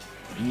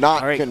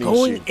 Not all right, Kanishi.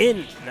 Going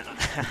in.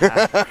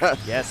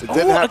 Yes. It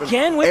didn't happen.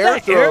 Again with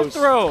that air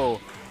throw.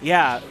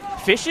 Yeah.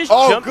 Fish's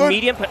jump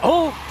medium.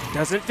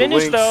 Doesn't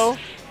finish though.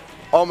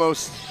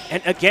 Almost.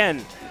 And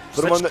again,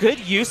 Such good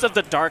use of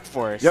the Dark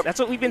Force. That's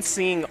what we've been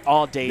seeing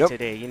all day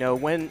today. You know,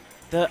 when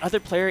the other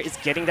player is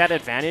getting that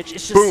advantage,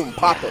 it's just boom,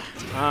 pop it.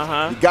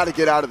 You got to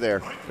get out of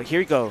there. But here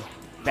we go.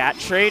 Bat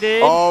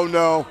traded. Oh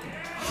no,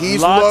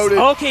 he's loaded.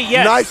 Okay,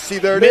 yes. Nice. See,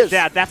 there it is.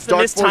 Yeah, that's the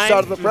Dark mistime. Force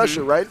out of the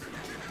pressure, right?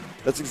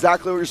 That's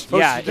exactly what you're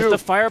supposed to do. Yeah, if the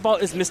fireball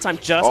is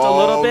mistimed just a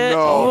little bit. No.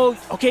 Oh,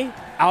 okay,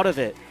 out of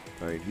it.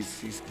 All right,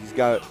 he's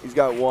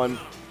got one.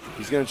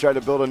 He's gonna try to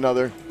build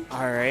another.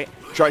 All right.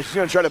 He's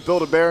gonna try to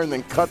build a bear and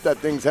then cut that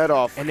thing's head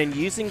off. And then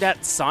using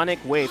that sonic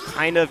wave,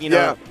 kind of, you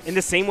know, in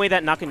the same way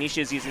that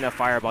Nakanishi is using that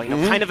fireball, you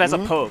know, kind of as a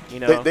poke, you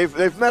know.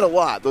 They've met a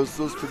lot. Those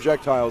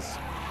projectiles,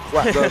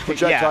 the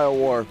projectile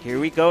war. Here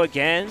we go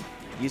again.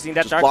 Using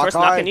that Dark Force,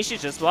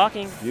 Nakanishi's just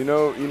blocking. You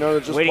know,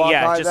 just waiting, block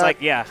high. Just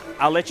like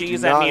I'll let you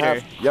use that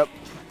meter. Yep.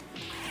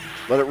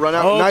 Let it run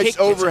out. Nice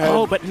overhead.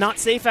 Oh, but not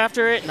safe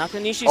after it.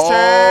 Nakanishi's turn.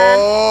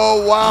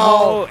 Oh wow!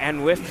 Oh,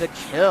 and with the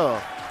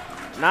kill,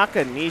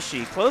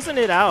 Nakanishi closing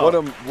it out.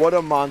 What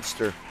a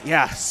monster!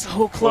 Yeah,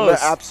 so close. What an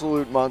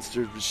absolute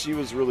monster. She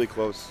was really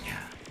close. Yeah.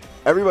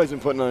 Everybody's been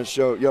putting on a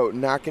show. Yo,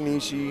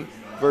 Nakanishi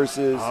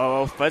versus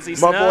Fuzzy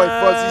Snugs. My boy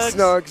Fuzzy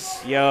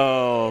Snugs.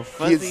 Yo,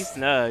 Fuzzy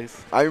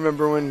Snugs. I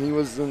remember when he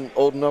was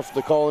old enough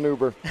to call an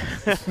Uber.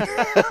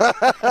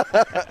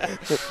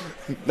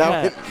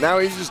 now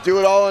he's just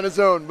doing it all on his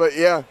own, but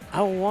yeah.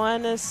 I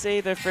want to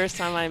say the first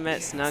time I met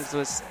Snugs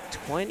was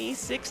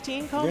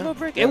 2016 Combo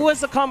Breaker. It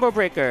was a Combo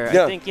Breaker,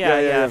 I think,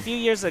 a few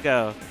years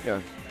ago. Yeah.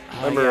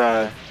 I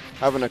remember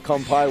having a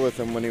come-pie with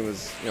him when he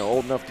was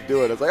old enough to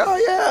do it. I was like, oh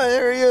yeah,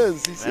 there he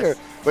is. He's here.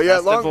 But yeah,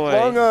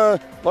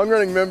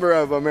 long-running member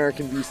of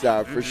American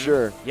V-Style for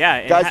sure.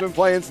 Yeah, guy's been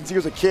playing since he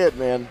was a kid,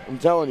 man. I'm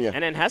telling you.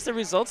 And it has the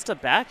results to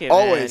back it.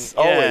 Always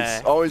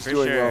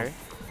doing sure. well.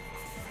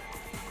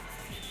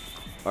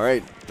 All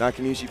right,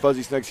 Nakanishi,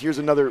 Fuzzy Snugs. Here's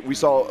another. We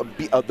saw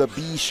the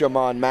B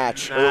Shaman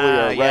match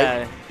earlier, right?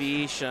 Yeah,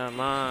 B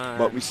Shaman.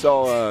 But we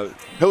saw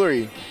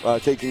Hillary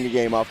taking the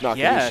game off Nakanishi.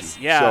 Yes,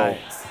 yeah.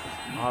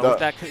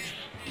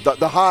 So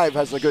the Hive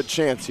has a good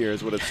chance here,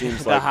 is what it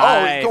seems like.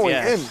 Hive, he's going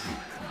in.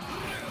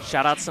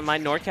 Shout out to my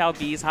NorCal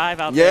Bees Hive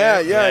out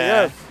there.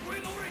 Yeah.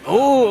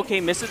 Oh, okay,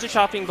 misses the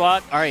chopping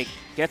block. All right,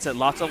 gets it.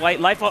 Lots of white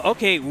life.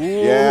 Okay,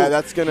 ooh. Yeah,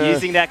 that's going to...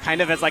 Using that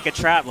kind of as like a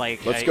trap.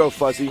 Let's go,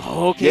 Fuzzy.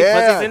 Okay,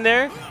 Fuzzy's in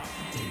there.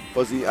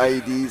 Fuzzy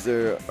IEDs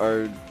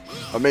are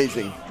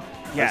amazing.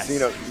 Yes.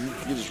 You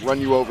just run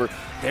you over.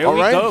 There we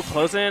go,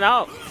 closing it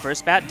out.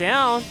 First bat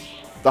down.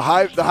 The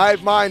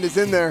hive mind is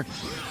in there.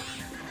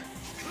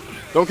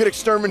 Don't get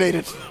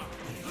exterminated.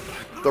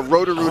 The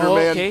Roto-Rooter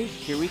man. Okay,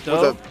 here we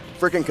go. With a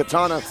freaking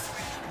katana.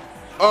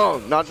 Oh,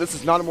 this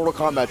is not a Mortal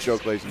Kombat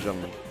joke, ladies and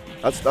gentlemen.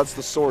 That's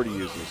the sword he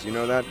uses. You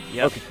know that?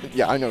 Yep. Okay.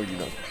 Yeah, I know you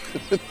know.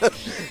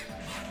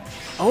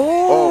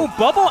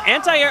 Bubble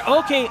anti-air.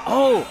 Okay.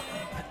 Oh,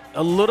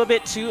 a little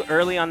bit too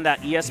early on that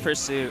ES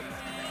pursuit.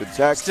 Good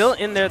tech. Still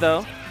in there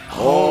though.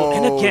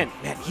 And again,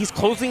 man, he's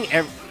closing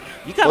every.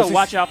 You gotta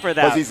watch out for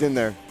that. Fuzzy's in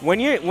there. When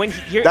you're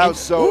that was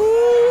so.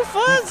 Ooh,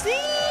 Fuzzy.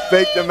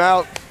 Faked him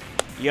out.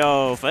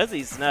 Yo,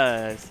 Fuzzy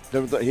Snugs.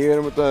 He hit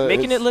him with the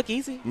making it look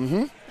easy.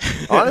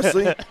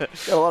 Honestly,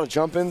 got a lot of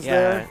jump-ins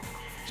there.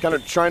 He's kind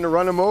of trying to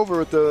run him over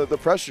with the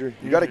pressure.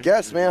 You got to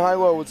guess, man.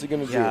 High-low, what's he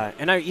gonna do?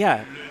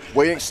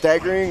 And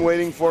staggering,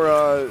 waiting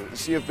for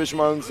see if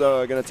Bishamon's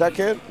gonna tech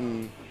hit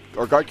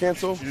or guard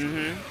cancel.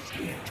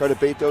 Try to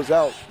bait those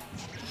out.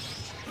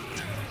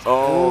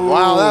 Oh,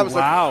 wow, that was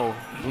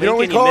you know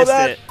what we call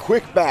that?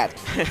 Quick bat.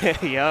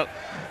 Yep.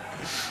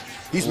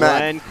 He's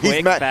mad.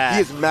 He's mad.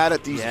 He is mad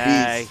at these bees.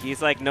 Yeah,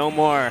 he's like, no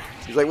more.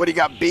 He's like, what, do you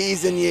got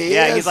bees in your ears?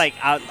 Yeah, he's like,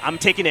 I'm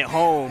taking it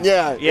home.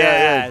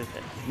 Yeah.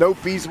 No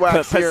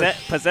beeswax here.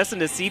 Possessing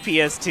the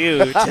CPS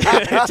too.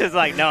 Just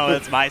like, no,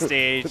 it's my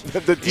stage.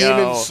 the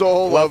demon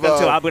soul welcome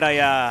to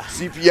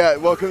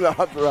Aburaya. Welcome to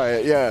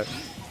Aburaya, yeah.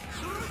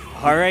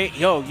 All right,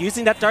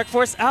 using that Dark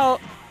Force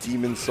out.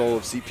 Demon soul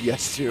of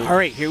CPS too. All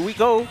right, here we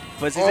go.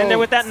 Fuzzy's in there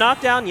with that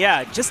knockdown.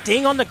 Yeah, just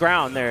staying on the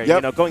ground there.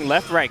 Yep. Going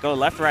left, right, go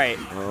left, right.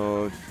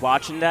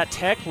 Watching that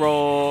tech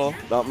roll.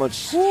 Not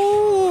much.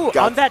 Ooh,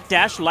 on that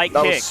dash light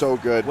kick. That was so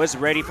good. Was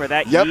ready for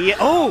that. Yep.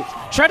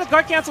 Tried to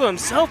guard cancel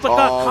himself, but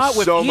got caught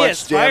with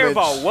ES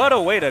Fireball. What a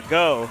way to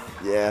go.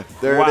 Yeah,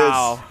 there it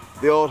is.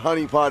 The old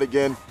honeypot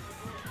again.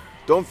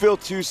 Don't feel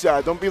too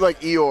sad. Don't be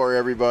like Eeyore,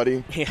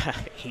 everybody. Yeah,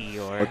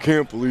 Eeyore. I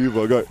can't believe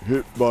I got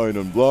hit by an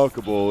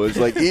unblockable. It's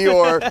like,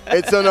 Eeyore,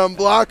 it's an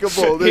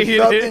unblockable. There's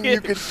nothing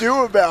you can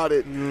do about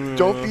it.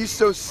 Don't be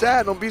so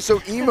sad. Don't be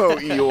so emo,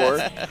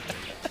 Eeyore.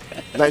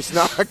 Nice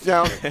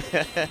knockdown.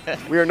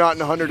 We are not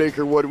in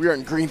 100-acre wood. We are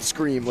in green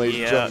scream,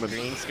 ladies and gentlemen.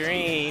 Green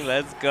scream.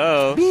 Let's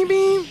go. Beam,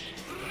 beam.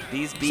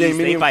 These bees,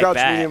 they fight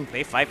back. Medium.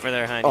 They fight for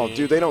their honey. Oh,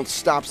 dude, they don't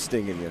stop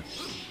stinging you.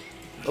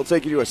 They'll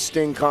take you to a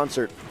Sting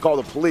concert. Call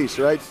the police,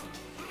 right?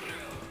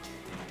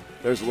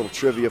 There's a little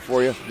trivia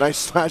for you.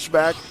 Nice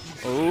slashback.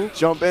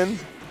 Jump in.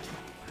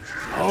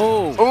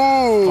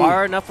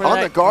 Far enough for on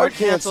that the guard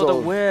cancel to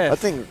whiff. That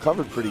thing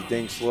recovered pretty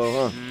dang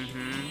slow, huh?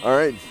 All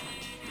right.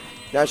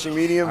 Dashing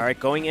medium. All right,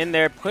 going in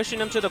there,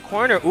 pushing him to the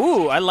corner.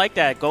 Ooh, I like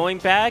that. Going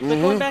back, but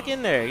going back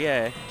in there,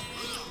 yeah.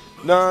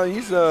 No,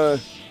 he's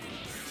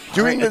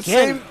Doing the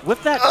same.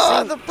 With that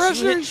same the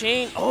pressure.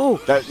 Chain. Oh,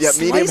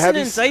 medium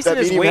heavy. That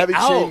medium heavy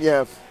chain,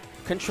 yeah.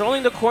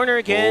 Controlling the corner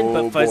again,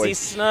 but Fuzzy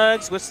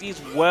Snugs with these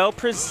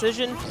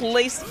well-precision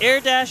placed air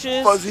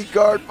dashes. Fuzzy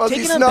guard, Fuzzy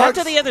Taking Snugs. him back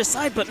to the other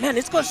side, but man,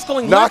 it's just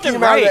going knocking left and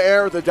him right. out of the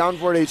air with a down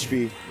forward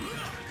HP.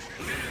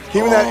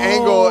 Keeping that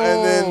angle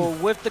and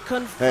then with the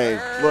confirm.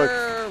 Hey, look.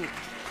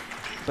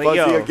 But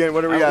Fuzzy again.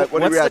 What are we at?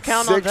 What are we at? What's the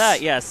count 6? on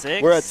that? Yeah,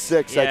 6. We're at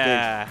 6,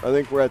 yeah. I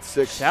think we're at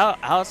 6. Shout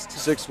out to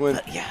 6 win.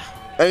 yeah.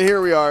 And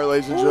here we are,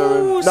 ladies and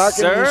gentlemen.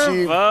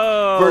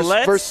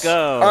 Nakanishi versus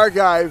our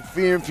guy,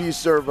 VMP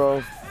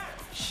Servo.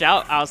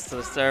 Shout outs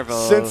to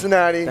Servo.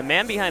 Cincinnati. The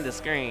man behind the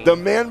screen. The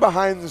man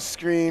behind the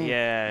screen.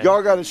 Yeah.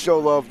 Y'all got to show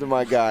love to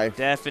my guy.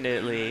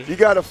 Definitely. You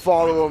got to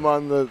follow him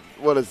on the,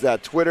 what is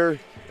that, Twitter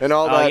and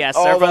all that. Yeah,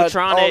 all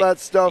Servotronic. that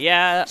stuff.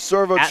 Yeah.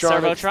 Servotronic. At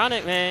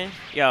Servotronic, man.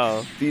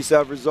 Yo.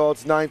 VSAT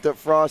results, 9th at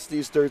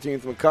Frosty's,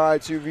 13th Makai,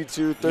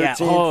 2v2, 13th. Yeah.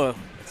 Oh.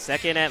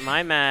 Second at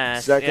my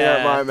mass. Second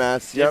at my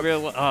mass. Yep.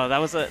 Oh, that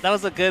was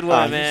a good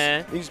one,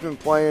 man. He's been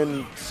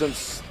playing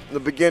since the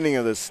beginning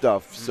of this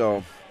stuff,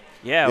 so.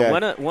 Yeah.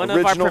 one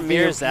of our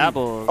premier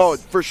Zabbles. Oh,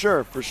 for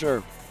sure, for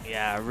sure.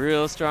 Yeah,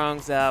 real strong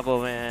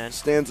Zabble, man.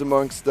 Stands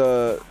amongst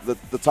the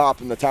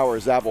top and the tower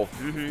Zabble,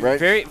 right?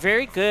 Very,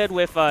 very good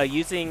with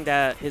using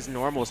his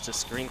normals to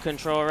screen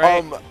control,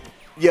 right?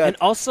 Yeah. And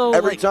also,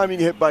 every time you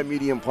get hit by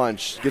medium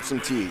punch, get some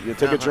tea. You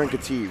take a drink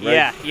of tea,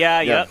 right?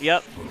 Yeah. Yep.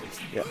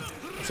 Yeah.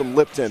 Some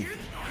Lipton.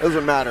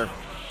 Doesn't matter.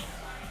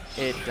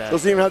 It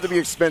doesn't even have to be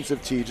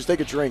expensive tea. Just take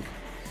a drink.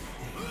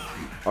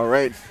 All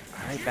right.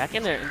 All right, back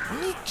in there.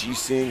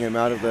 G-seeing him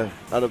out of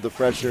the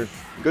pressure.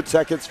 Good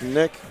seconds from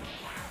Nick.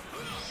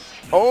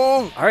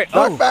 Oh, all right.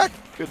 Knock back.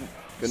 Good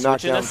Switching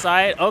knockdown.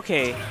 aside.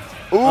 Okay.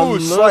 Ooh, a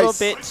little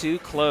bit too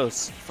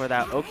close for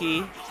that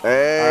Oki.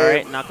 Hey. All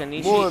right,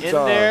 Nakanishi in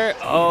there.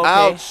 Oh, okay.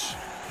 Ouch.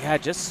 Yeah,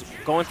 just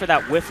going for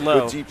that whiff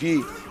low. Good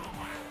TP.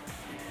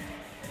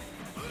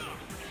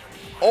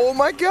 Oh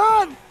my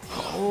God.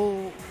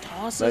 Oh,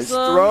 tosses nice him.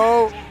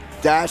 throw.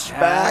 Dash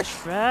back.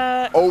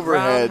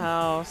 Overhead.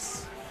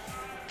 Roundhouse.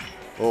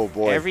 Oh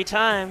boy. Every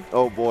time.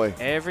 Oh boy.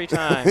 Every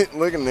time.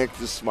 Look at Nick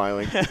just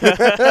smiling.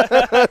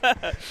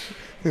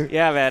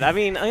 Yeah, man. I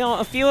mean,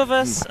 a few of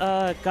us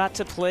got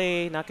to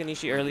play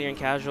Nakanishi earlier in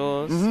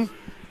casuals.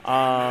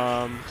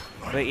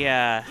 But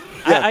yeah.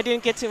 I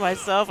didn't get to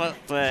myself,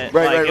 but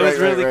it was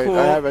really cool.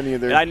 I haven't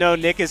either. And I know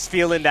Nick is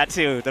feeling that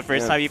too. The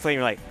first time you play,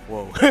 you're like,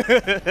 whoa.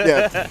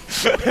 Yeah.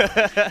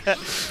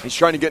 He's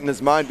trying to get in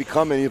his mind,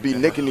 becoming. He'll be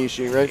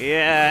Nakanishi, right?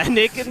 Yeah,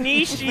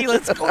 Nakanishi.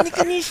 Let's go,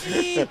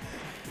 Nakanishi.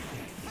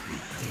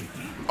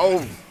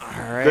 Oh,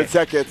 all right. Good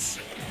tech hits.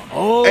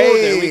 Oh,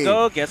 there we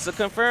go. Gets to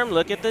confirm.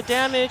 Look at the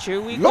damage.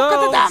 Here we go. Look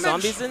at the damage.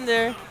 Zombies in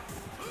there.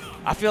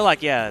 I feel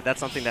like, that's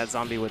something that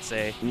Zombie would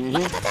say.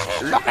 Look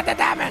at the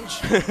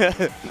damage.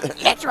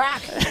 Let's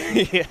rock.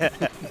 Yeah.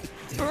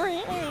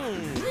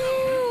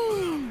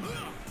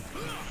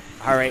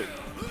 All right.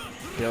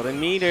 Building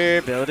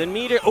meter.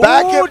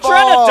 Oh,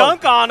 trying to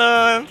dunk on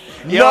him.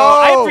 Yo,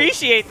 I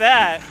appreciate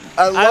that.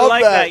 I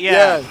like that.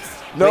 Yeah.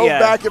 No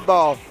back at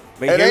ball.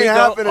 But it ain't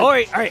happening. All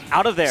right,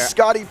 out of there.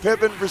 Scottie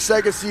Pippen for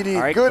Sega CD.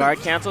 All right, good. Guard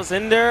cancels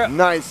in there.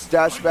 Nice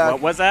dash back.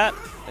 What was that?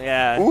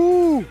 Yeah.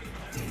 Ooh.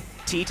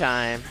 Tea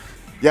time.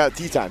 Yeah,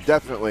 tea time,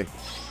 definitely.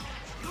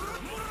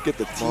 Get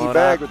the tea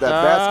bag with that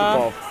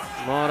basketball.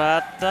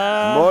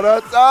 Morata.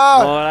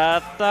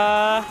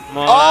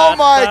 Oh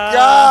my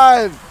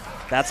God.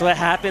 That's what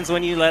happens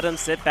when you let him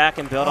sit back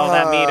and build all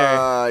that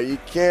meter. You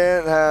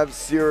can't have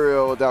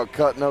cereal without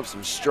cutting up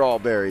some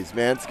strawberries,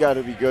 man. It's got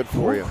to be good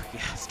for you.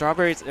 Yeah,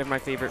 strawberries are my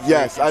favorite.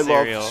 Yes, I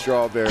cereal. love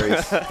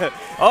strawberries.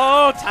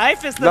 Oh,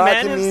 Typhus, the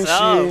man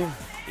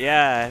himself.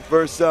 Yeah.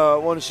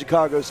 Versus one of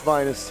Chicago's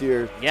finest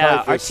here.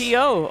 Yeah, Typhus. our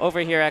TO over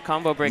here at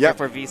Combo Breaker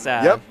for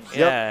VSAT. Yep.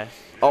 Yeah.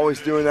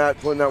 Always doing that,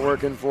 putting that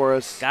work in for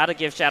us. Gotta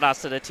give shout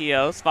outs to the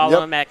TOs.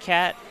 Follow him at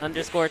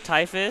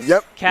cat_Typhus.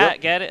 Yep.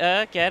 Cat, get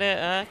it,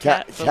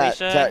 Cat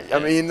Felicia. I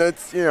mean,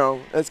 that's,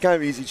 that's kind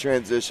of easy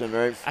transition,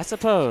 right? I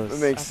suppose.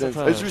 It makes sense.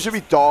 It should be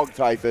Dog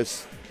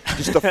Typhus,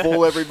 just to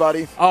fool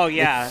everybody. Oh,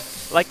 yeah.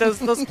 Like those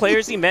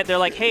players you met, they're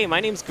like, hey, my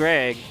name's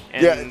Greg.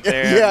 And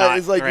yeah,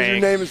 it's like, Greg. Your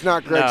name is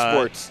not Greg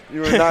Sports.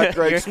 You are not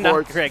Greg Sports.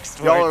 Not Greg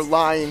Sports. Y'all are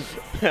lying.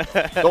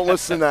 Don't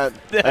listen to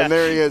that. And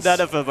there he is.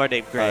 None of them are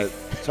named Greg.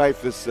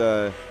 Typhus.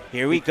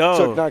 Here we go.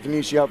 Took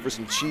Nakanishi out for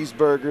some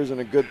cheeseburgers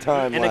and a good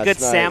time and last a good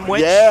night.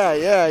 sandwich.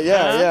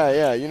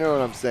 Yeah. You know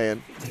what I'm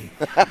saying.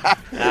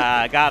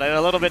 Got it.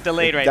 A little bit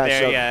delayed right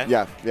there.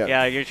 Yeah.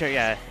 Yeah, you're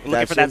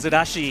looking for that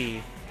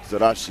Zudashi.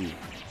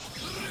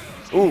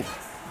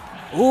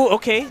 Ooh,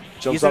 okay.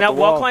 Jumps using that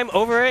wall wall climb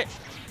over it.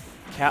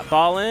 Cat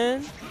ball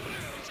in.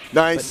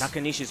 Nice. But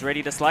Nakanishi's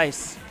ready to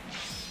slice.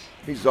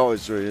 He's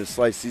always ready to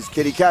slice these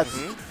kitty cats.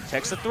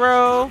 Takes the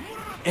throw.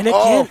 And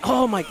again,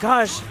 oh my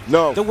gosh.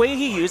 No. The way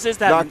he uses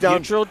that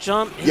neutral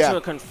jump into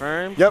a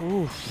confirm. Yep.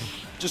 Ooh.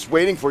 Just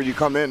waiting for you to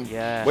come in.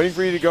 Yeah. Waiting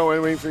for you to go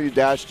in, waiting for you to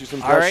dash, do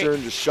some pressure,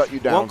 and just shut you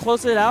down. Won't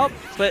close it out,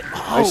 but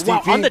nice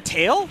wow, on the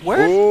tail?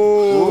 Where?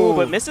 Ooh.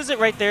 But misses it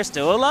right there,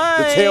 still alive.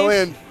 The tail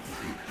in.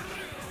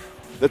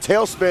 The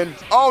tailspin.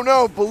 Oh,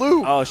 no,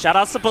 Baloo. Oh, shout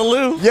outs to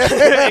Baloo.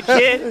 Yeah.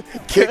 Kid.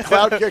 Kick,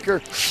 cloud kicker.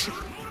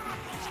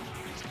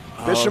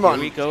 Fisherman.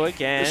 Here we go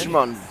again.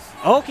 Fisherman.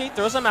 Okay,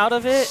 throws him out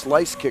of it.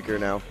 Slice kicker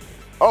now.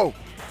 Oh.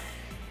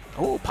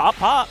 Oh, pop,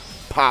 pop.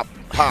 Pop,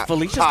 pop.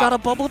 Felicia's got a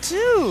bubble,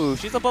 too.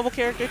 She's a bubble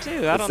character,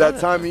 too. I don't know.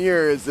 It's that time of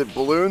year. Is it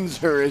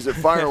balloons or is it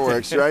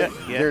fireworks, right?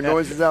 Yeah. Hear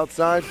noises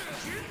outside.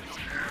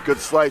 Good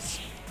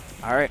slice.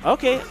 All right.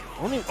 Okay.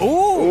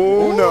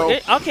 Oh, no.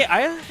 Okay.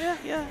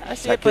 I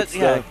see it, but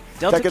yeah.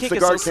 Delta kick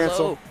is so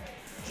slow.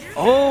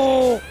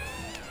 Oh.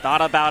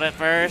 Thought about it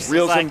first.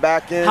 Reels him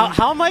back in.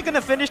 How am I going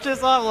to finish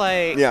this off?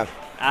 Like, yeah.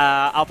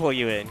 I'll pull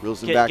you in.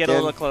 Reels him back in. Get a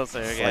little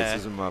closer.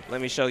 Slices him up.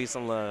 Let me show you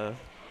some love.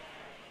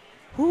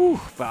 Whew.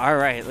 But all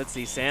right. Let's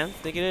see. Sam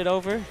thinking it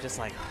over. Just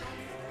like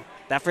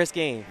that first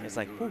game. It's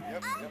like, whew.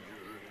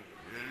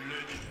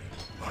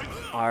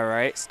 All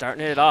right.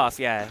 Starting it off.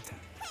 Yeah.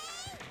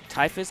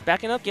 Typhus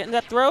backing up, getting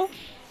that throw.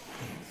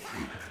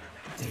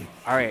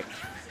 All right.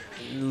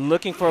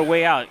 Looking for a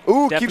way out.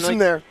 Ooh, keeps him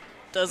there.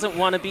 Doesn't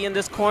want to be in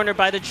this corner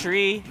by the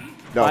tree.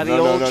 No, by the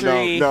old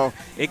tree. No.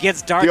 It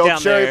gets dark down there. The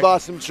old cherry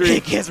blossom tree.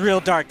 It gets real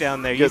dark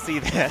down there. You see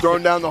that?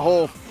 Thrown down the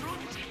hole.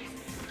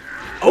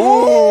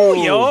 Oh,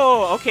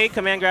 yo. Okay,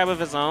 command grab of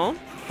his own.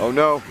 Oh,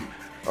 no.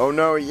 Oh,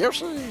 no.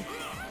 Yes.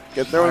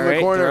 Get thrown in the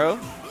corner. Throw.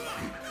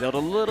 Build a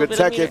little Good bit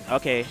tech of hit.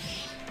 Okay.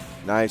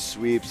 Nice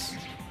sweeps.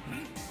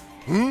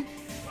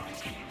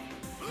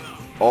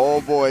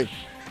 Oh, boy.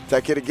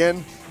 Tech hit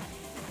again.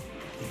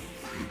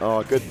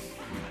 Oh, good.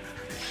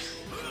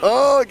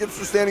 Oh, gets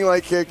the standing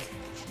light kick.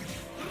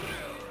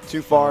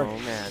 Too far. Oh,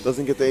 man.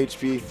 Doesn't get the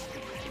HP.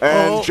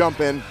 And jump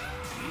in.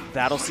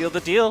 That'll seal the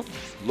deal.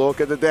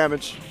 Look at the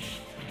damage.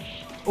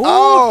 Ooh,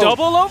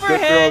 double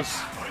overhead. Good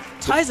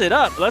throws. Ties it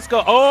up. Let's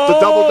go. Oh, the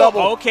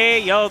double. Okay,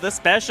 yo, the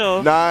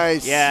special.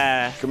 Nice.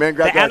 Yeah. Command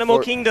grab. The Animal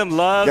Kingdom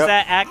loves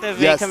that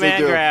activate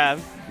command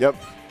grab. Yep.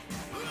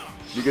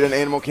 You get an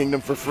Animal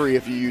Kingdom for free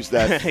if you use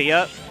that.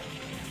 Yep.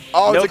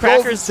 Oh, no it's a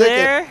crackers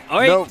there. Ticket. All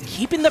right, nope.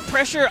 Keeping the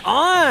pressure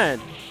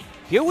on.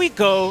 Here we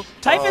go.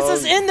 Typhus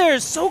is in there.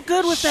 So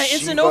good with that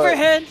instant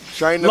overhead.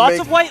 Lots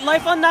of white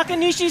life on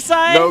Nakanishi's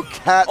side. No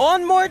cat.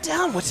 On more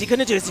down. What's he going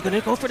to do? Is he going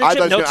to go for the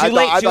chip? No, too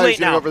late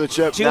now. Go for the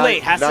chip. Too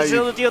late. Has to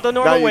seal the deal the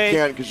normal way. Now you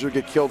can't because you'll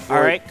get killed for it.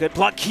 All right, good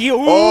block.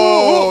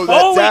 Oh,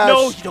 wait,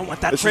 no. You don't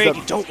want that trade.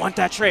 You don't want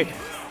that trade.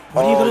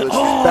 What are you going to do? This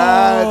is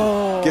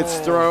bad. Gets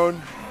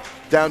thrown.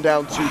 Down,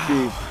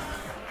 2P.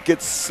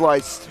 Gets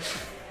sliced.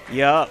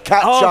 Yup.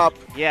 Cat chop.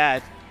 Yeah.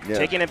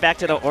 Taking it back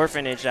to the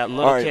orphanage, that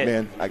little kid. All right,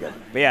 man. I got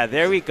it. But yeah,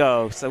 there we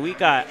go. So we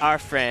got our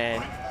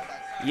friend,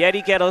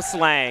 Yeti Ghetto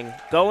Slang,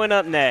 going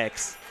up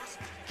next.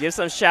 Give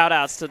some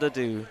shout-outs to the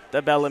dude,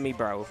 the Bellamy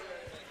bro.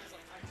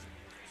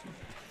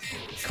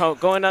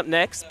 Going up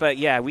next, but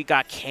yeah, we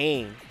got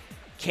Kane.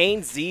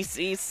 Kane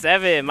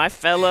ZC7, my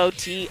fellow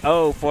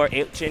TO for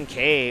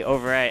H&K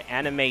over at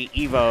Anime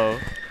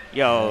Evo.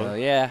 Yo,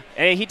 yeah.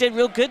 And he did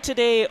real good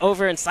today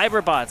over in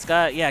Cyberbots.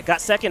 Got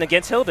second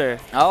against Hilder.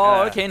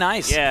 Oh, okay,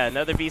 nice. Yeah,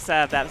 another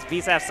VSAF. That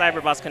VSAF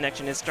Cyberbots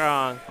connection is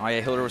strong. Oh,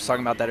 yeah, Hilder was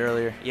talking about that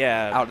earlier.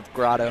 Yeah. Out at the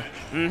grotto.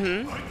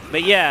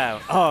 But yeah,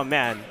 oh,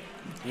 man.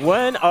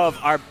 One of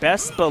our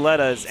best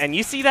Bolettas. And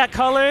you see that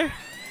color?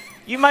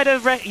 You might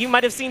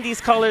have seen these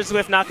colors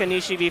with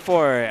Nakanishi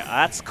before.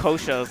 That's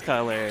Kosho's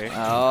color.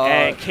 Oh.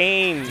 And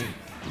Kane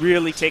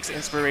really takes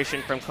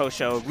inspiration from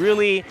Kosho.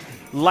 Really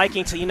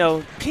liking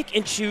to, pick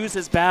and choose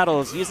his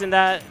battles, using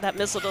that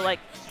missile to, like,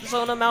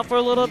 zone him out for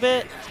a little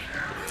bit.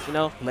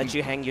 Let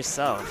you hang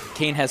yourself.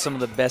 Kane has some of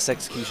the best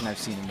execution I've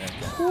seen in there.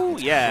 Ooh,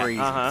 yeah. Crazy.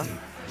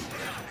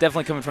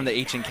 Definitely coming from the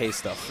H&K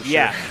stuff, for sure.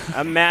 Yeah,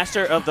 a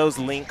master of those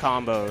link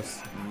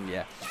combos.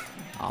 Yeah.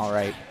 All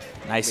right.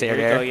 Nice air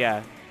there. There we go,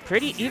 yeah.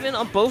 Pretty even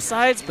on both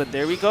sides, but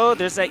there we go.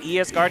 There's that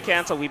ES guard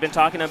cancel. We've been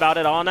talking about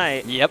it all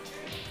night. Yep.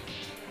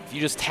 If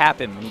you just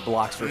tap him when he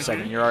blocks for a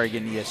second, you're already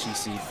getting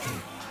ESGC.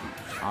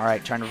 All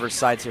right, trying to reverse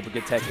sides here, but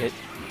good tech hit.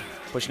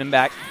 Pushing him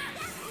back.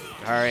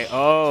 All right,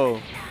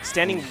 oh.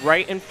 Standing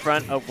right in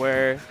front of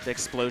where the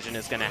explosion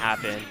is going to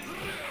happen.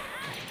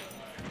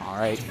 All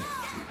right,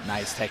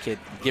 nice tech hit.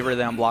 Get rid of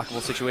that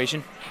unblockable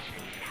situation.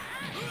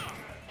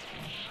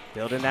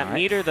 Building that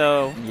meter,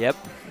 though. Yep.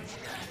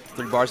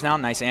 3 bars now,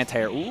 nice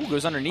anti-air. Ooh,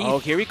 goes underneath. Oh,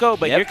 here we go,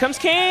 but here comes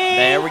Kane.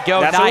 There we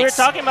go, That's what we were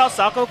talking about,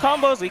 Sako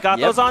combos. We got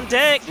those on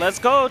deck. Let's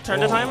go, turn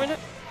the timer.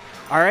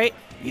 All right,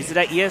 easy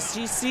that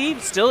ESGC,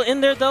 still in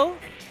there, though.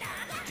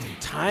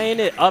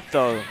 Tying it up,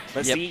 though.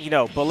 Let's see,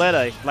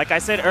 Boletta, like I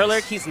said earlier,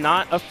 he's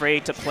not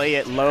afraid to play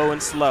it low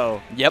and slow.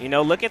 Yep.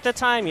 Look at the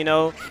time,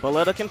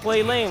 Boletta can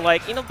play lane.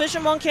 Like,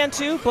 Bishamon can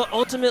too, but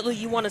ultimately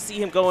you want to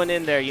see him going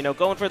in there,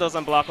 going for those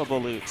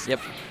unblockable loops. Yep.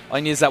 All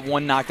you need is that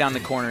one knockdown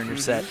in the corner and you're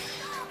set.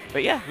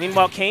 But yeah,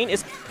 meanwhile, Kane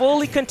is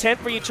fully content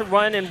for you to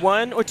run in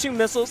 1 or 2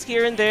 missiles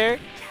here and there,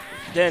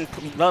 then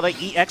let an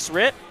EX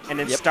rip, and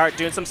then start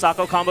doing some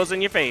Sako combos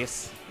in your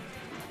face.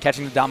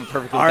 Catching the Dom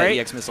perfectly with that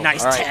EX missile.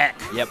 Nice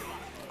tech. Yep.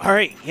 All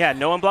right, yeah,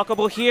 no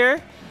unblockable here.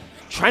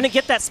 Trying to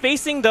get that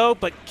spacing, though,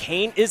 but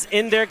Kane is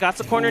in there. Got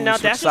the corner now.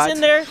 Dash is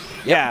in there.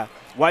 Yeah,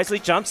 wisely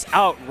jumps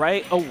out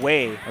right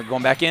away. We're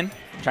going back in.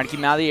 Trying to keep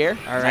him out of the air.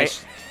 All right.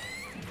 Nice.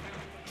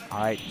 All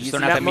right, just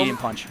throwing out that medium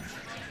punch.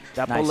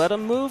 That Boletta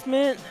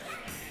movement.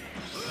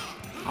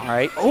 All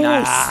right. Oh,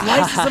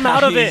 slices him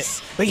out of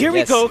it. But here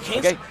we go.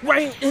 Kane's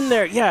right in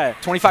there. Yeah.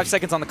 25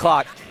 seconds on the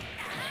clock.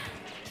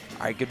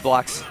 All right, good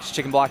blocks. Just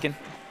chicken blocking.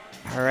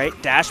 All right,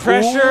 dash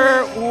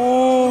pressure.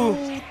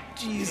 Ooh.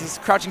 Jesus,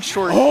 crouching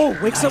short. Oh,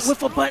 wakes up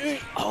with a button.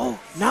 Oh,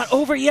 not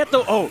over yet,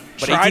 though. Oh,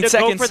 but tried to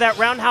go for that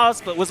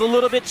roundhouse, but was a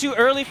little bit too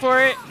early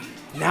for it.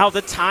 Now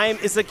the time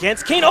is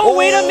against Kane. Oh,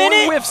 wait a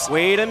minute. Whiffs.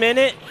 Wait a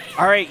minute.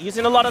 All right,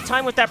 using a lot of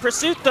time with that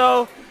pursuit,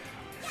 though.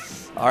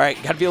 All right,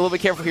 got to be a little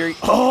bit careful here.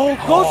 Oh,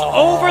 goes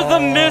over the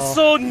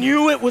missile.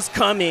 Knew it was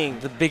coming.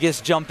 The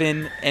biggest jump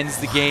in ends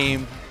the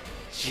game.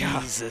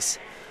 Jesus.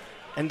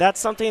 And that's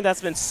something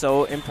that's been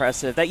so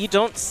impressive that you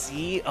don't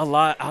see a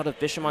lot out of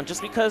Bishamon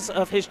just because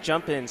of his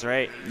jump-ins,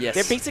 right? Yes.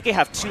 They basically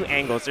have two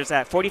angles. There's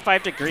that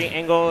 45-degree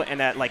angle and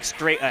that like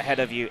straight ahead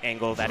of you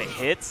angle that it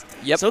hits.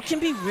 Yep. So it can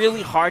be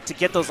really hard to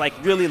get those like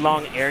really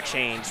long air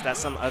chains that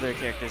some other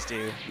characters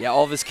do. Yeah,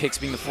 all of his kicks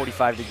being the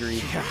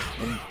 45-degree. Yeah.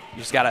 And you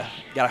just gotta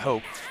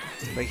hope.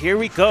 But here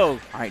we go.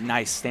 All right,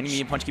 nice. Standing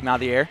medium punch, keep him out of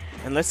the air.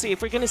 And let's see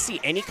if we're going to see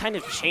any kind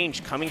of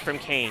change coming from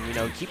Kane. You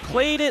know, he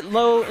played it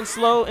low and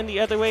slow in the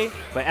other way,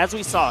 but as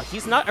we saw,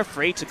 he's not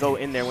afraid to go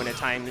in there when it's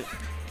time.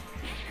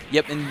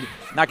 Yep, and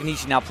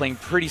Nakanishi now playing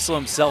pretty slow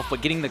himself,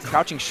 but getting the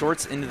crouching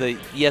shorts into the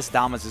ES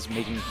Damas is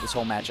making this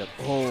whole matchup.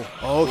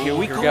 Here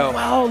we go.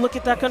 Wow, look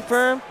at that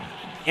confirm.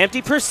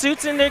 Empty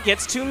pursuits in there,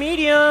 gets two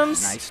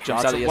mediums. Nice.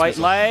 Jumps out of white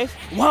life.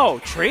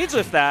 Wow, trades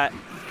with that.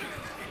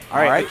 All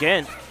right,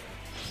 again.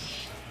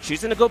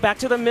 Choosing to go back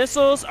to the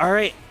missiles. All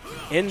right,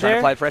 Trying to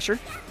apply pressure.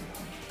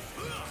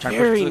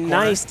 Very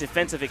nice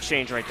defensive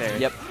exchange right there.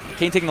 Yep.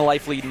 Kane taking the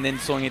life lead and then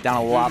slowing it down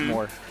a lot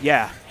more.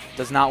 Yeah.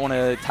 Does not want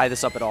to tie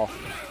this up at all.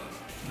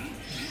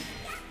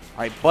 All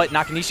right, but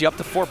Nakanishi up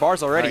to 4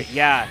 bars already. Right,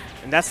 yeah,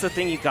 and that's the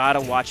thing you got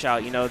to watch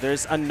out. You know,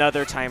 there's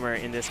another timer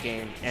in this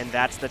game, and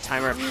that's the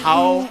timer of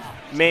how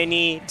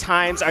many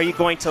times are you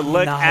going to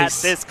look at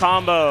this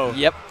combo.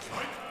 Yep.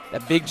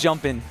 That big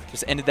jump in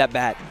just ended that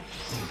bat.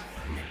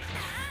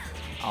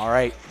 All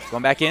right,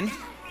 going back in.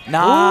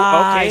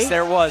 Nice,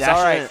 there it was.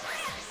 All right.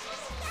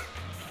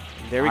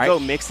 There we go,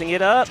 mixing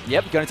it up.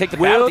 Yep, going to take the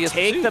bat. Will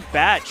take the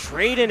bat,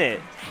 trading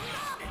it.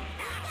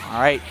 All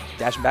right,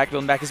 dashing back,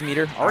 building back his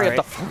meter. Already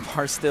up to 4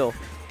 bars still.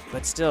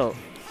 But still,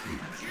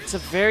 it's a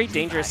very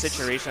dangerous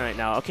situation right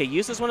now. Okay,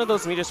 uses one of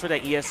those meters for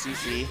that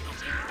ESCC.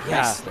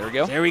 Yes, there we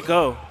go. There we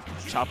go.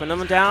 Chopping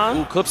them down.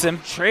 Ooh, clips him.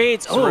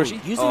 Trades.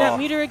 Using that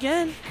meter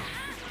again.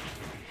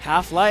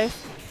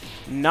 Half-life.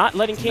 Not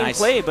letting Kane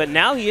play, but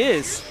now he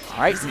is. All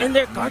right. He's in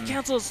there. Guard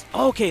cancels.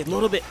 Okay, a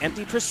little bit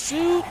empty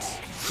pursuit.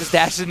 Just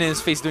dashes in his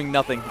face doing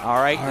nothing.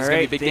 All right. It's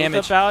going to be big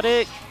damage. Think about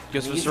it.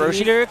 Goes for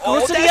Soroshi.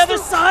 Goes to the other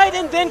side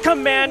and then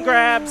command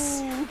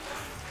grabs.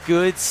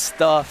 Good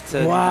stuff to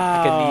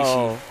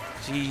Nakanishi.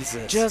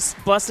 Jesus.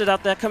 Just busted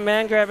out that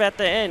command grab at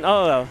the end.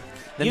 Oh,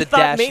 then you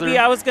thought maybe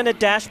I was going to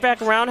dash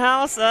back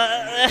roundhouse?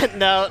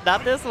 No,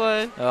 not this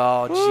one.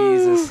 Oh,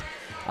 Jesus.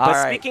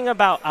 But speaking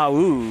about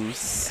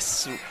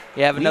AUs,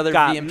 we have another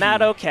VMP.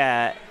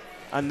 Madocat,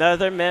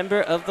 another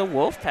member of the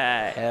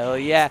Wolfpack. Hell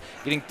yeah.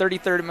 Getting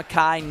 33rd at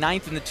Makai,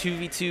 9th in the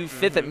 2v2,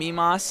 5th at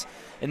Mimos.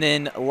 And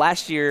then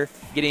last year,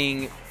 2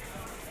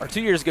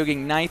 years ago,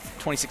 getting 9th,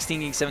 2016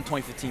 getting 7th,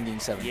 2015 getting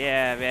 7th.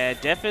 Yeah, man.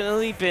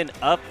 Definitely been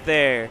up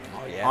there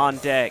on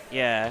deck.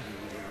 Yeah.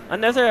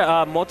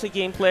 Another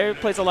multi-game player,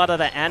 plays a lot of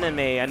the anime.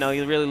 I know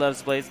he really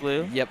loves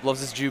BlazBlue. Yep,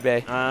 loves his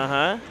Jubei.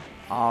 Uh-huh.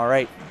 All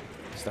right.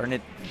 Starting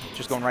it,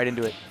 just going right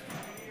into it.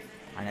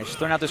 All right, just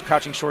throwing out those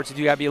crouching shorts. You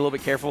do got to be a little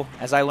bit careful.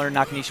 As I learned,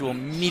 Nakanishi will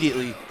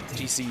immediately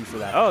GC you for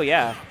that. Oh,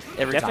 yeah.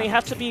 Every Definitely time.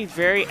 have to be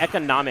very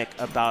economic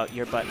about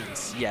your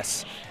buttons.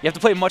 Yes. You have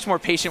to play a much more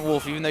patient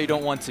Wolf, even though you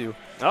don't want to.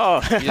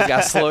 Oh. You just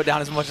got to slow it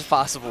down as much as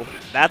possible.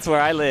 That's where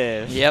I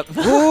live. Yep.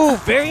 Ooh,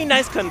 very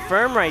nice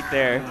confirm right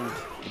there.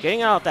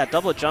 Getting out that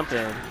double jump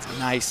in.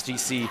 Nice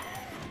GC.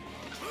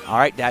 All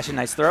right, dashing,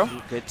 nice throw.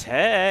 Good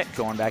tech.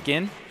 Going back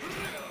in.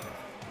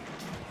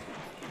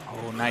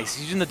 Oh, nice.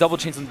 He's using the double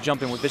chains on the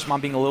jump in with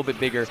Bishamon being a little bit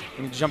bigger.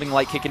 And jumping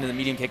light kick into the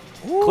medium kick.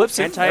 Clips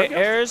it.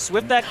 Anti-airs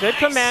with that good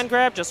command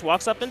grab. Just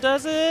walks up and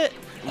does it.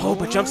 Oh,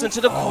 but jumps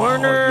into the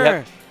corner.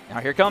 Yep. Now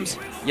here it comes.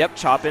 Yep.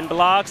 Chopping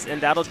blocks, and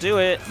that'll do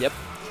it. Yep.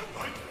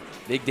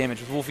 Big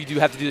damage. With Wolf, you do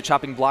have to do the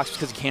chopping blocks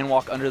because he can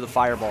walk under the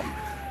fireball.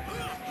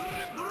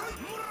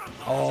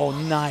 Oh,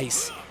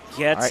 nice.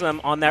 Gets him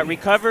on that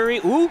recovery.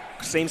 Ooh,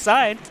 same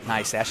side.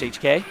 Nice. Dash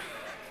HK.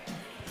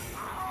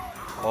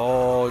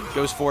 Oh,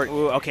 goes for it.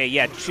 Ooh, okay,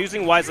 yeah,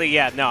 choosing wisely.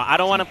 Yeah, no, I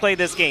don't want to play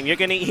this game. You're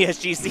going to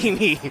ESGC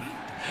me.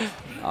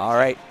 All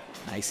right.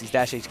 Nice. These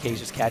dash HKs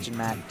just catching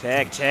Matt.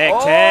 Tech.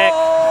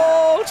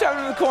 Oh,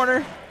 chopping in the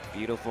corner.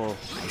 Beautiful.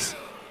 Nice.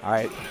 All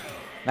right.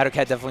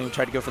 Madocat definitely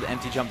tried to go for the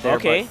empty jump there.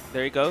 Okay,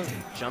 there you go.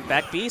 Jump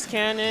back beast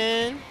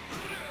cannon.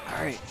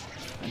 All right.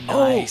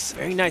 Nice. Oh,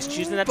 very nice.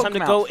 Choosing that time to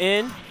go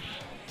in.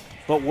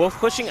 But Wolf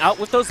pushing out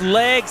with those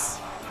legs.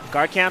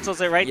 Guard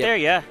cancels it right there.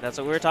 Yeah, that's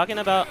what we were talking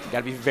about. Got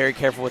to be very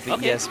careful with the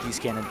ES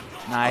Beast Cannon.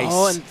 Nice.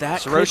 Oh, and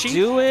that could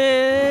do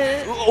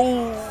it.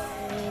 Oh,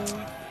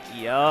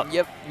 out.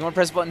 Yep, you want to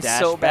press the button Dash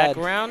so bad.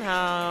 back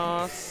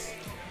roundhouse.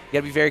 You got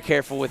to be very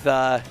careful with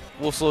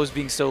Wolf Slows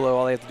being so low.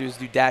 All they have to do is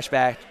do dash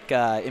back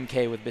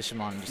MK with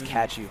Bishamon and just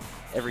catch you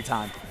every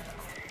time.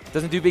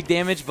 Doesn't do big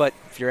damage, but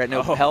if you're at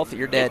no health,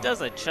 you're dead. It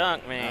does a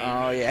chunk, man.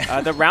 Oh,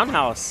 yeah. The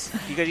roundhouse.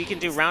 You can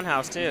do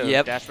roundhouse, too.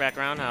 Yep. Dash back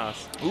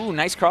roundhouse. Ooh,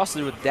 nice cross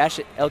through with dash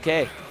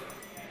LK.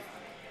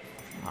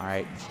 All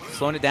right,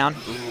 slowing it down.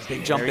 Ooh,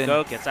 big jump in. There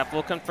we go. Gets that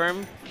full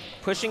confirm.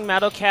 Pushing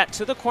Madocat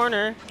to the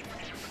corner.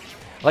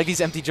 I like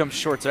these empty jump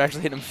shorts. They're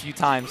actually hitting him a few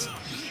times.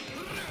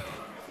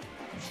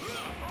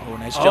 Oh,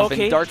 nice jump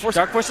in. Dark Force.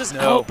 Dark Force is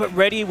out, but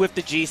ready with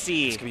the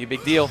GC. It's going to be a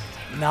big deal.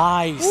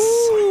 Nice.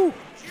 Woo!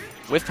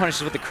 Whiff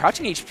punishes with the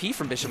crouching HP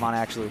from Bishamon,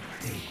 actually.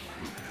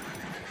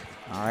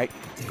 All right,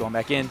 going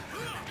back in.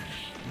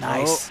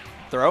 Nice.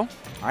 Throw. All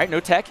right, no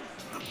tech.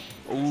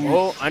 Ooh.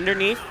 Oh,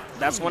 underneath.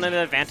 That's one of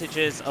the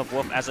advantages of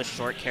Wolf as a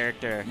short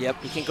character.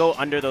 Yep. He can go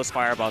under those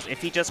fireballs.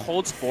 If he just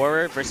holds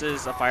forward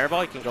versus a fireball,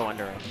 he can go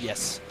under it.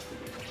 Yes.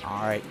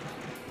 All right.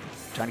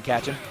 Trying to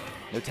catch him.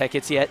 No tech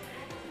hits yet.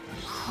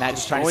 Matt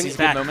just trying to seize a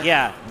good moment.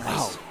 Yeah.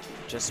 Nice.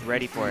 Just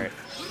ready for it.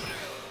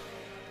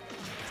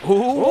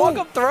 Ooh,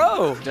 walk-up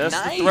throw. Just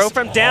nice. throw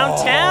from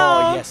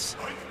downtown. Oh, yes.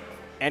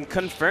 And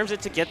confirms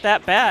it to get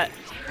that bat.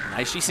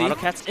 Nice GC.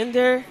 Autocat's in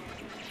there.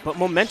 But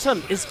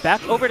momentum is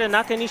back over to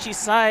Nakanishi's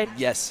side.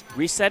 Yes.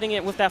 Resetting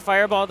it with that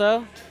fireball,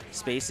 though.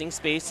 Spacing.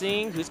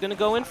 Who's going to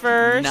go in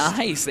first?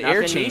 Nice. The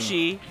air chain.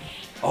 Nakanishi.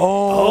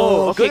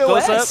 Oh, okay. good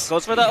Goes OS. up.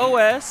 Goes for the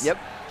OS. Yep.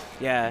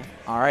 Yeah.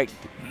 All right.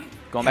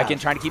 Going back in,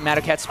 trying to keep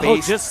Madocat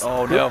space.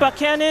 Oh, no. Buck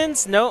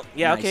cannons. No.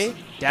 Yeah, nice. okay.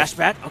 Dash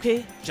back.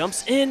 Okay.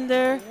 Jumps in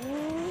there.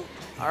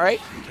 All right.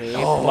 Okay.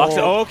 Blocks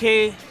it.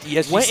 Okay.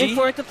 Yes, went in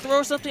for it to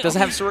throw something.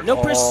 Doesn't have sword.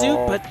 No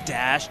pursuit, but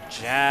dash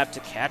jab to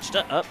catch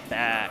the up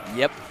back.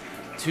 Yep.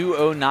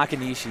 2-0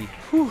 Nakanishi.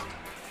 Whew.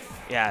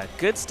 Yeah,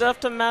 good stuff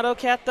to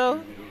Madocat,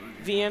 though.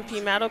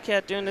 VMP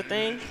Madocat doing the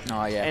thing.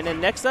 Oh, yeah. And then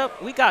next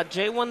up, we got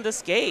J1 the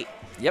Skate.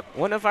 Yep.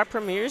 One of our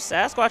premier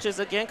Sasquatches,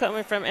 again,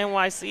 coming from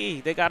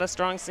NYC. They got a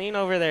strong scene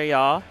over there,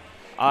 y'all.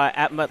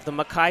 At the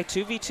Makai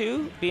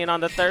 2v2, being on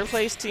the third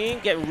place team,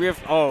 getting real.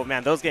 Oh,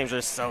 man, those games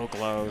are so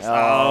close.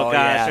 Oh gosh,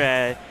 yeah.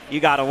 man. You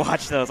got to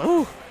watch those.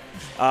 Ooh.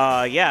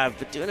 Yeah,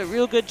 but doing a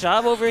real good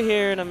job over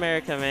here in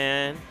America,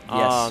 man.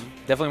 Yes,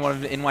 definitely one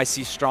of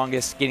NYC's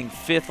strongest, getting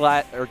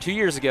 5th 2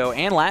 years ago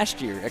and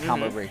last year at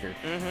Combo Breaker.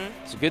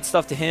 So good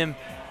stuff to him.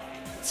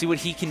 See what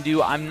he can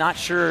do. I'm not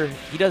sure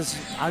he does.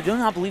 I do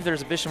not believe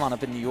there's a Bishamon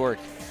up in New York.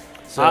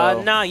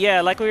 So no, yeah,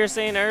 like we were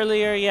saying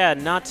earlier, yeah,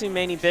 not too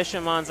many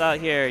Bishamons out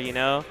here, you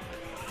know.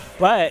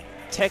 But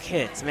tech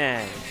hits,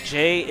 man.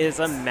 Jay is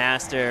a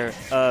master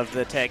of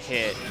the tech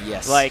hit.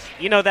 Yes. Like,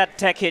 you know that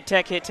tech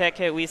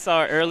hit we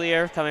saw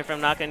earlier coming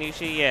from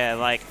Nakanishi? Yeah,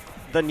 like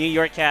the New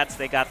York Cats,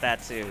 they got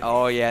that too.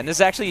 Oh, yeah, and this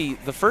is actually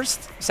the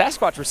first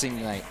Sasquatch we're seeing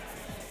tonight.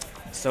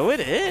 So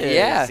it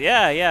is.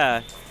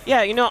 Yeah.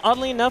 Yeah, you know,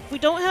 oddly enough, we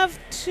don't have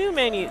too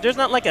many. There's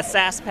not like a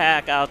Sass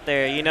pack out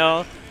there, you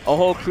know? A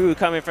whole crew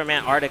coming from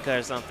Antarctica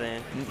or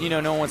something. You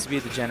know, no one wants to be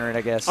a degenerate,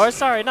 I guess. Or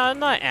sorry, not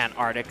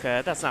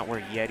Antarctica. That's not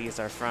where Yetis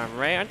are from,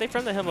 right? Aren't they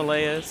from the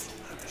Himalayas?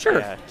 Sure.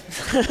 Yeah.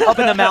 Up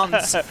in the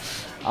mountains.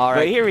 All right.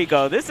 But here we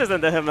go. This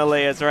isn't the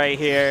Himalayas right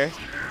here.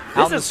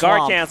 This is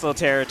guard cancel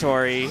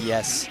territory.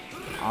 Yes.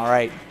 All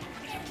right.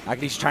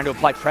 Nakanishi's trying to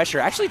apply pressure.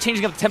 Actually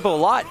changing up the tempo a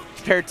lot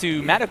compared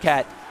to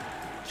Madocat.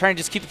 Trying to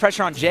just keep the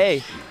pressure on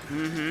Jay.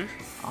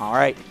 All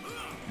right.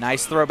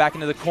 Nice throw back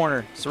into the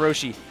corner.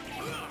 Saroshi.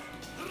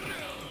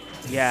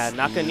 Yeah,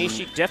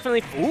 Nakanishi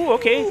definitely. Ooh,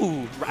 okay.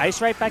 Ooh.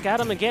 Ice right back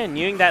at him again,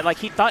 knowing that like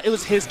he thought it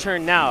was his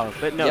turn now,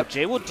 but no,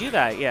 Jay will do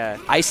that. Yeah.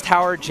 Ice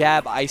tower,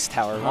 jab, ice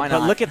tower. Why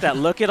not? But look at that.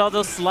 Look at all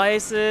those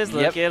slices.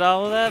 Look at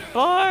all of that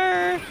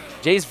bar.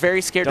 Jay's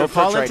very scared to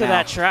fall into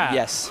that trap.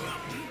 Yes.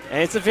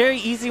 And it's a very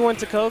easy one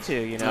to go to,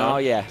 you know. Oh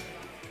yeah.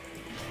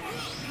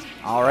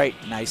 All right,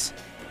 nice.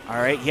 All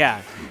right,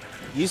 yeah.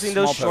 Using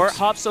those short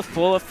hops to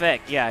full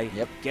effect. Yeah.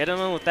 Yep. Get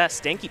him with that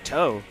stanky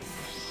toe.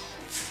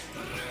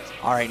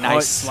 All right,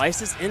 nice.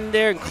 Slices in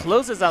there and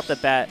closes out the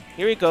bat.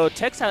 Here we go.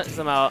 Tex has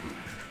him out.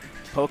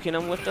 Poking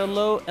him with the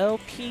low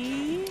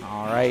LP.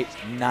 All right,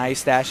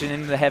 nice. Dashing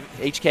into the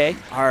HK.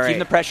 All right. Keeping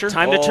the pressure.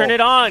 Time to turn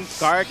it on.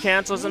 Guard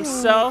cancels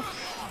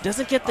himself.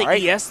 Doesn't get the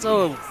ES,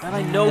 though, that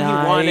I know he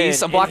wanted.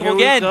 Unblockable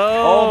again.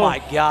 Oh,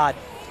 my God.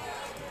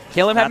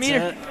 Can't let him have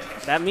meter.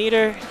 That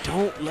meter,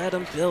 don't let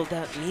him build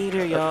that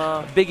meter,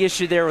 y'all. Big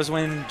issue there was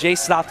when Jay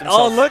stopped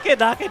himself. Oh, look at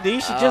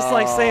Nakanishi just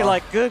like say,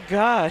 like, good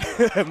God,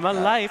 my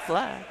life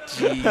flat.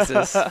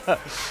 Jesus.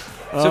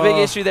 So big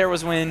issue there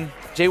was when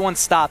J1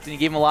 stopped and he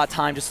gave him a lot of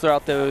time just to throw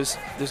out those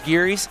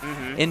gearies.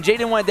 And Jay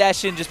didn't want to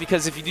dash in just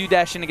because if you do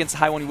dash in against the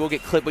high one, you will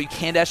get clipped, but you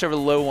can dash over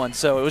the low one.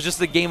 So it was just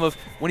the game of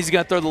when he's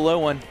going to throw the low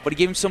one, but he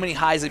gave him so many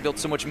highs that he built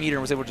so much meter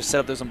and was able to just set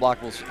up those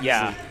unblockables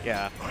easily.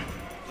 Yeah.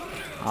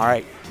 All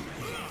right.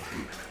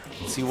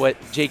 Let's see what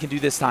Jay can do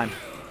this time.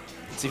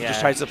 Let's see if he just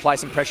tries to apply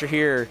some pressure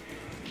here.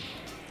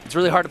 It's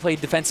really hard to play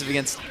defensive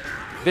against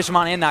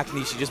Bishamon and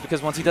Nakanishi just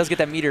because once he does get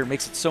that meter, it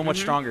makes it so much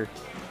stronger.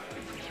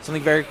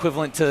 Something very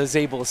equivalent to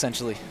Zabel,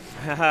 essentially.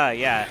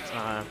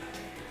 Yeah.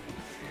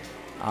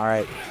 All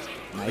right.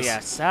 Nice. But yeah,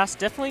 Sass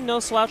definitely no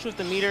slouch with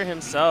the meter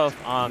himself.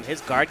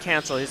 His guard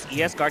cancel, his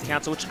ES guard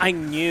cancel, which I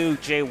knew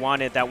Jay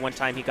wanted that one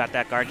time he got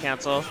that guard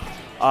cancel,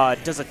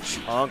 does a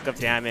chunk of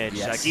damage.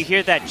 Yes. Like you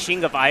hear that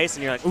ching of ice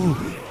and you're like, ooh.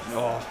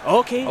 Oh.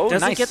 Okay,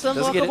 doesn't nice. get the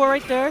unblockable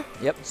right there.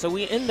 Yep. So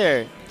we in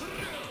there.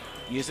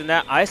 Using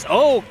that ice.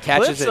 Oh,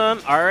 catches clips him.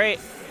 All right.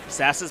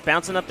 Sass is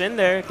bouncing up in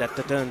there.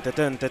 Da-da-dun,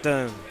 da-dun,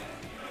 da-dun.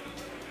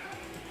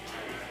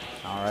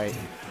 All right.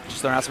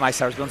 Just throwing out some ice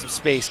towers, going some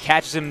space.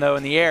 Catches him, though,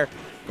 in the air.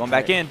 Going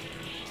back in.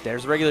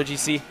 There's the regular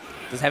GC.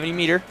 Doesn't have any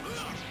meter.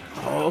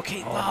 Oh,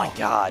 okay. Oh, my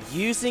God.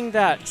 Using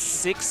that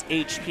 6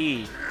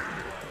 HP.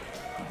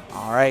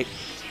 All right.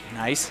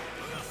 Nice.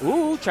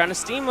 Ooh, trying to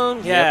steam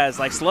him. Yeah, it's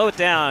like slow it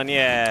down.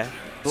 Yeah.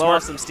 Blow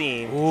off some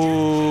steam.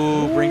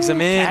 Ooh, brings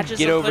him in. Catches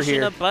Get him over pushing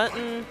here. a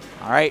button.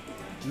 All right.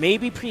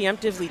 Maybe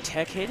preemptively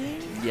tech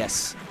hitting?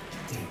 Yes.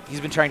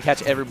 He's been trying to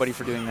catch everybody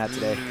for doing that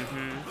today.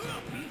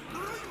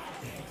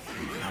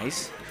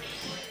 Nice.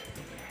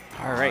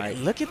 All right.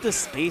 Look at the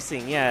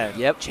spacing. Yeah.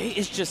 Yep. Jay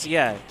is just,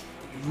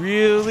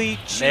 really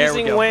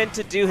choosing when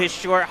to do his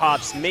short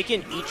hops,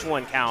 making each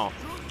one count.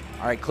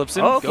 All right, clips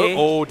him. Okay.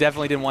 Oh,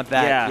 definitely didn't want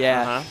that.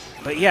 Yeah.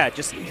 But yeah,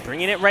 just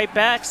bringing it right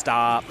back.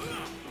 Stop.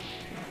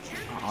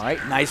 All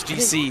right, nice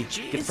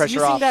GC. Get the pressure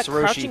using off. that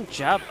Soroshi. Crouching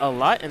jab a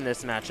lot in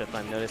this matchup,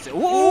 I'm noticing.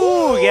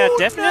 Ooh, yeah,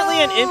 definitely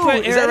an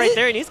input error right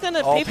there, and he's going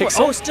to pay for it.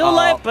 Oh, still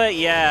alive, but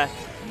yeah.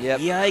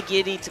 Yep. Yeah, I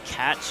get it to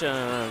catch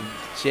him.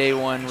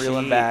 J1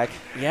 reeling back.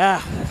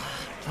 Yeah.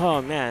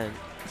 Oh, man.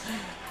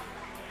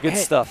 Good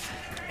stuff.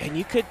 And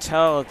you could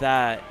tell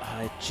that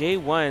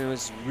J1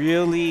 was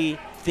really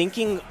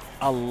thinking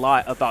a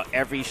lot about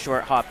every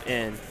short hop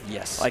in.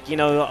 Yes. Like,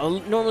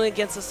 normally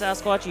against the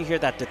Sasquatch, you hear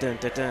that da-dun,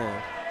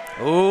 da-dun.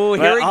 Oh,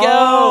 here we go.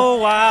 Oh,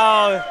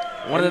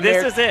 wow.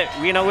 This is it.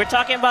 We're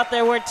talking about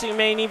there weren't too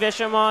many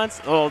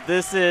Bishamons. Oh,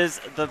 this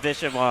is the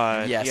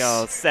Bishamon. Yes.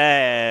 Yo,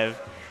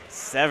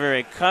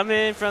 Severin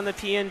coming from the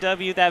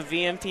PNW, that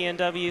VM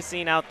PNW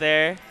scene out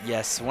there.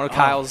 Yes, one of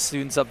Kyle's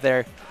students up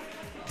there.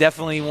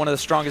 Definitely one of the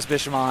strongest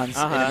Bishamons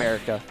in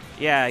America.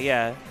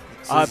 Yeah.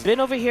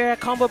 Been over here at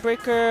Combo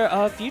Breaker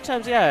a few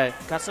times,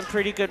 Got some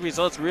pretty good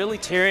results, really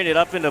tearing it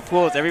up into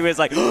pools. Everybody's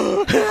like,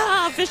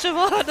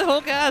 Bishamon,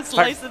 oh God,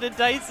 slicing and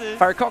dicing.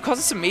 If I recall,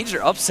 causing some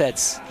major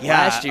upsets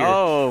last year.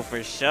 Oh,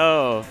 for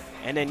sure.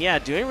 And then,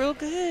 doing real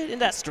good in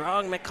that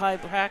strong Mackay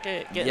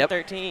bracket, getting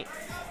 13th.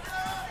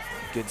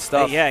 Good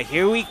stuff. But yeah,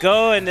 here we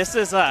go, and this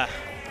is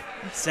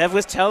Sev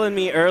was telling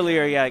me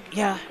earlier,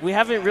 we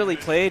haven't really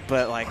played,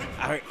 but like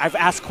I've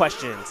asked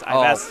questions.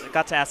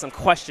 Got to ask some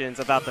questions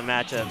about the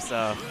matchup.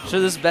 So sure,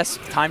 this is the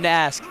best time to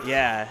ask.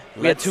 Yeah,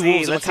 let's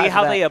see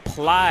how they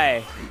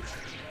apply.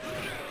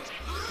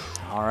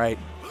 All right.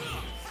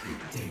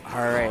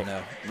 Oh,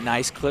 no.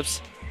 Nice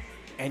clips.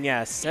 And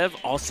yeah, Sev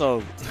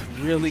also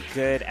really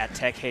good at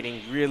tech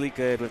hitting, really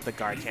good with the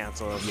guard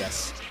cancels.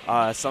 Yes.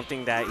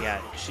 Something that,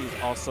 she's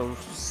also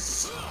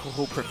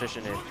so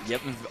proficient in.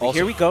 Yep. Also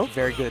here we go.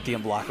 Very good at the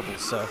unblockables,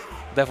 so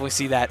definitely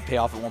see that pay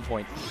off at one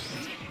point.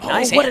 Oh,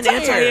 nice, what an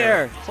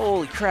anti-air.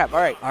 Holy crap. All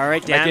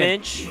right,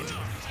 damage.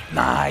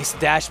 Nice,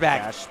 dash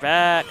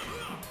back.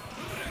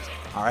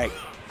 All right,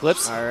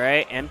 clips. All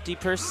right, empty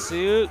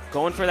pursuit.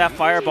 Going for that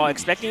fireball,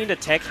 expecting to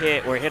tech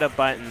hit or hit a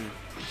button.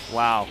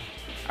 Wow.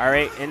 All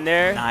right, in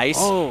there. Nice.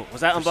 Oh,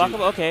 was that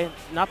unblockable? Okay,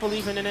 not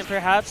believing in it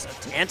perhaps.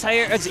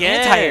 Anti-air again.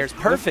 Anti-air is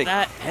perfect.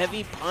 That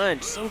heavy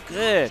punch, so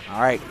good.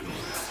 All right.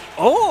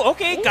 Oh,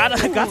 okay, got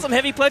some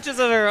heavy punches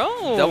of her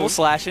own. Double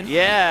slashing.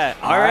 Yeah.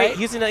 All right,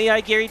 using the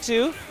AI Gary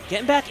too.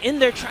 Getting back in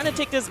there, trying to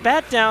take this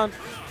bat down.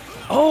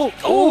 Oh,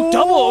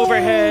 double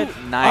overhead.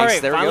 Nice. All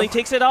right, there finally we go.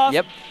 takes it off.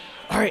 Yep.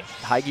 All right.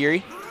 High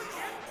Geary.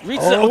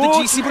 Reaches the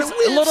GC, but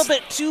a little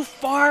bit too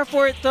far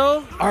for it,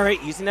 though. All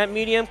right, using that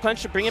medium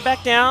punch to bring it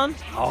back down.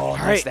 All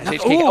right.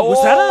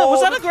 Was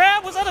that a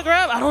grab? Was that a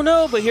grab? I don't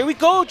know, but here we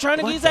go. Trying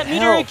to use that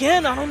meter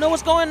again. I don't know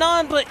what's going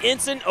on, but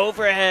instant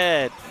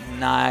overhead.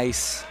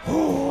 Nice.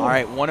 All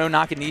right, 1-0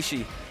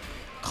 Nakanishi.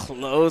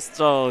 Close,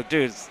 though,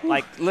 dude.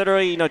 Like,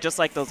 literally, just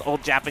like those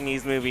old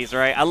Japanese movies,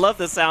 right? I love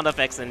the sound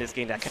effects in this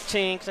game. That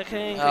ka-ching,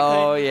 ka-ching, ka-ching.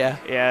 Oh, yeah.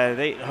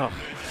 Yeah,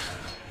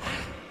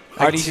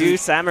 Like two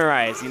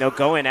samurais,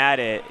 going at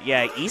it.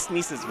 Yeah, east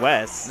meets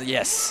west.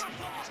 Yes,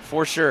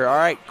 for sure. All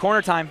right,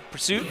 corner time.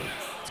 Pursuit.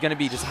 It's going to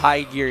be just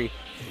high Geary.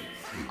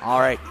 All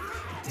right.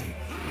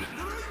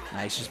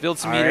 Nice. Just build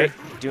some meter.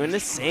 Right. Doing the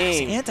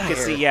same. You can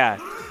see,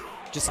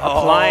 just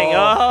applying.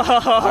 All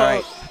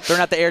right.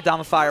 Throwing out the air down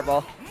the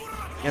fireball.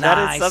 And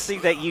that is something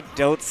that you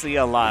don't see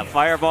a lot.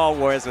 Fireball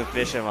wars with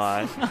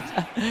Bishamon.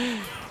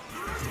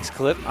 Nice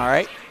clip. All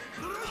right.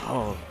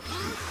 Oh,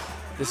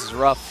 this is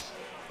rough.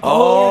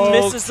 Oh,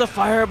 misses the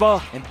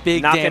fireball. And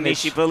big damage.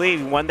 Nakanishi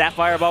believe won that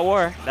fireball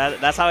war.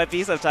 That's how it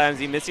be sometimes.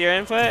 You miss your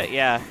input,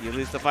 you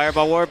lose the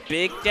fireball war.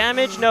 Big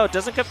damage, no,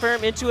 doesn't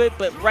confirm into it,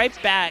 but right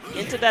back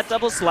into that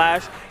double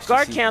slash.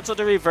 Guard cancel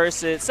to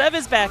reverse it. Sev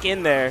is back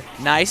in there.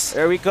 Nice.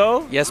 There we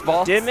go. Yes,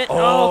 ball. Okay,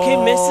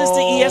 misses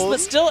the ES,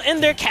 but still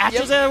in there.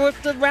 Catches it with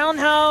the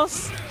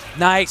roundhouse.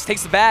 Nice.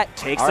 Takes the bat.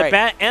 Takes the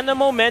bat and the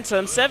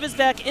momentum. Sev is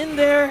back in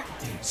there.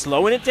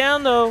 Slowing it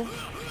down, though.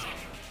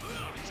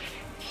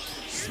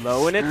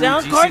 Slowing it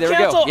down. Guard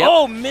cancel. Yep.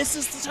 Oh,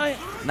 misses the time.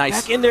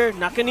 Nice. Back in there.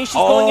 Nakanishi's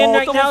going in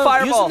right now.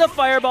 Fireball. Using the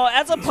fireball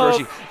as a poke.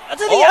 To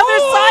the other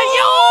side.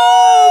 Yo!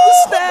 The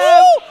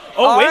stab.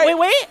 Oh,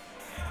 wait.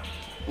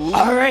 Ooh.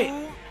 All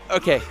right.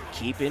 Okay.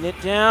 Keeping it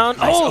down.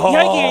 Nice.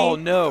 Oh,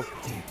 no.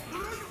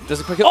 Does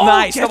a quick hit.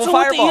 Nice. Double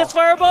fireball. With the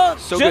fireball.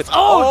 So good.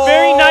 Oh,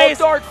 very nice.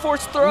 Dark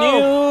Force throw.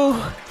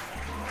 Knew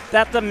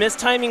that the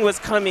mistiming was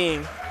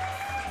coming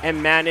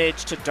and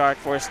managed to Dark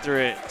Force through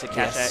it to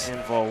catch that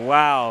invul.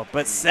 Wow.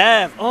 But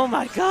Sev, oh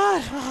my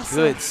God. Awesome.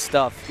 Good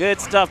stuff.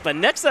 Good stuff. But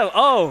next up,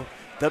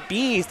 the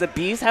Bees. The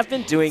Bees have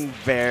been doing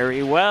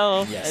very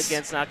well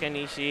against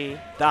Nakanishi.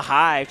 The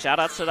Hive. Shout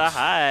out to the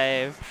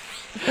Hive.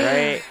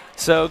 Right.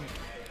 So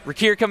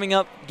Rakir coming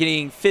up,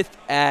 getting 5th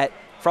at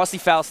Frosty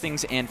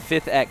Faustings and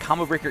 5th at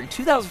Combo Breaker in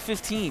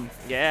 2015.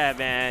 Yeah,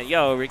 man.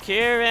 Yo,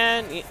 Rakir,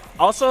 man.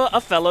 Also a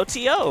fellow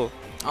TO.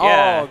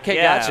 Oh,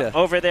 okay, gotcha.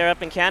 Over there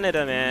up in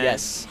Canada, man.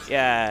 Yes.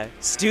 Yeah.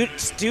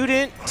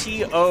 Student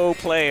TO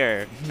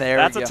player.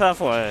 That's a tough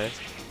one.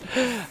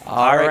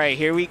 All right,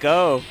 here we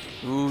go.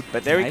 Ooh,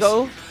 but there we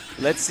go.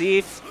 Let's see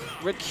if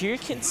Rakir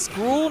can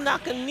school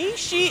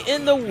Nakanishi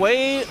in the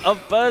way of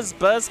buzz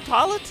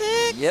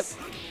politics. Yep.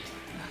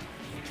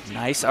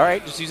 Nice. All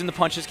right, just using the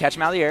punches, catch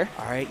him out of the air.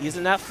 All right,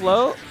 using that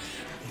float.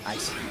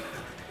 Nice.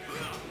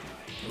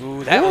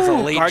 Ooh, that was a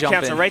late jump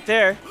in. Guard right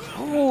there.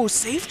 Oh,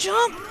 safe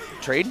jump.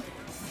 Trade.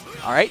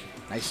 All right.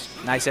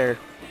 Nice air.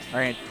 All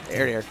right,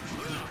 air to air.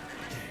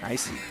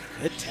 Nice.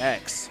 Good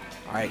text.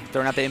 All right,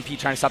 throwing out the MP,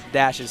 trying to stop the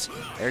dashes.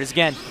 There it is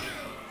again.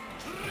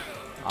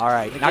 All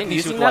right. Again,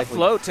 using that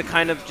float to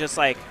kind of just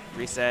like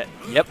reset.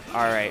 Yep.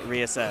 All right,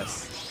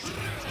 reassess.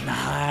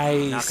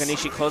 Nice.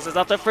 Nakanishi closes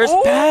out the first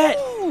bat.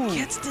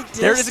 Gets the distance.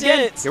 There it is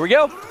again. Here we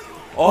go.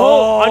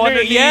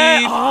 Underneath.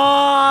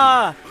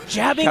 Yeah.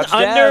 Jabbing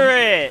under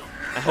it.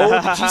 Oh, the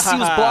GC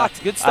was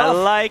blocked. Good stuff. I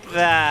like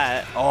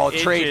that. Oh,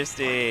 trade.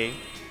 Interesting.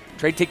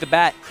 Trade, take the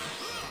bat.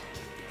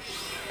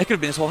 That could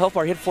have been his whole health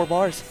bar. He had 4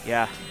 bars.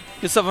 Yeah.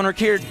 Good stuff on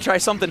Rakir. Try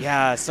something.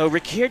 Yeah, so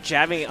Rakir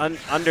jabbing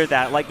under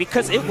that, like,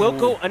 because it will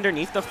go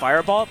underneath the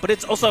fireball, but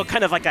it's also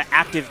kind of like an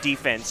active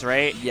defense,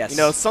 right? Yes. You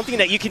know, something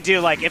that you can do,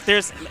 like, if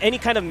there's any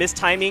kind of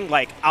mistiming,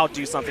 like, I'll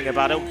do something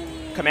about it.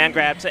 Command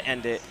grab to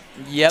end it.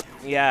 Yep.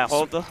 Yeah,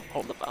 hold the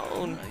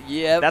phone.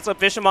 Yep. That's what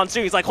Fisherman's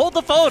doing. He's like, hold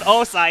the phone.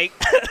 Oh, sight.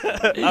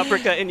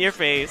 Uppercut in your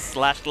face.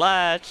 Slash.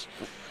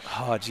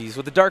 Oh, geez.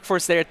 With the Dark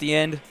Force there at the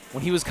end,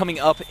 when he was coming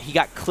up, he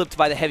got clipped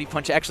by the heavy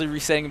punch, actually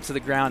resetting him to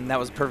the ground, and that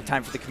was a perfect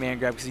time for the command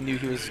grab because he knew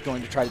he was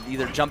going to try to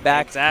either jump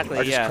back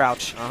or just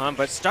crouch.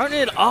 But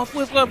started off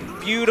with a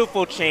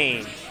beautiful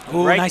chain.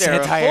 Ooh, right nice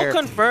there. Full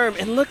confirm,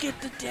 and look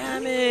at the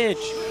damage.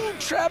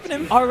 Trapping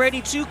him.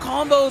 Already 2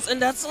 combos, and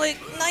that's like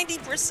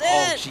 90%.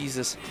 Oh,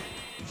 Jesus.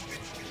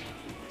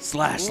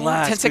 Slash.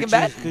 10-second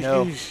bat?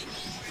 No.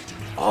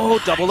 Oh,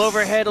 double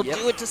overhead. He'll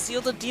do it to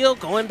seal the deal.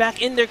 Going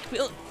back in there.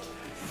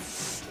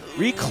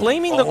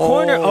 Reclaiming the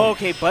corner. Oh,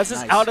 okay, Buzz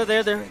is out of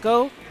there. There we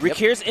go.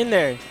 Rakir's in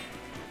there.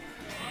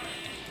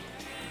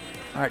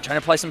 All right, trying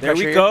to apply some pressure.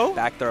 There we go.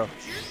 Back throw.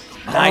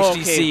 Nice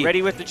GC.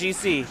 Ready with the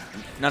GC.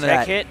 None of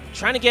that. Hit.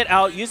 Trying to get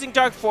out. Using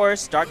Dark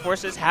Force. Dark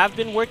Forces have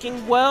been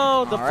working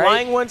well. The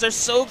flying ones are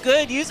so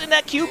good. Using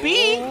that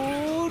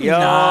QB. Ooh,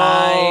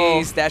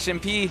 nice. Dash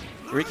MP.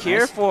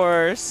 Rakir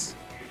Force.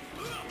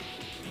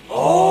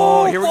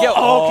 Oh, here we go.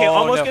 Oh, okay,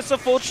 almost gets a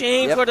full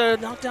chain for the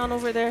knockdown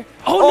over there.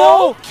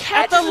 Oh, no!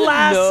 At the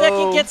last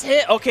second gets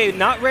hit. Okay,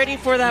 not ready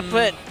for that,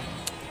 but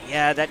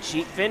yeah, that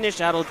cheap finish,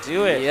 that'll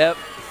do it. Yep.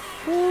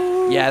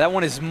 Yeah, that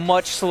one is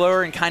much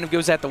slower and kind of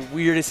goes at the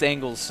weirdest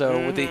angles.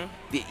 So with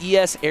the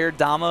ES Air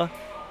Dama,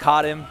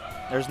 caught him.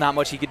 There's not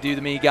much he could do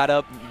to me. He got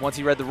up. Once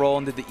he read the roll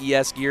and did the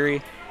ES Geary,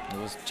 it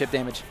was chip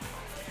damage.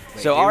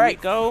 So, all right,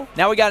 go.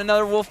 Now we got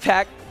another Wolf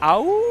Pack.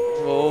 Ow.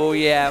 Oh,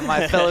 yeah,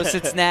 my fellow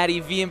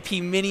Cincinnati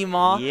VMP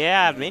Mini-Maw.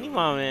 Yeah,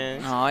 Mini-Maw,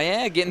 man. Oh,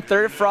 yeah, getting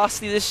 3rd at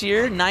Frosty this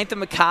year, 9th at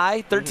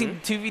Mackay,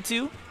 13th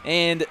 2v2.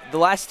 And the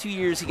last 2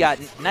 years, he got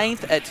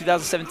 9th at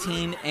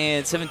 2017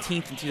 and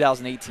 17th in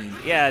 2018.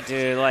 Yeah,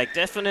 dude, like,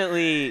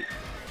 definitely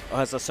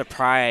was a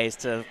surprise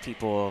to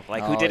people.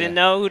 Like, who didn't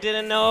know?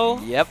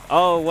 Yep.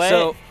 Oh, what?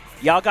 So,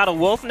 y'all got a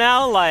Wolf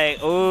now?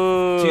 Like,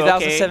 ooh,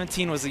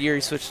 2017 was the year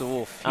he switched to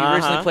Wolf. He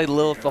originally played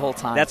Lilith the whole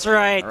time. That's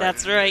right.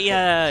 That's right,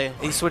 yeah.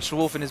 He switched to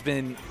Wolf and has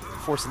been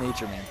force of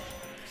nature, man.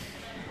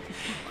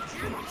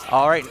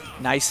 All right,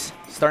 nice.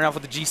 Starting off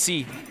with the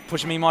GC.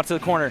 Pushing me to the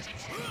corner.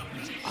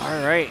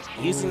 All right,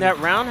 using that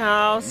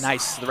roundhouse.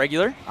 Nice, the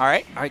regular. All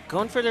right. All right,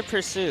 going for the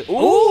pursuit.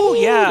 Ooh,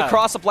 yeah. The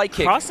cross-up light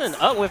kick. Crossing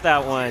up with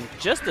that one.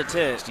 Just a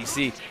tip.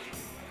 GC.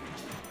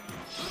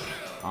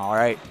 All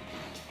right.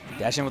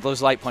 Dash in with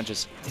those light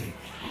punches.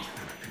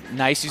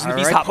 Nice, using the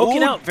beast hop.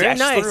 Poking out, very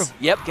nice. Through.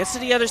 Yep. Gets to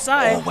the other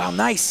side. Oh, wow,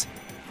 nice.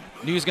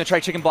 Knew he was going to try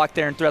chicken block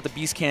there and throw out the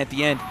beast can at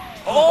the end.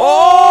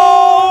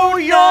 Oh,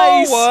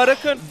 nice. What a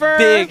confirm.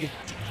 Big.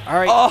 All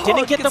right,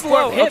 didn't get the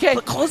form hit,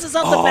 but closes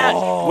on the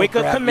mat. Wake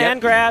up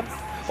command grab.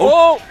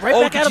 Oh, right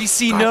back at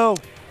GC, no.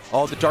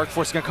 Oh, the Dark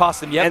Force is going to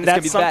cost him. Yep, and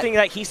that's something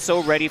that he's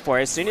so ready for.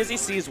 As soon as he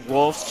sees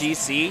Wolf's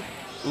GC,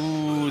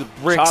 Ooh, the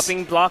bricks.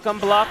 Chopping block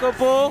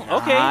unblockable.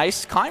 Okay.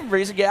 Nice. Climb,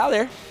 raise, get out of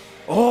there.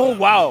 Oh,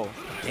 wow.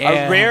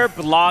 Damn. A rare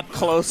block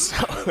close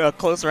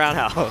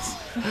roundhouse.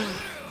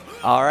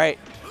 All right.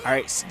 All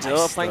right, still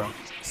Nice playing. throw.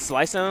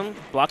 Slice him,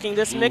 blocking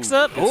this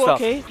mix-up. Oh,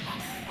 okay.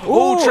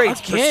 Oh, trades,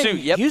 again,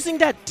 pursuit, yep. using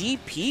that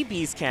DP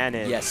beast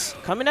cannon. Yes.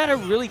 Coming at a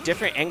really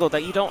different angle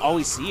that you don't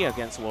always see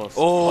against wolves.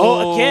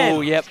 Oh,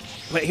 again. Yep.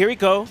 But here we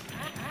go.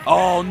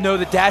 Oh, no,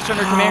 the dash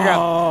under command grab.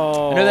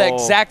 I know that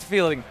exact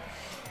feeling.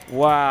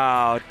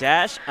 Wow,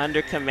 dash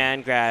under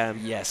command grab.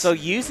 Yes. So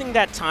using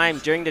that time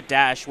during the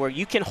dash where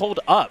you can hold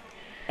up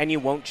and you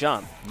won't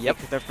jump. Yep.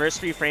 Like the first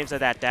 3 frames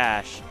of that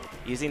dash.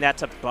 Using that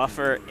to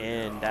buffer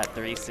in that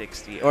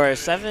 360 or a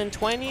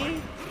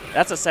 720.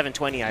 That's a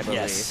 720, I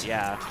believe. Yes.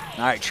 Yeah.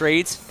 All right,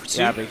 trades.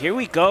 Pursuit. Yeah, but here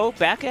we go,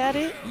 back at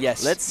it.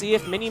 Yes. Let's see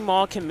if Mini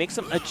Mall can make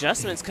some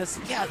adjustments because,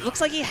 yeah, it looks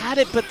like he had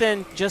it, but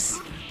then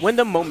just when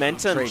the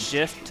momentum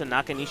shift to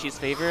Nakanishi's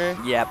favor.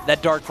 Yeah,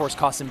 that Dark Force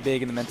cost him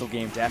big in the mental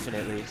game.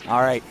 Definitely.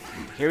 All right.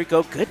 Here we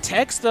go. Good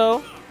text,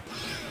 though.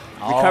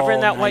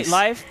 Recovering that white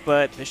life,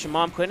 but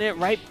Bishamon putting it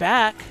right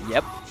back.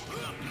 Yep.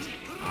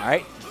 All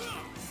right.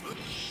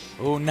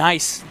 Oh,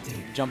 nice.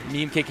 Jump,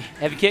 medium kick,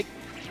 heavy kick.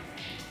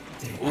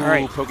 Ooh, all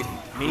right. poke it.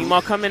 Mini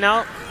Mall coming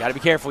out. Got to be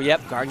careful.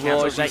 Yep. Guard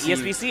cancels that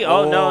ESBC.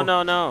 Oh,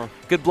 no.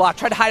 Good block.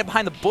 Tried to hide it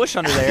behind the bush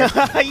under there.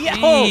 Yeah.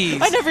 Oh,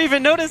 I never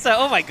even noticed that.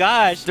 Oh, my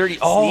gosh. Dirty.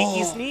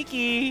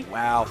 Sneaky.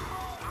 Wow.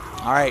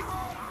 All right.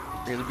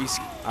 Really be.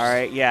 All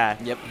right, yeah.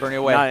 Yep, burn it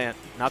away.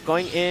 Not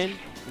going in.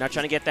 Not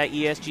trying to get that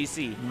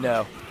ESGC.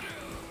 No.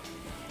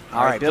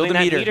 All right, building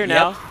that meter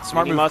now. Yep.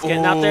 Smart Mini move. Mall's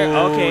getting out there.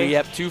 Okay.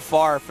 Yep, too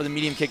far for the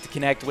medium kick to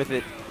connect with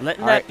it.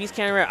 Letting that beast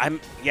cannon.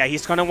 Yeah,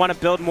 he's going to want to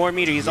build more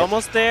meter. He's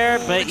almost there,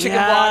 but chicken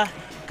block.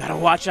 Gotta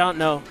watch out.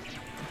 No.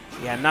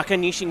 Yeah,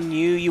 Nakanishi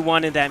knew you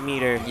wanted that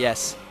meter.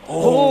 Yes.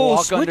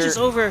 Switches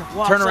over.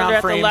 Turn around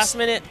at frames. the last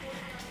minute.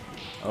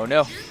 Oh,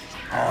 no.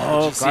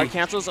 Oh, guard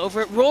cancels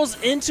over it.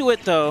 Rolls into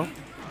it, though.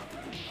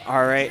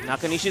 All right,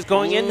 Nakanishi's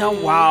going in now.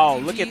 Wow,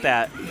 look at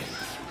that.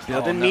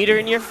 Building meter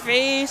in your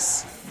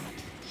face.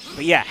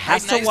 But yeah,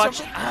 has to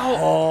watch out.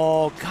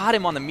 Oh, got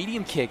him on the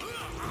medium kick.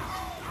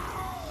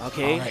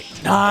 Okay.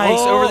 Right. Nice.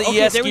 Over the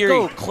ES there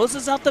gearing. we go.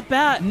 Closes out the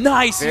bat.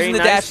 Nice. Very using the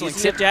nice. dash link.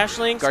 Using the dash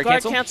links.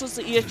 Guard cancels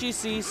the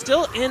ESGC.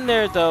 Still in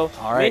there, though.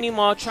 All right. Mini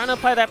Mall trying to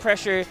apply that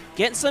pressure.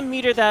 Getting some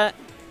meter that.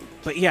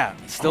 But yeah,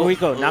 still we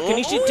go.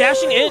 Nakanishi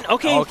dashing in.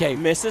 Okay.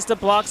 Misses the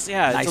blocks.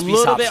 Yeah, nice, it's a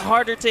little bit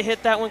harder to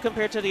hit that one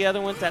compared to the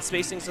other ones. That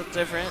spacing's so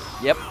different.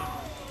 Yep.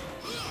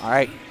 All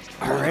right.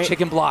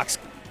 Chicken blocks.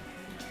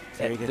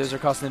 Those are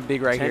costing them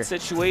big right here.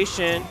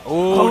 Situation.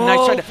 Oh,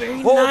 nice.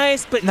 Very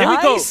nice. But there we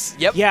go.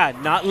 Yep. Yeah,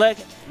 not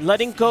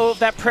letting go of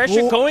that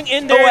pressure. Going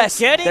in there.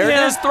 Getting there.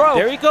 There's throw.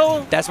 There we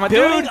go. That's my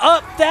building dude.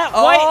 up that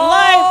white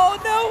life. Oh,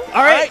 no.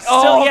 All right.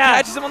 Still,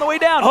 catches him on the way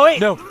down. Oh, wait.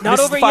 No.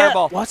 Not over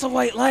fireball. yet. What's a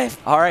white life?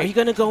 All right. Are you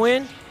going to go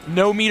in?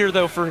 No meter,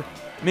 though, for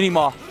Mini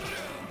Mall.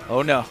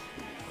 Oh, no.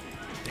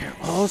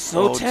 Oh,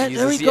 so tense.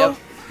 There we go. Yep.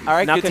 All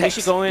right,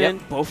 Nakanishi going in,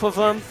 both of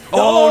them.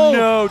 Oh,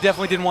 no,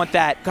 definitely didn't want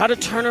that. Got to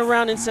turn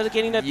around instead of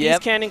getting that beast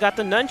cannon. Got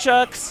the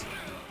nunchucks.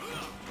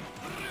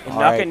 And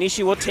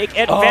Nakanishi will take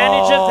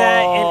advantage of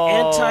that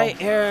and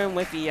anti-air him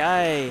with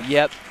EI.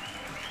 Yep.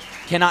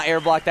 Cannot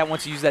air block that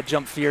once you use that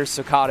jump fierce,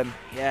 so caught him.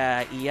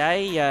 Yeah,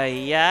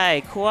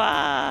 EI,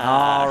 quad.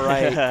 All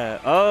right.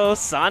 Oh,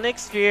 Sonic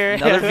Sphere.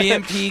 Another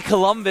VMP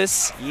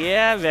Columbus.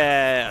 Yeah,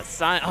 man.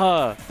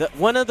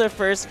 One of the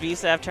first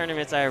VSAF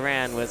tournaments I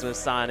ran was with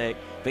Sonic.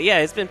 But yeah,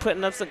 it's been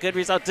putting up some good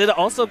results. Did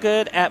also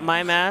good at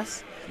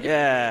MyMass.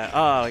 Yeah.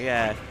 Oh,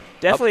 yeah.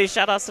 Definitely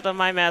shout outs to the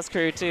MyMass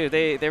crew, too.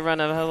 They run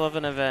a hell of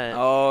an event.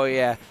 Oh,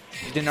 yeah.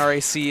 You didn't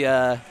already see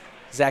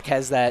Zach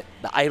has the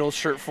Idol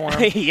shirt for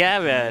him? Yeah,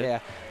 man. Yeah.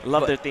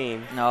 Love their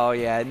theme. Oh,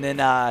 yeah. And then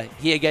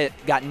he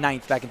got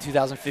 9th back in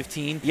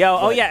 2015.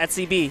 Oh, yeah, at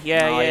CB.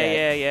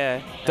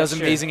 Yeah. Does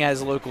amazing at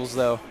his locals,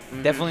 though.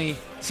 Definitely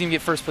seen him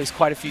get first place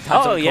quite a few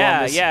times. Oh,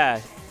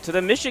 yeah. To the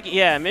Michigan,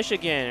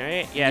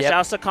 right? Yeah, shout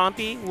out to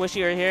Compy. Wish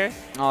you were here.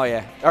 Oh,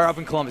 yeah. Or up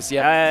in Columbus,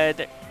 yeah.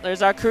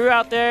 There's our crew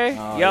out there.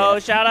 Oh,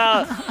 shout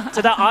out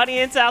to the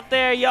audience out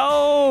there.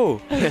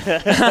 Yo!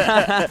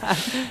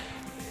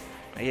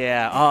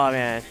 Yeah, oh,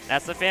 man.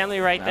 That's the family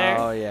right there.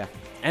 Oh, yeah.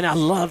 And I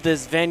love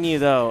this venue,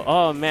 though.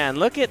 Oh, man,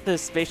 look at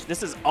this space.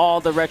 This is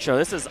all the retro.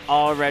 This is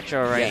all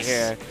retro right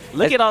here.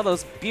 Look at all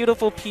those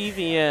beautiful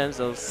PVMs,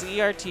 those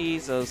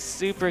CRTs, those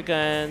super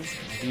guns,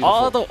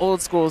 all the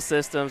old school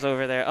systems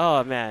over there.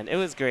 Oh, man, it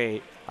was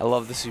great. I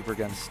love the super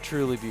guns.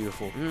 Truly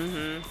beautiful.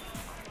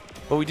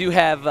 But we do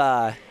have,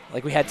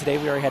 like we had today,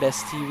 we already had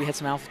ST, we had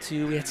some Alpha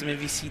 2, we had some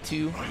MVC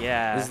 2.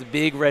 Yeah. This is the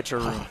big retro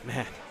room. Oh,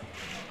 man.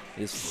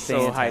 It's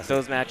so hyped.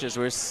 Those matches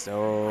were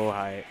so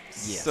hyped.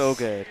 Yes. So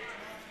good.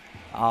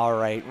 All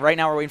right. Right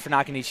now we're waiting for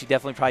Nakanishi.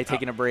 Definitely probably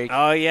taking a break.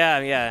 Oh,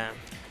 yeah.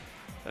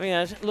 I mean,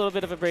 a little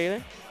bit of a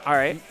breather. All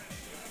right.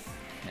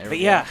 But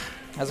yeah.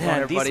 How's it going,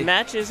 everybody? These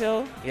matches,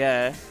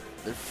 yeah.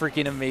 They're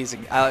freaking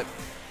amazing.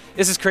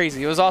 This is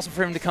crazy. It was awesome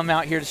for him to come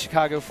out here to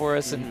Chicago for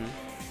us. And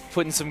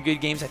putting some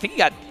good games. I think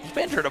he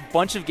entered a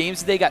bunch of games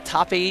today. Got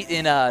top 8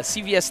 in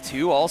CVS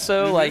 2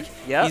 also. Like,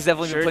 he's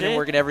definitely been putting in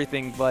work and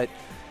everything. But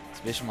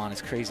this Bishamon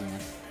is crazy, man.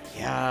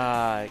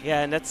 Yeah,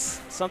 and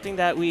that's something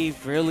that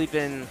we've really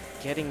been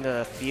getting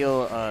the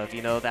feel of,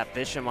 you know, that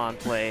Bishamon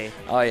play.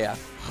 Oh, yeah.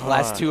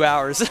 Last 2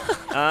 hours.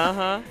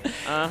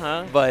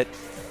 But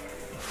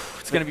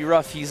it's going to be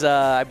rough. He's,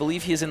 I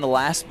believe he's in the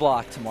last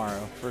block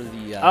tomorrow for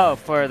the...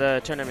 for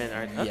the tournament.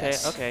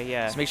 Yes. Okay,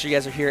 yeah. So make sure you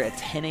guys are here at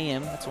 10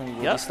 a.m. That's when we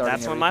will be starting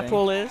that's when my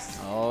pool is.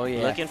 Oh,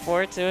 yeah. Looking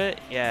forward to it,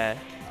 yeah.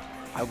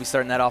 I'll be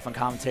starting that off on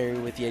commentary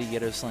with Yeti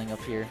Ghetto Sling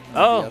up here.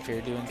 I'll be up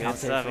here doing commentary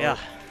stuff, yeah.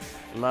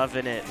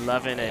 Loving it.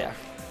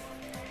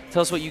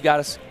 Tell us what you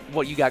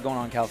got going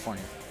on in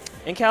California.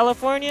 In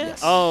California?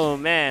 Yes. Oh,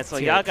 man. So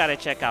y'all got to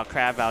check out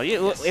Crab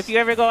Battle. If you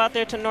ever go out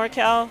there to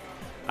NorCal,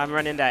 I'm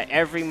running that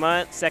every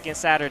month, second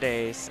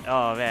Saturdays.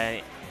 Oh,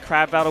 man.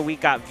 Crab Battle Week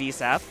got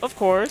VSAP, of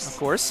course. Of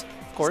course.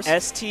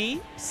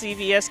 ST,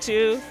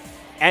 CVS2.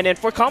 And then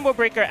for Combo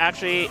Breaker,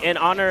 actually, in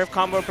honor of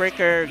Combo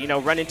Breaker, you know,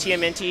 running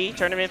TMNT,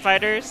 Tournament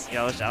Fighters. You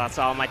know, shout out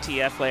to all my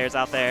TF players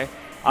out there.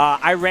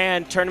 I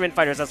ran Tournament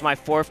Fighters as my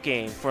 4th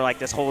game for like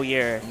this whole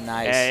year.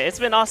 Nice. It's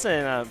been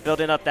awesome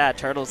building up that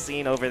turtle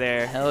scene over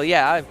there. Hell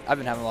yeah, I've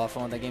been having a lot of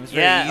fun with that game. It's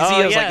very easy.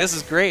 I was like, this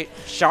is great.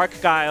 Shark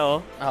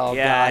Guile. Oh,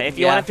 yeah, God. If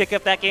you want to pick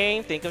up that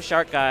game, think of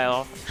Shark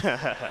Guile.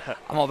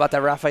 I'm all about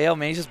that Raphael,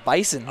 man. He's just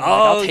bison.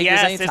 I'll take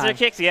this anytime. Scissor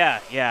kicks,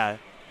 yeah.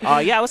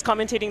 I was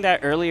commentating that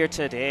earlier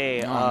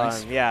today.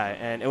 Nice. Yeah,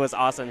 and it was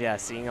awesome. Yeah,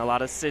 seeing a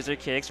lot of scissor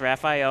kicks,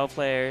 Raphael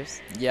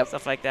players,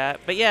 stuff like that.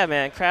 But yeah,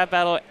 man, Crab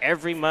Battle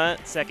every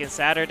month, second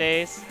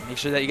Saturdays. Make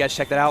sure that you guys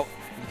check that out.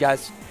 You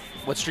guys,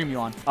 what stream you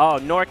on? Oh,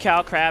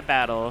 NorCal Crab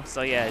Battle.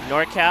 So yeah,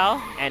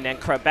 NorCal and then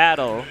Crab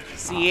Battle,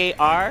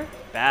 CAR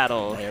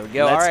Battle. There we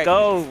go. Let's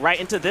go right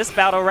into this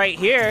battle right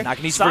here.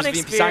 Nakanishi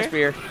versus VMP Sonic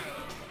Spear.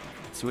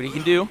 See what he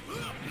can do.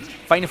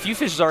 Fighting a few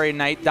fishes already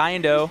tonight.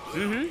 Diando.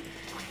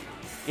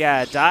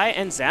 Yeah, Dai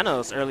and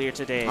Xanos earlier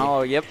today.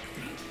 Oh, yep.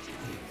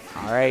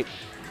 All right.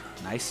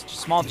 Nice. Just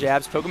small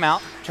jabs. Poke him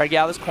out. Try to get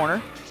out of this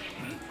corner.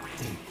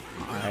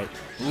 All right.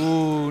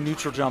 Ooh,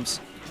 neutral jumps.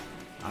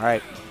 All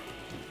right.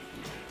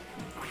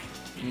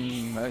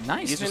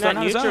 Nice. Using that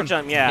neutral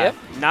jump, yeah. Yep.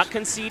 Not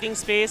conceding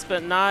space,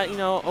 but not, you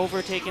know,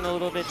 overtaking a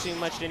little bit too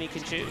much than he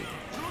can chew.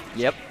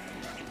 Yep.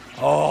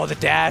 Oh, the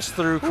dash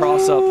through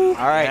cross up. All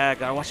right. Yeah,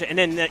 gotta watch it. And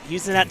then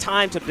using that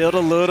time to build a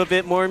little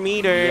bit more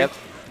meter. Yep.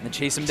 And then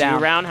chase him down.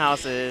 2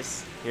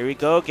 roundhouses. Here we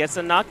go. Gets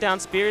some knockdown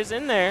spears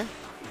in there.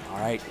 All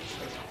right.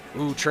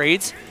 Ooh,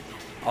 trades.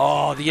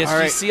 Oh, the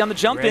SGC on the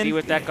jump Ready in.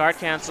 with that guard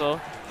cancel.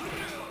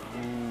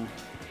 Ooh.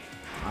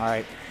 All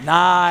right.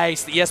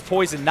 Nice. The ES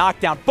Poison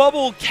knockdown.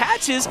 Bubble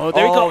catches. Oh,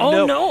 there we go.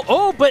 Oh, no.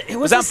 Oh, but it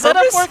was a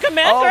setup for a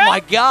command grab? Oh, my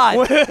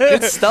God.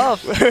 Good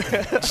stuff.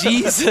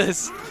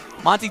 Jesus.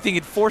 Monty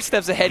thinking 4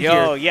 steps ahead here.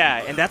 Yo,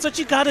 yeah. And that's what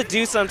you got to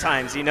do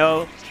sometimes, you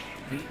know.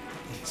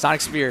 Sonic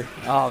Spear.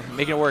 Oh,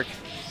 making it work.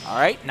 All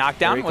right,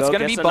 knockdown. What's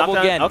going to be? Bubble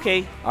again.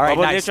 Okay. All right,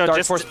 Bubble nice. Neutral,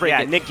 Dark Force break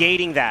it.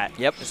 Negating that.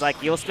 Yep. It's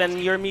like you'll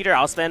spend your meter,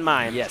 I'll spend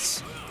mine.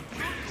 Yes.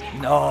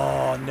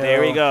 No.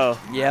 There we go.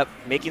 Yep.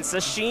 Making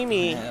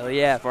sashimi. Hell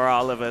yeah. For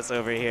all of us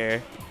over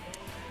here.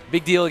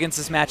 Big deal against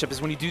this matchup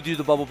is when you do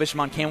the bubble,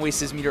 Bishamon can waste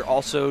his meter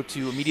also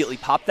to immediately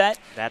pop that.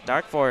 That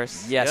Dark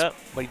Force. Yes,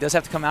 but he does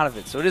have to come out of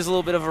it. So it is a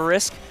little bit of a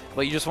risk,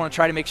 but you just want to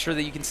try to make sure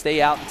that you can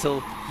stay out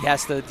until he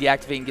has to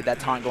deactivate and get that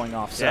taunt going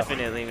off. So.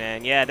 Definitely,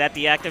 man. Yeah, that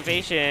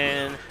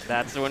deactivation,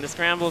 that's when the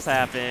scrambles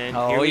happen.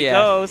 Oh, here we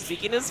go.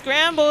 Speaking of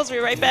scrambles,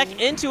 we're right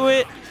back into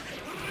it.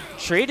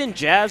 Trading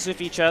jabs with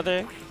each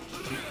other.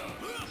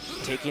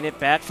 Taking it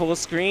back full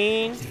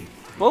screen.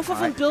 Both of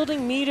them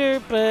building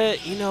meter,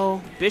 but, you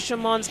know,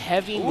 Bishamon's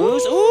heavy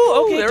moves.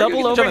 Ooh, okay,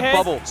 double overhead.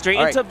 Bubble. Straight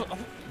into...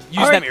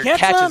 Use them, your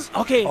catches.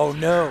 Okay. Oh,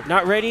 no.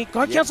 Not ready.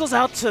 Guard cancels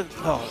out to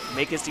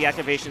make his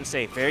deactivation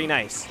safe. Very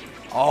nice.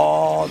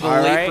 Oh, the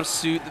late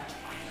pursuit.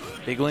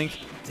 Big link.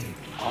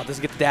 Oh,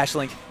 doesn't get the dash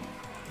link.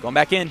 Going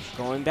back in.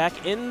 Going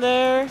back in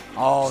there.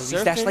 Oh,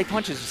 these dash light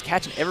punches just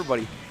catching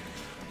everybody.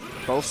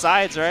 Both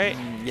sides, right?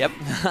 Yep.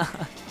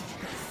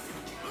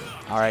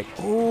 All right.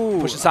 Ooh,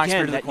 push the Sonic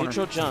Spear to the that corner.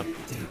 neutral jump.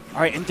 All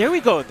right, and there we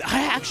go.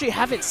 I actually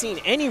haven't seen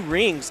any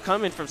rings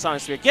coming from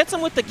Sonic Spear. Gets him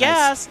with the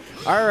gas.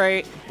 All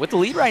right. With the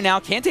lead right now.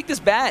 Can't take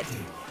this bat.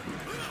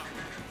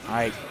 All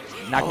right.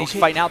 Nakanishi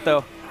fighting out,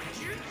 though.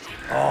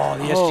 Oh,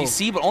 the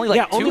SGC, but only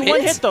like 2 only hits.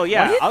 1 hit, though.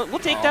 Yeah, we'll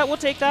take that. We'll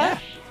take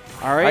that.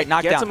 Yeah. All right,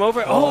 knockdown. Gets him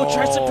over. Oh,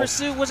 tries to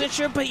pursue. Wasn't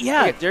sure, but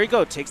yeah, there you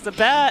go. Takes the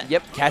bat.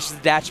 Yep, cashes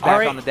the dash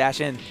back on the dash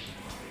in.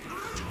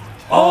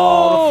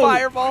 Oh, the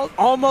fireball.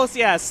 Almost,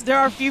 yes. There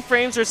are a few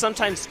frames where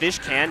sometimes fish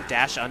can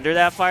dash under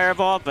that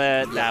fireball,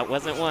 but that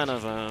wasn't one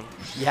of them.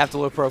 You have to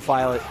low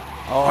profile it.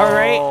 Oh, all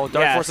right.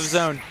 Dark Force of his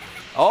own.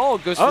 Oh,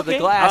 goes for the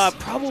glass.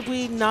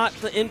 Probably not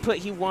the input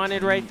he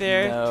wanted right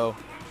there. No.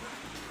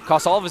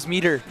 Costs all of his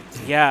meter.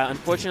 Yeah,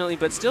 unfortunately,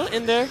 but still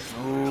in there.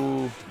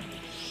 Ooh.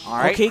 All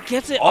right. Okay,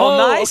 gets it. Oh,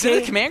 nice. Okay.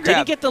 The command grab.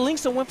 Didn't get the link,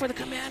 so went for the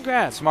command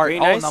grab. Smart. Very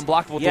nice. And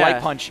unblockable with the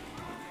light punch.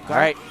 All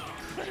right.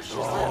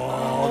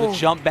 Oh, the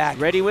jump back.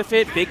 Ready with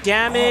it. Big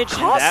damage.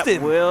 That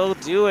will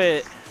do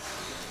it.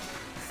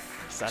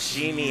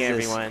 Sashimi,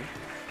 everyone.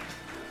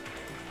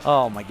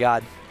 Oh, my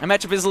God. That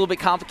matchup is a little bit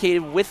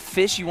complicated. With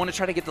Fish, you want to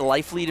try to get the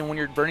life lead, and when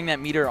you're burning that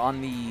meter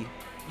on the...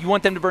 You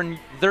want them to burn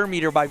their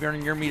meter by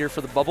burning your meter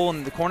for the bubble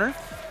in the corner.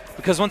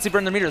 Because once they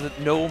burn their meter,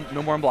 no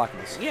more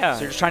unblockables. Yeah.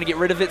 So you're just trying to get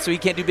rid of it so he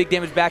can't do big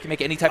damage back and make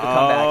any type of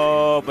comeback.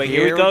 Oh, but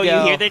here we go. You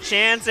hear the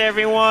chants,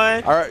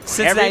 everyone. All right,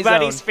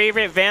 everybody's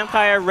favorite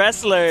vampire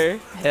wrestler.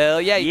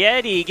 Hell yeah.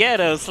 Yeti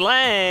Ghetto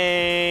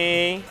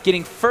Slang.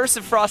 Getting first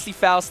at Frosty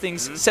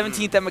Faustings,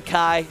 17th at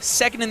Makai,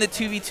 second in the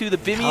 2v2, the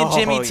Bimmy and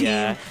Jimmy team.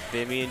 Yeah.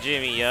 Bimmy and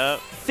Jimmy,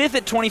 yup. 5th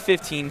at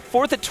 2015,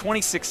 4th at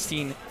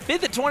 2016,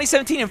 5th at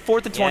 2017, and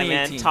 4th at 2018.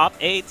 Yeah, man, top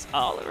 8s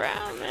all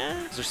around,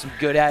 man. Those are some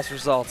good-ass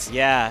results.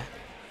 Yeah.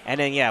 And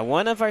then, yeah,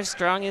 one of our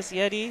strongest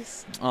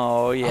Yetis.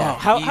 Oh, yeah.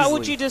 How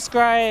would you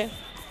describe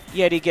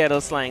Yeti Ghetto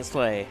Slang's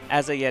play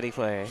as a Yeti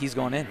player? He's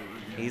going in.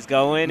 He's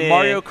going in.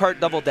 Mario Kart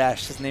Double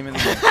Dash, his name in the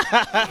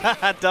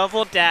game.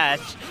 Double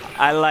Dash.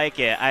 I like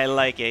it. I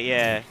like it,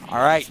 yeah. All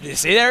right.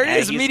 See, there it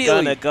is immediately. He's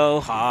going to go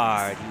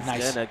hard.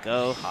 He's going to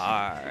go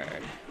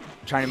hard.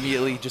 Trying to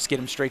immediately just get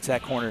him straight to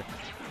that corner.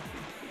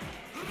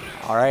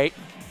 All right.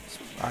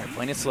 All right,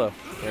 playing it slow.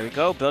 There we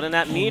go, building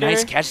that meter.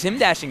 Nice catch, him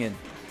dashing in.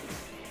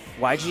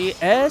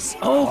 YGS.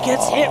 Oh,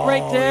 gets hit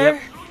right there.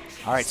 Yep.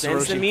 All right,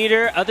 sends the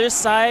meter, other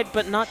side,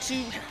 but not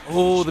too.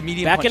 Oh, the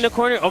medium back punch. in the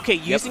corner. Okay,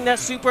 using that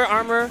super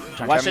armor.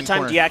 Watch the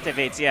time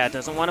deactivates. Yeah,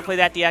 doesn't want to play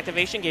that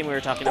deactivation game we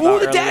were talking about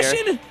earlier. Oh, the dash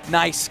in.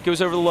 Nice.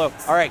 Goes over the low.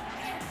 All right.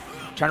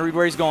 Trying to read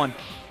where he's going.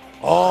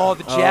 Oh,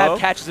 the jab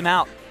catches him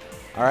out.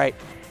 All right.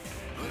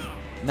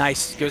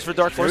 Nice. Goes for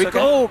Dark Force. There we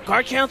go.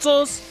 Guard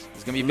cancels.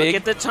 It's going to be big.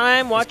 Look at the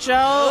time. Watch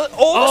out.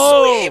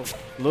 Oh, the sweep.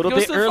 A little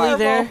bit early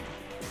there.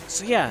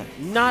 So, yeah,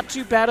 not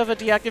too bad of a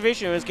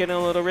deactivation. It was getting a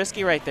little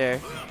risky right there.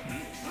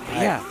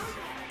 Right. Yeah.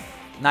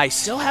 Nice.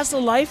 Still has the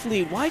life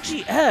lead.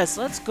 YGS,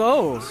 let's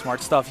go.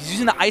 Smart stuff. He's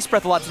using the Ice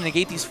Breath a lot to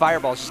negate these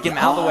fireballs. Just get him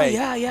out of the way.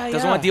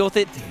 Doesn't want to deal with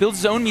it. Builds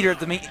his own meter at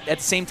the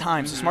same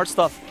time. So smart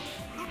stuff.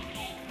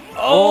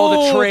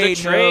 Oh, the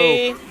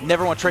trade. No.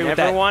 Never want to trade with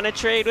that. Never want to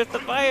trade with the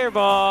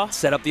fireball.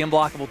 Set up the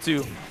unblockable,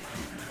 too.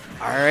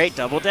 All right,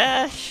 double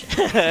dash.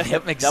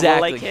 Yep, exactly. Double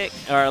light kick,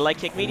 or light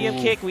kick, medium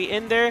kick. We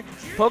in there,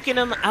 poking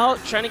him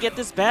out, trying to get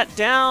this bat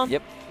down.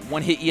 Yep,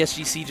 one hit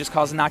ESGC just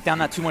caused a knockdown,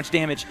 not too much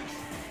damage.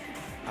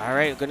 All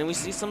right, gonna we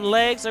see some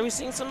legs? Are we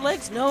seeing some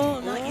legs? No,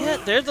 not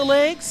yet. There's the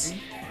legs.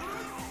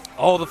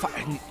 Oh, the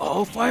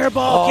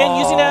fireball. Again,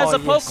 using that as a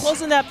poke,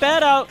 closing that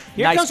bat out.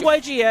 Here comes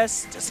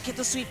YGS. Doesn't get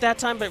the sweep that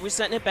time, but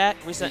resetting it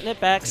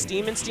back.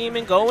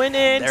 Steaming, going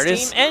in. There it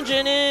is. Steam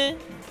engine in.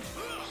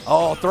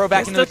 Oh, throw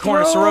back into the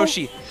corner,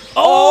 Saroshi.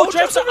 Oh,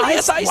 jumps on the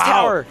ice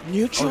tower.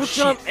 Neutral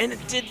jump, and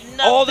it did nothing.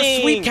 Oh, the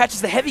sweep catches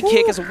the heavy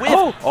kick as a whiff.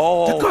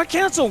 The guard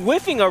cancel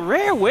whiffing, a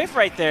rare whiff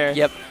right there.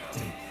 Yep.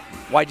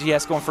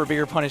 YGS going for a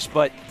bigger punish,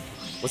 but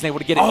wasn't able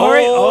to get it. All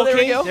right, okay,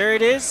 there we go. There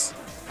it is.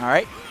 All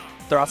right.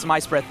 Throw out some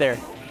ice breath there.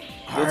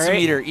 Build some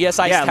meter. ES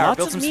Ice Tower.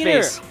 Build some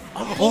space.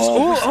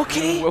 Oh,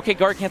 okay. Okay,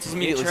 guard cancels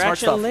immediately.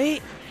 Smart Interaction stuff.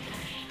 late.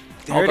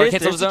 There it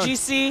is. There's the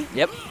GC.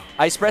 Yep.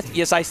 Ice breath,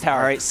 ES Ice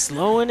Tower. All right,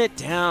 slowing it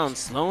down.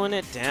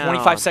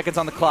 25 seconds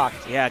on the clock.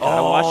 Yeah,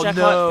 gotta watch that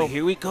clock. But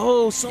here we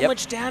go. So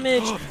much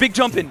damage. Big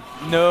jumping.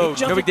 No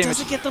big damage.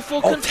 Doesn't get the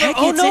full control.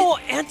 Oh, no.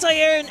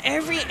 Anti-air, and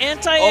every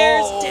anti-air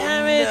is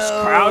damaged.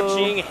 No.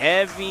 Crouching,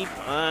 heavy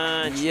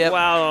punch. Yep.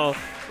 Wow.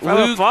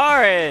 From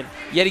afar in.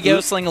 Yeti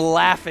Ghetto Slang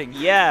laughing.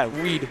 Yeah,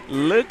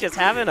 Luke is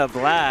having a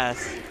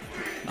blast.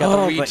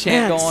 Got the Reed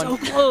chant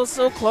going.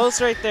 So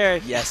close right there.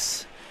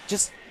 Yes.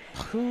 Just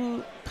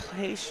too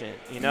patient,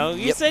 you know?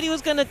 You said he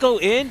was going to go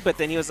in, but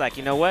then he was like,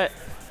 you know what?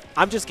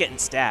 I'm just getting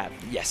stabbed.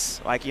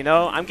 Yes. Like, you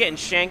know, I'm getting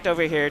shanked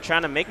over here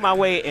trying to make my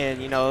way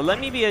in, you know. Let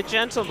me be a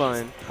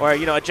gentleman. Or,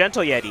 you know, a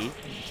gentle Yeti,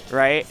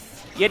 right?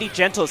 Yeti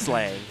Gentle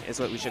Slang is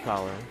what we should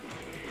call him.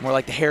 More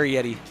like the hairy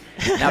Yeti.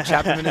 Now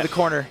chop him into the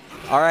corner.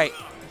 All right.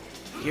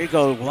 Here you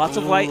go. Lots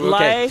of white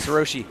life.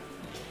 Saroshi.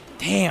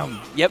 Damn.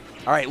 Yep.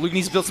 All right, Luke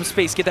needs to build some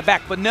space, get that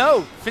back. But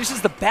no,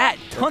 finishes the bat.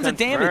 Tons of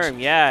damage.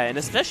 Yeah, and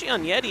especially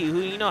on Yeti, who,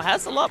 you know,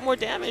 has a lot more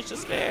damage to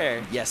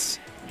spare. Yes.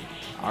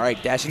 All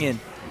right, dashing in.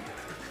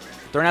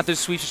 Throwing out those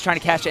sweeps, just trying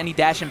to catch any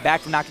dashing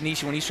back from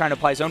Nakanishi when he's trying to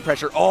apply his own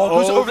pressure. Oh,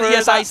 goes over the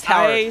Ice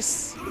Tower.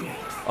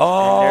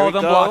 Oh,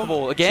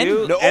 unblockable. Again?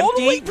 No,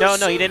 empty.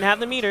 No, he didn't have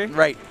the meter.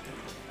 Right.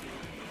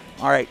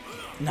 All right.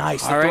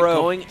 Nice. All right,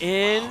 going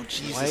in. Oh,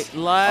 Jesus. White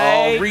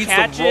light. Reads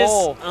catches. The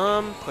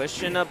roll.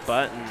 Pushing a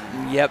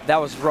button. Yep,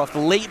 that was rough. The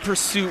late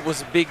pursuit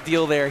was a big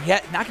deal there.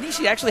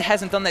 Nakanishi actually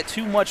hasn't done that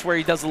too much where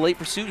he does the late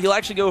pursuit. He'll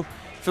actually go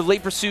for the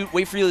late pursuit,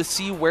 wait for you to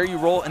see where you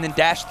roll, and then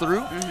dash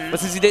through. But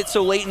since he did it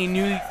so late and he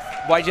knew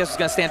YGS was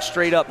going to stand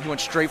straight up, he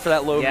went straight for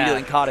that low immediately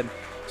and caught him.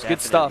 It's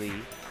good stuff.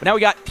 But now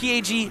we got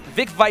PAG,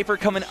 Vic Viper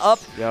coming up.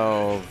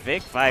 Yo,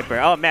 Vic Viper.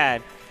 Oh,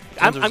 man.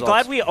 I'm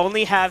glad we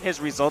only have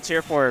his results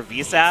here for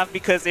VSAF,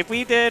 because if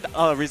we did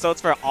results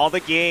for all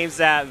the games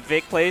that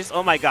Vic plays,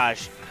 oh my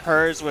gosh,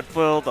 hers would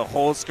fill the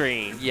whole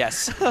screen.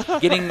 Yes.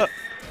 Getting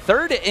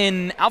third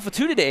in Alpha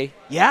 2 today.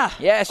 Yeah.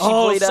 Yeah, she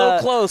played so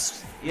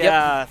close.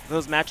 Yeah, yep.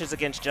 Those matches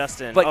against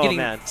Justin. But getting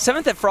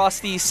 7th at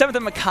Frosty, 7th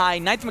at Mackay,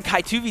 9th at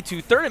Mackay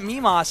 2v2, 3rd at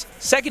Mimos,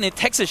 2nd at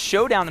Texas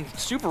Showdown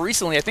super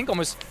recently, I think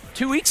almost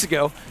 2 weeks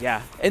ago.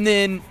 Yeah. And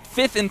then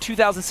 5th in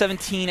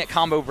 2017 at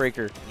Combo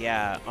Breaker.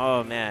 Yeah.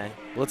 Oh, man.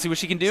 Let's see what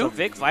she can do. So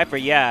Vic Viper,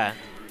 yeah.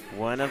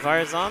 One of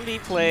our zombie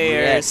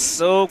players. Yes.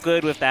 So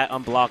good with that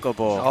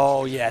unblockable.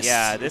 Oh, yes.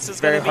 Yeah, this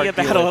is going to be a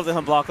battle of the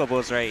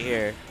unblockables right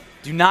here.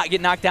 Do not get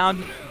knocked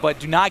down,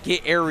 but do not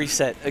get air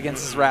reset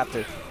against this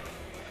Raptor.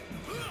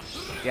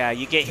 Yeah,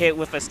 you get hit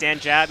with a stand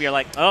jab, you're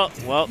like, oh,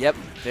 well, yep.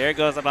 There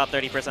goes about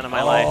 30% of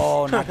my life.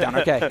 Oh, knockdown.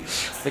 Okay.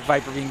 Big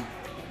Viper being...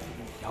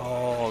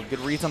 Oh, good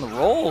reads on the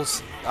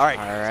rolls. All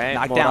right.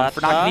 Knockdown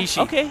for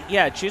Nakanishi. Okay,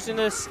 yeah, choosing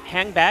to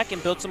hang back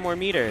and build some more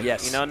meter.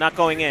 Yes. You know, not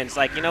going in. It's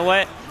like, you know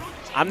what?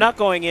 I'm not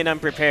going in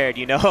unprepared,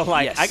 you know?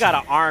 Like, yes. I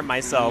got to arm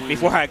myself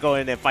before I go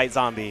in and fight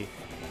zombie.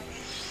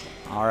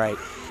 All right.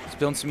 Let's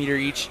build some meter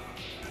each.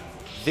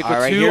 Vic All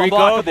right, two, here we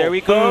go. There we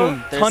go.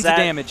 Boom. Tons of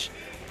damage.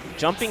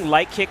 Jumping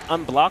light kick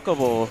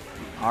unblockable.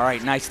 All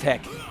right, nice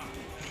tech.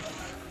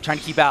 Trying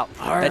to keep out.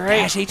 All that right,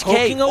 dash HK.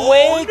 Poking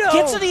away. No.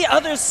 Gets to the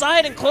other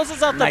side and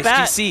closes out the nice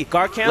bat. GC.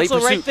 Guard cancel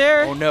right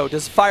there. Oh no,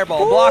 does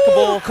fireball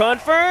unblockable.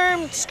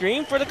 Confirmed.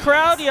 Scream for the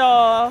crowd,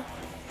 y'all.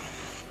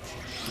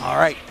 All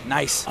right,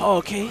 nice. Oh,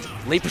 okay.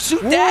 Late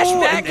pursuit, dash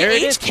back. There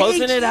it is,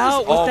 closing it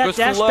out with that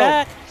dash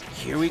back.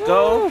 Here we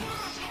go.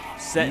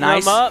 Setting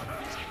them up.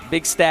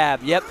 Big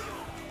stab, yep.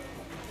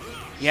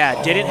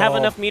 Yeah, didn't have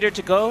enough meter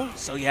to go,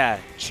 so yeah,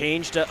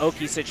 changed the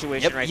Oki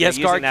situation right there. Yes,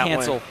 guard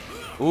cancel.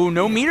 Ooh,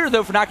 no meter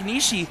though for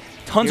Nakanishi.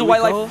 Tons of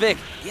white life for Vic.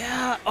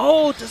 Yeah,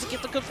 oh, does it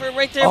get the confirm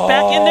right there?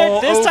 Back in there.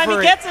 This time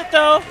he gets it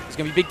though. It's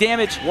going to be big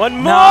damage. One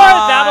more,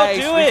 that'll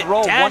do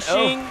it.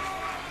 Dashing,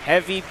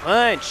 heavy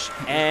punch.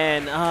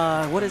 And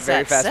what is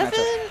that, 7?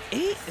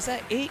 8? Is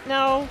that 8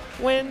 now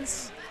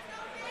wins?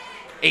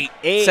 8.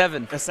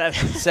 7.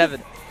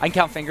 7. I can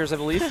count fingers, I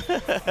believe.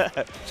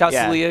 Shout out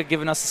to Leah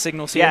giving us the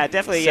signals here. Yeah,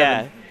 definitely,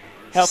 7.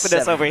 Helping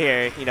us over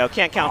here. You know,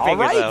 can't count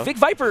fingers, though. All right, Vic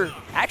Viper.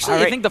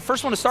 Actually, I think the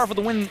first one to start off with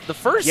the win the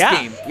first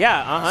game.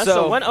 Yeah,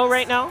 so 1-0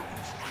 right now.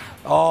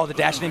 Oh, the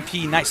dash and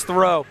MP. Nice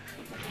throw.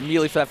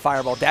 Immediately for that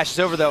fireball. Dashes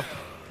over, though.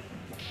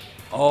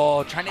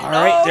 Oh, trying to... All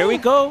right, there we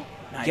go.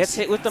 Nice. Gets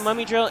hit with the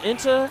mummy drill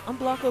into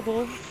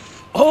unblockable.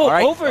 Oh,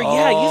 over,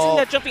 using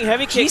that jumping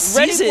heavy kick.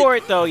 Ready for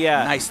it, though,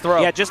 Nice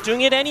throw. Yeah, just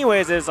doing it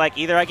anyways is like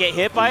either I get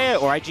hit by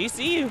it or I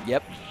GC you.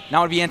 Yep.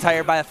 Now would be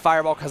anti-air by a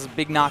fireball because of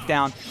big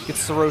knockdown.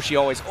 Gets Saroshi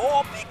always.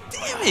 Oh, big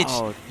damage.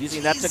 Oh,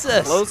 using that to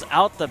close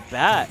out the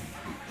bat.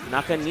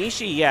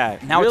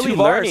 Nakanishi, now really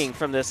learning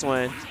from this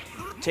one.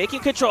 Taking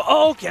control.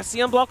 Oh, gets the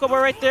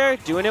unblockable right there.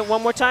 Doing it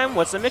one more time.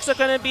 What's the mix-up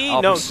going to be?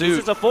 No, this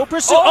is a full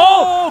pursuit.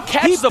 Oh,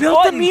 catch the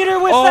built the meter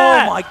with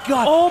that. Oh, my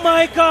God. Oh,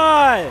 my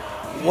God.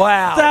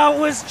 Wow. That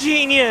was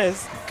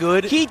genius.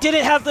 Good. He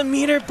didn't have the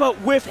meter, but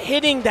with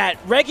hitting that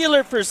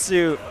regular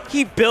pursuit,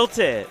 he built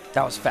it.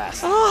 That was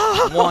fast.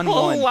 1-1.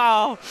 Oh,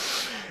 wow.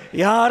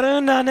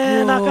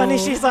 Yarunane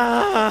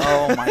Nakanishi-san.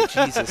 Oh, my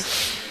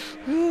Jesus.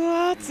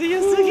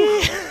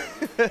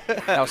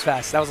 That was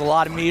fast. That was a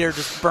lot of meter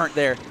just burnt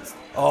there.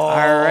 Oh, all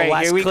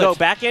right, here we go.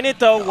 Back in it,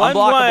 though.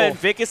 1-1.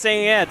 Vic is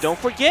saying, don't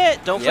forget.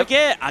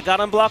 I got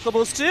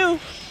unblockables, too.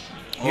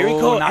 Here we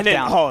go. And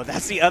then,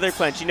 that's the other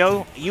punch. You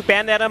know, you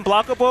ban that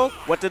unblockable.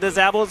 What did the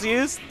Zabbles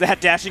use? That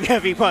dashing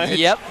heavy punch.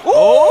 Yep.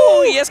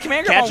 Oh, yes,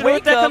 command grab. Catch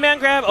with that command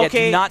grab.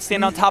 Okay. Do not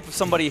stand on top of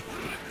somebody.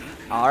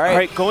 All right. All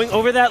right, going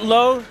over that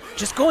low.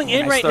 Just going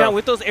in right now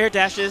with those air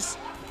dashes.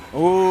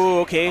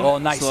 Oh, okay. Oh,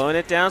 nice. Slowing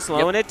it down,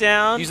 it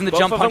down. Using the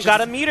jump punches. Both of them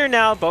got a meter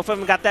now. Both of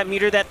them got that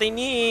meter that they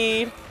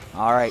need.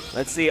 All right.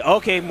 Let's see.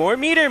 Okay, more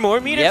meter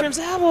from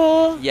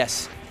Zabble.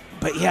 Yes.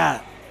 But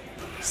yeah.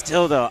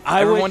 Still, though,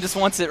 everyone just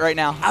wants it right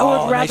now. I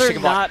would rather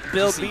not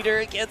build meter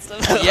against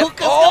them.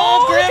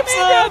 Oh, grips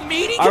up.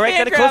 All right,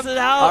 gotta close it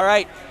out. All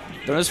right,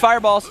 throw those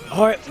fireballs.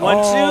 All right,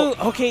 1,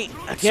 2. Okay,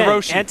 again,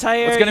 Saroshi.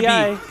 anti-air. What's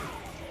gonna be?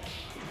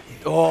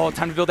 Oh,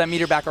 time to build that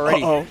meter back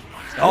already.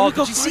 Oh,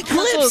 did you see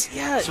clips?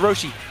 Yeah.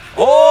 Saroshi.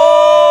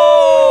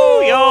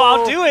 Oh, yo,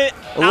 I'll do it.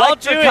 I'll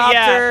do it.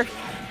 Yeah.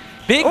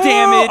 Big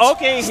damage.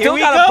 Okay, still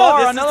here got we go. a bar.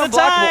 This Another is the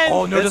time.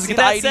 Oh, no, doesn't get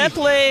the ID. Set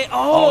play.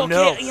 Oh,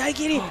 no. Okay. Yeah, I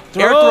get it.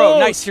 Air throw.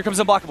 Nice. Here comes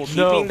unblockable.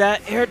 Keeping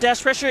that air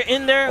dash pressure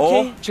in there.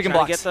 Okay. Chicken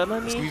blocks. Get the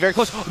money. It's going to be very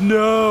close.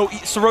 No.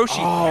 Saroshi.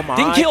 Oh, my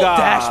Didn't kill. God.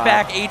 Dash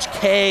back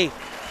HK.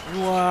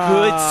 Wow.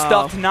 Good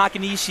stuff to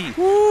Nakanishi.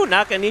 Ooh,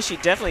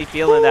 Nakanishi definitely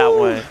feeling that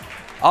one.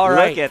 All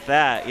right. Look at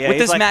that. Yeah, with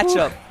this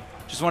matchup,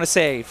 just want to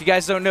say, if you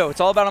guys don't know, it's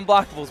all about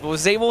unblockables. But with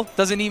Zabel,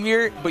 doesn't need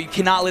meter, but you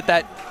cannot let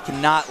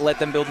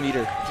them build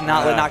meter.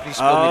 Cannot let Nakanishi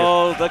build meter.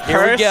 Oh, the curse.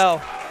 Here we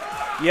go.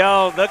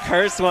 Yo, the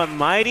cursed one,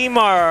 Mighty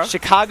Mar.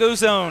 Chicago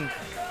zone.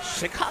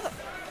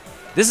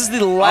 This is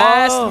the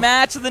last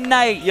match of the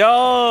night.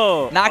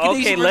 Yo.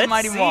 Nakanishi versus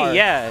Mighty Mar.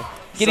 Yeah.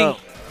 Getting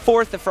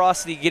 4th at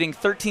Frosty, getting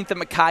 13th at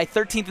Mackay,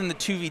 13th in the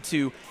 2v2,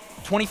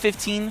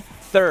 2015,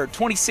 third.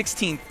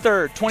 2016,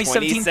 third.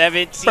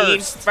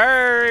 2017,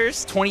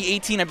 first.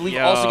 2018, I believe,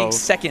 also getting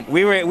second.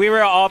 We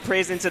were all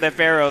praising to the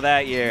Pharaoh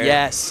that year.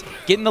 Yes.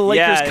 Getting the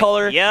Lakers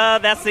color. Yeah,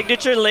 that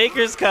signature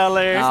Lakers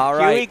color. All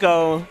right. Here we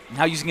go.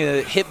 Now using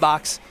a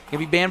hitbox.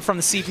 Going to be banned from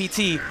the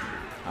CPT.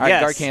 All right,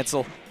 guard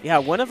cancel. Yeah,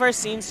 one of our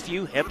scene's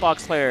few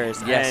hitbox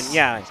players. Yes. And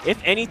yeah,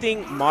 if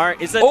anything, Mar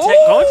is going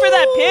for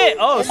that pit.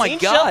 Oh my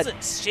God.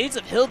 Shades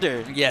of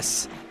Hilder.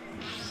 Yes.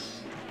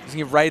 Using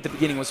it right at the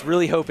beginning. Was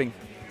really hoping.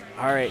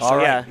 All right, so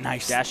yeah.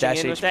 Nice.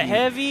 Dashing in with that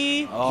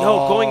heavy.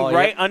 Oh, going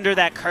right under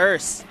that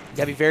curse. You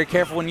got to be very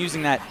careful when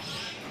using that.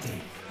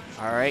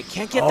 All right,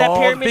 can't get that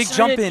pyramid big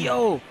jump in.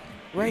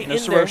 Right no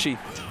in Soroshi.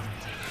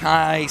 There.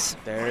 Nice.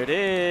 There it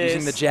is.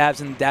 Using the jabs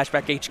and dash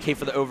back HK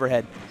for the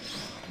overhead.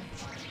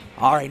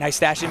 All right, nice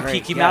dash and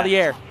peek. Keep him out of the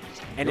air.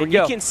 And then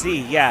you can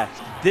see,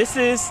 this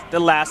is the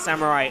Last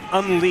Samurai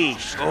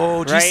Unleashed.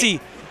 Oh, GC.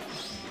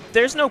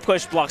 There's no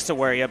push blocks to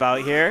worry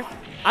about here.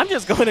 I'm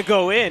just going to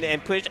go in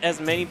and push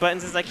as many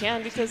buttons as I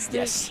can because,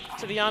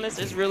 to be honest,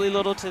 there's really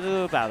little to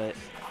do about it.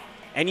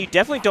 And you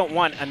definitely don't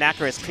want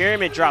Anakaris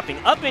Pyramid dropping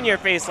up in your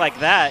face like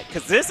that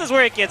because this is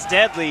where it gets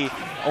deadly.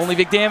 Only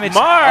big damage.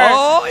 Mar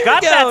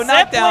got that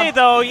set play,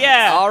 though,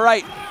 All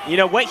right. You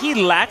know, what he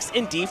lacks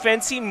in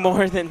defense, he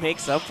more than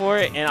makes up for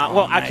it. And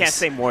nice. I can't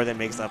say more than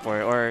makes up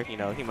for it. Or, you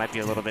know, he might be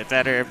a little bit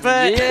better.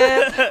 But,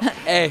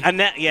 hey.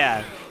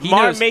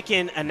 Mar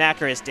making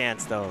Anakaris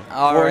dance, though.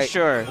 For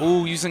sure.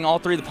 Ooh, using all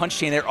three of the punch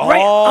chain there. Right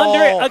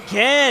under it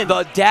again.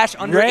 The dash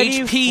under Ready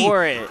HP.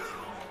 for it.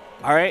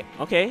 All right,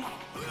 okay.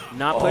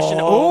 Not pushing.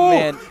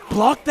 Man.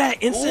 Block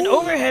that instant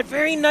overhead.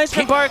 Very nice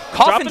from Bark.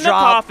 Coffin Dropping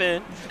drop. the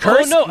coffin.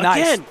 Curse. Oh, no.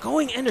 Nice. Again,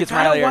 going in.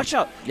 Gotta watch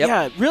out. Yep.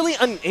 Yeah, really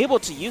unable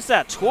to use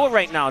that tool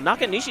right now.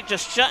 Nakanishi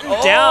just shutting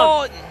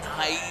down.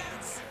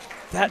 Nice.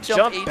 That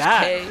jump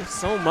back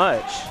so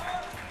much.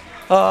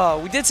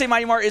 We did say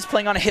Mighty Mar is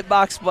playing on a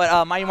hitbox,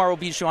 but Mighty Mar will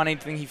beat you on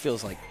anything he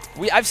feels like.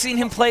 I've seen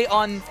him play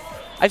on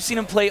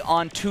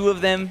two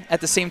of them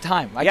at the same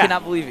time. I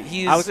cannot believe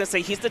it. I was going to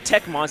say, he's the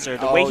tech monster.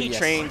 The way he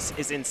trains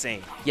is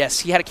insane. Yes,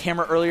 he had a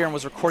camera earlier and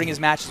was recording his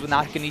matches with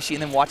Nakanishi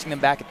and then watching them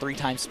back at 3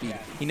 times speed.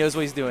 He knows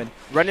what he's doing.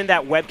 Running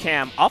that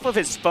webcam off of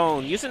his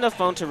phone, using the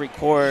phone to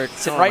record.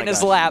 Sitting right in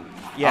his lap.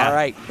 Yeah. All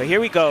right. But here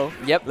we go.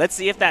 Yep. Let's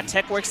see if that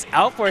tech works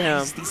out for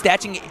him. He's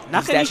dashing.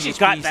 Nakanishi's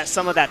got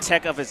some of that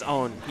tech of his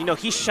own. You know,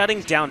 he's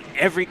shutting down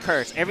every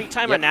curse. Every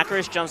time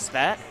Anakaris jumps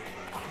back,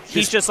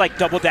 he's just like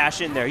double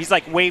dash in there. He's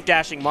like wave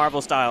dashing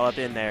Marvel style up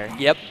in there.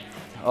 Yep.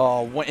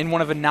 Oh, in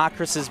one of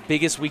Anakaris'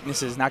 biggest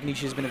weaknesses,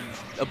 Nakanishi has been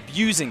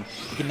abusing.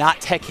 He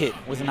cannot tech hit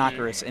with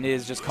Anakaris, and it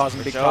is just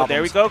causing big problems.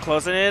 There we go,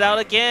 closing it out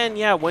again.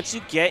 Yeah, once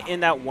you get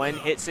in that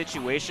one-hit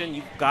situation,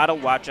 you've got to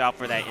watch out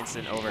for that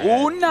instant overhead.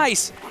 Oh,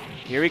 nice.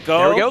 Here we go.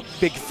 There we go.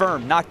 Big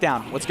firm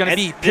knockdown. What's going to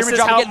be? This is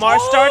how Mar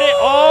started.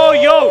 Oh,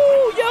 yo.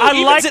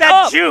 I like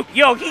that juke.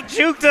 Yo, he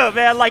juked him,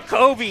 man, like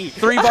Kobe.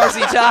 3 bars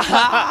each.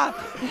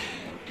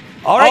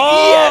 All right,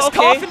 yes,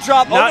 coffin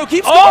drop. No,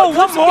 keeps going. Oh,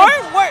 one more?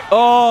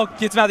 Oh,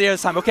 gets him out of the air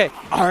this time. Okay.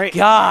 All right.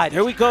 God.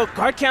 There we go.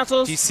 Guard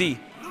cancels. GC.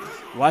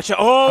 Watch out.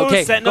 Oh,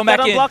 setting up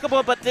that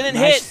unblockable, but didn't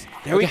hit.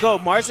 There we go.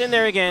 Mars in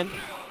there again.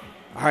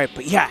 All right,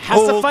 but yeah,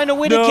 has to find a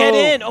way to get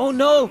in. Oh,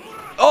 no.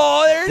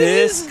 Oh, there it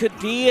is. This could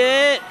be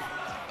it.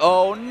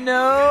 Oh,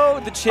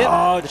 no. The chip.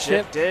 Oh, the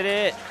chip did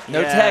it.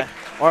 No tech.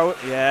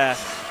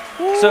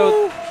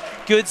 So,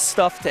 good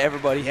stuff to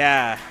everybody.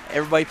 Yeah.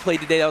 Everybody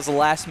played today. That was the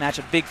last match.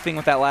 A big thing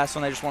with that last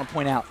one I just want to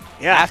point out.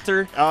 Yeah.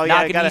 After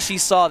Nakanishi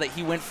saw that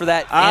he went for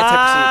that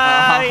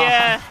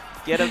anti-pursuit.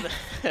 Get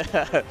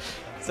him.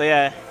 So,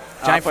 yeah.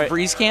 Giant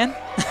Febreze can.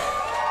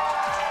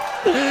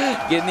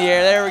 Get in the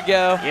air. There we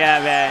go. Yeah,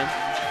 man.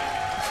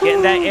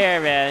 Getting that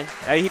air, man.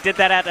 He did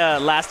that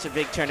at last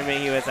big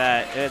tournament he was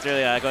at. It was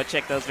really, go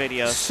check those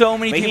videos. So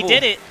many people. He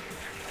did it.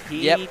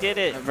 He did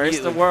it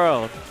versus the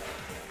world.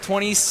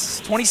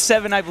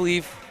 27, I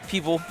believe,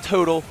 people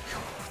total.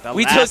 The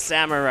last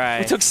Samurai.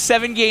 We took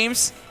 7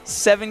 games.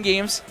 7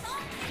 games.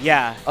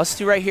 Yeah. Us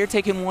two right here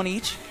taking 1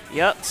 each.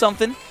 Yep.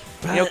 Something.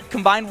 You know,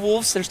 combined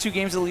Wolves, there's 2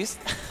 games at least.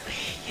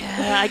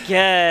 Yeah, I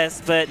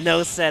guess, but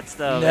no sets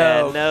though,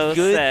 man. No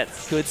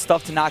sets. Good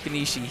stuff to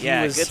Nakanishi.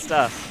 Yeah, good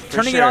stuff.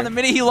 Turning it on the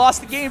minute he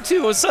lost the game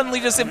too. It was suddenly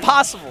just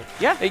impossible.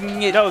 Yeah.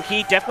 No,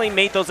 he definitely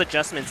made those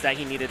adjustments that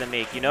he needed to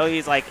make. You know,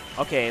 he's like,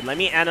 okay, let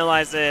me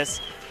analyze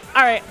this.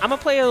 All right, I'm going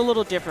to play it a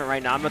little different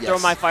right now. I'm going to throw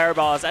my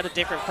fireballs at a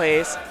different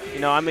place. You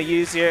know, I'm going to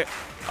use here.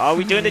 Oh,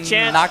 we doing the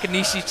chant?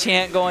 Nakanishi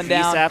chant going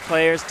down. VSAT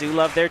players do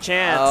love their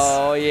chants.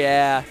 Oh,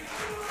 yeah.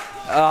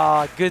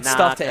 Good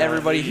stuff to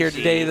everybody here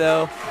today,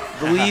 though.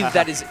 Believe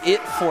that is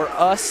it for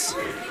us.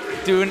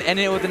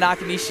 Ending it with the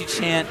Nakanishi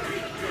chant.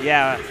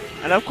 Yeah,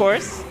 and of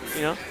course,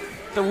 you know,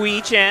 the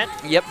Wii chant.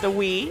 Yep. The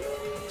Wii.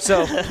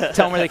 So, tell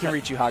them where they can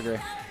reach you,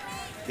 Hagure.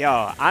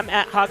 Yo, I'm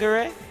at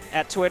Hagure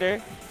at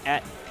Twitter,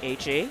 at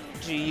HAGURE.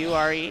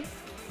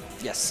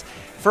 Yes.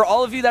 For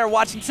all of you that are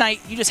watching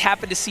tonight, you just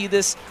happened to see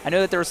this. I know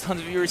that there was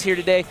tons of viewers here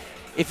today.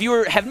 If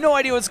you have no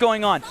idea what's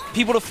going on,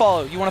 people to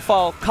follow. You want to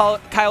follow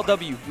Kyle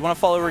W. You want to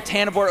follow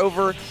Tanabor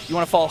over. You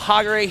want to follow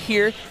Hagure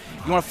here.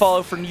 You want to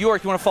follow for New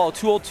York, you want to follow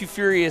Too Old, Too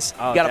Furious. You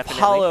got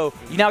Apollo.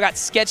 You now got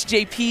Sketch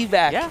JP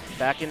back. Yeah,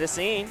 back in the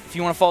scene. If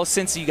you want to follow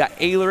Cincy, you got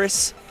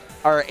Ailerus,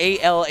 or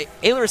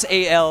Ailerus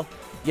AL.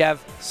 You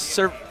have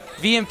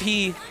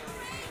VMP.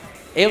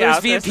 Ailerus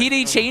VMP, did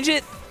he change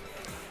it?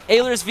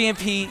 Ailerus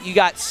VMP, you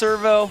got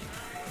Servo.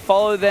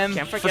 Follow them.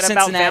 Can't forget for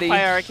Cincinnati. about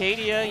Vampire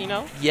Arcadia, you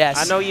know?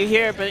 Yes. I know you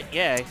here, but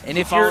yeah, and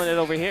if following it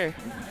over here.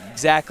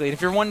 Exactly. And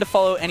if you're wanting to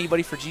follow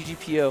anybody for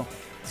GGPO,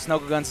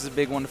 Snuggle Guns is a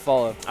big one to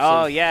follow.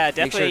 Oh, so yeah,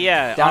 definitely,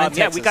 yeah. Down in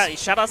yeah, we got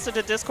shout-outs to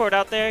the Discord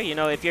out there. You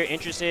know, if you're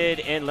interested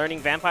in learning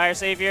Vampire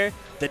Savior,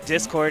 the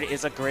Discord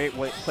is a great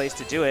place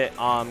to do it.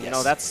 You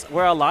know, that's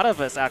where a lot of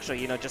us actually,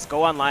 you know, just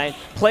go online,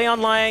 play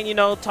online, you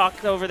know,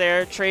 talk over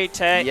there, trade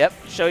tech,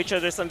 show each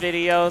other some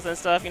videos and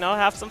stuff, you know,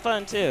 have some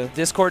fun too.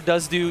 Discord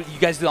does you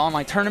guys do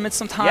online tournaments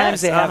sometimes?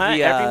 Yes, they have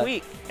every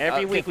week.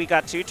 Every week we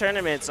got 2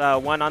 tournaments,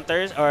 one on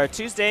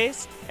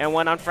Tuesdays and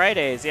one on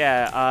Fridays.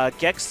 Yeah,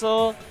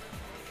 Gexel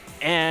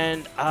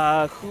and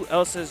who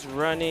else is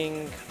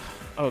running?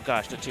 Oh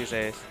gosh, the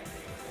Tuesdays.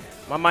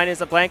 My mind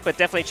is a blank, but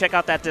definitely check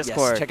out that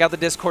Discord. Yes, check out the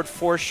Discord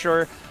for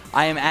sure.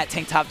 I am at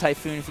Tank Top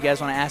Typhoon. If you guys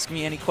want to ask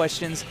me any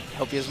questions,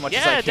 help you as much as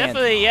I can. Yeah,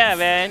 definitely. Yeah,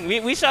 man.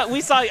 We saw.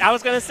 I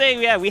was gonna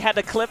say, yeah, we had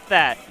to clip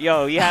that.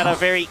 Yo, you had a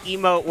very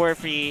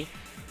emote-worthy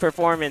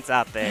performance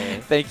out there.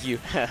 Thank you.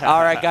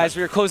 All right, guys,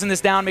 we are closing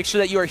this down. Make sure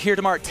that you are here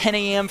tomorrow at 10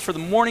 a.m. for the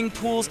morning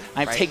pools.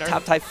 I'm Tank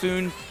Top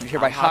Typhoon. I'm here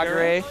by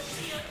Hagare.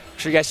 Make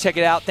sure you guys check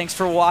it out. Thanks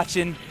for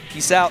watching.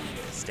 Peace out.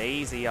 Stay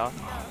easy, y'all.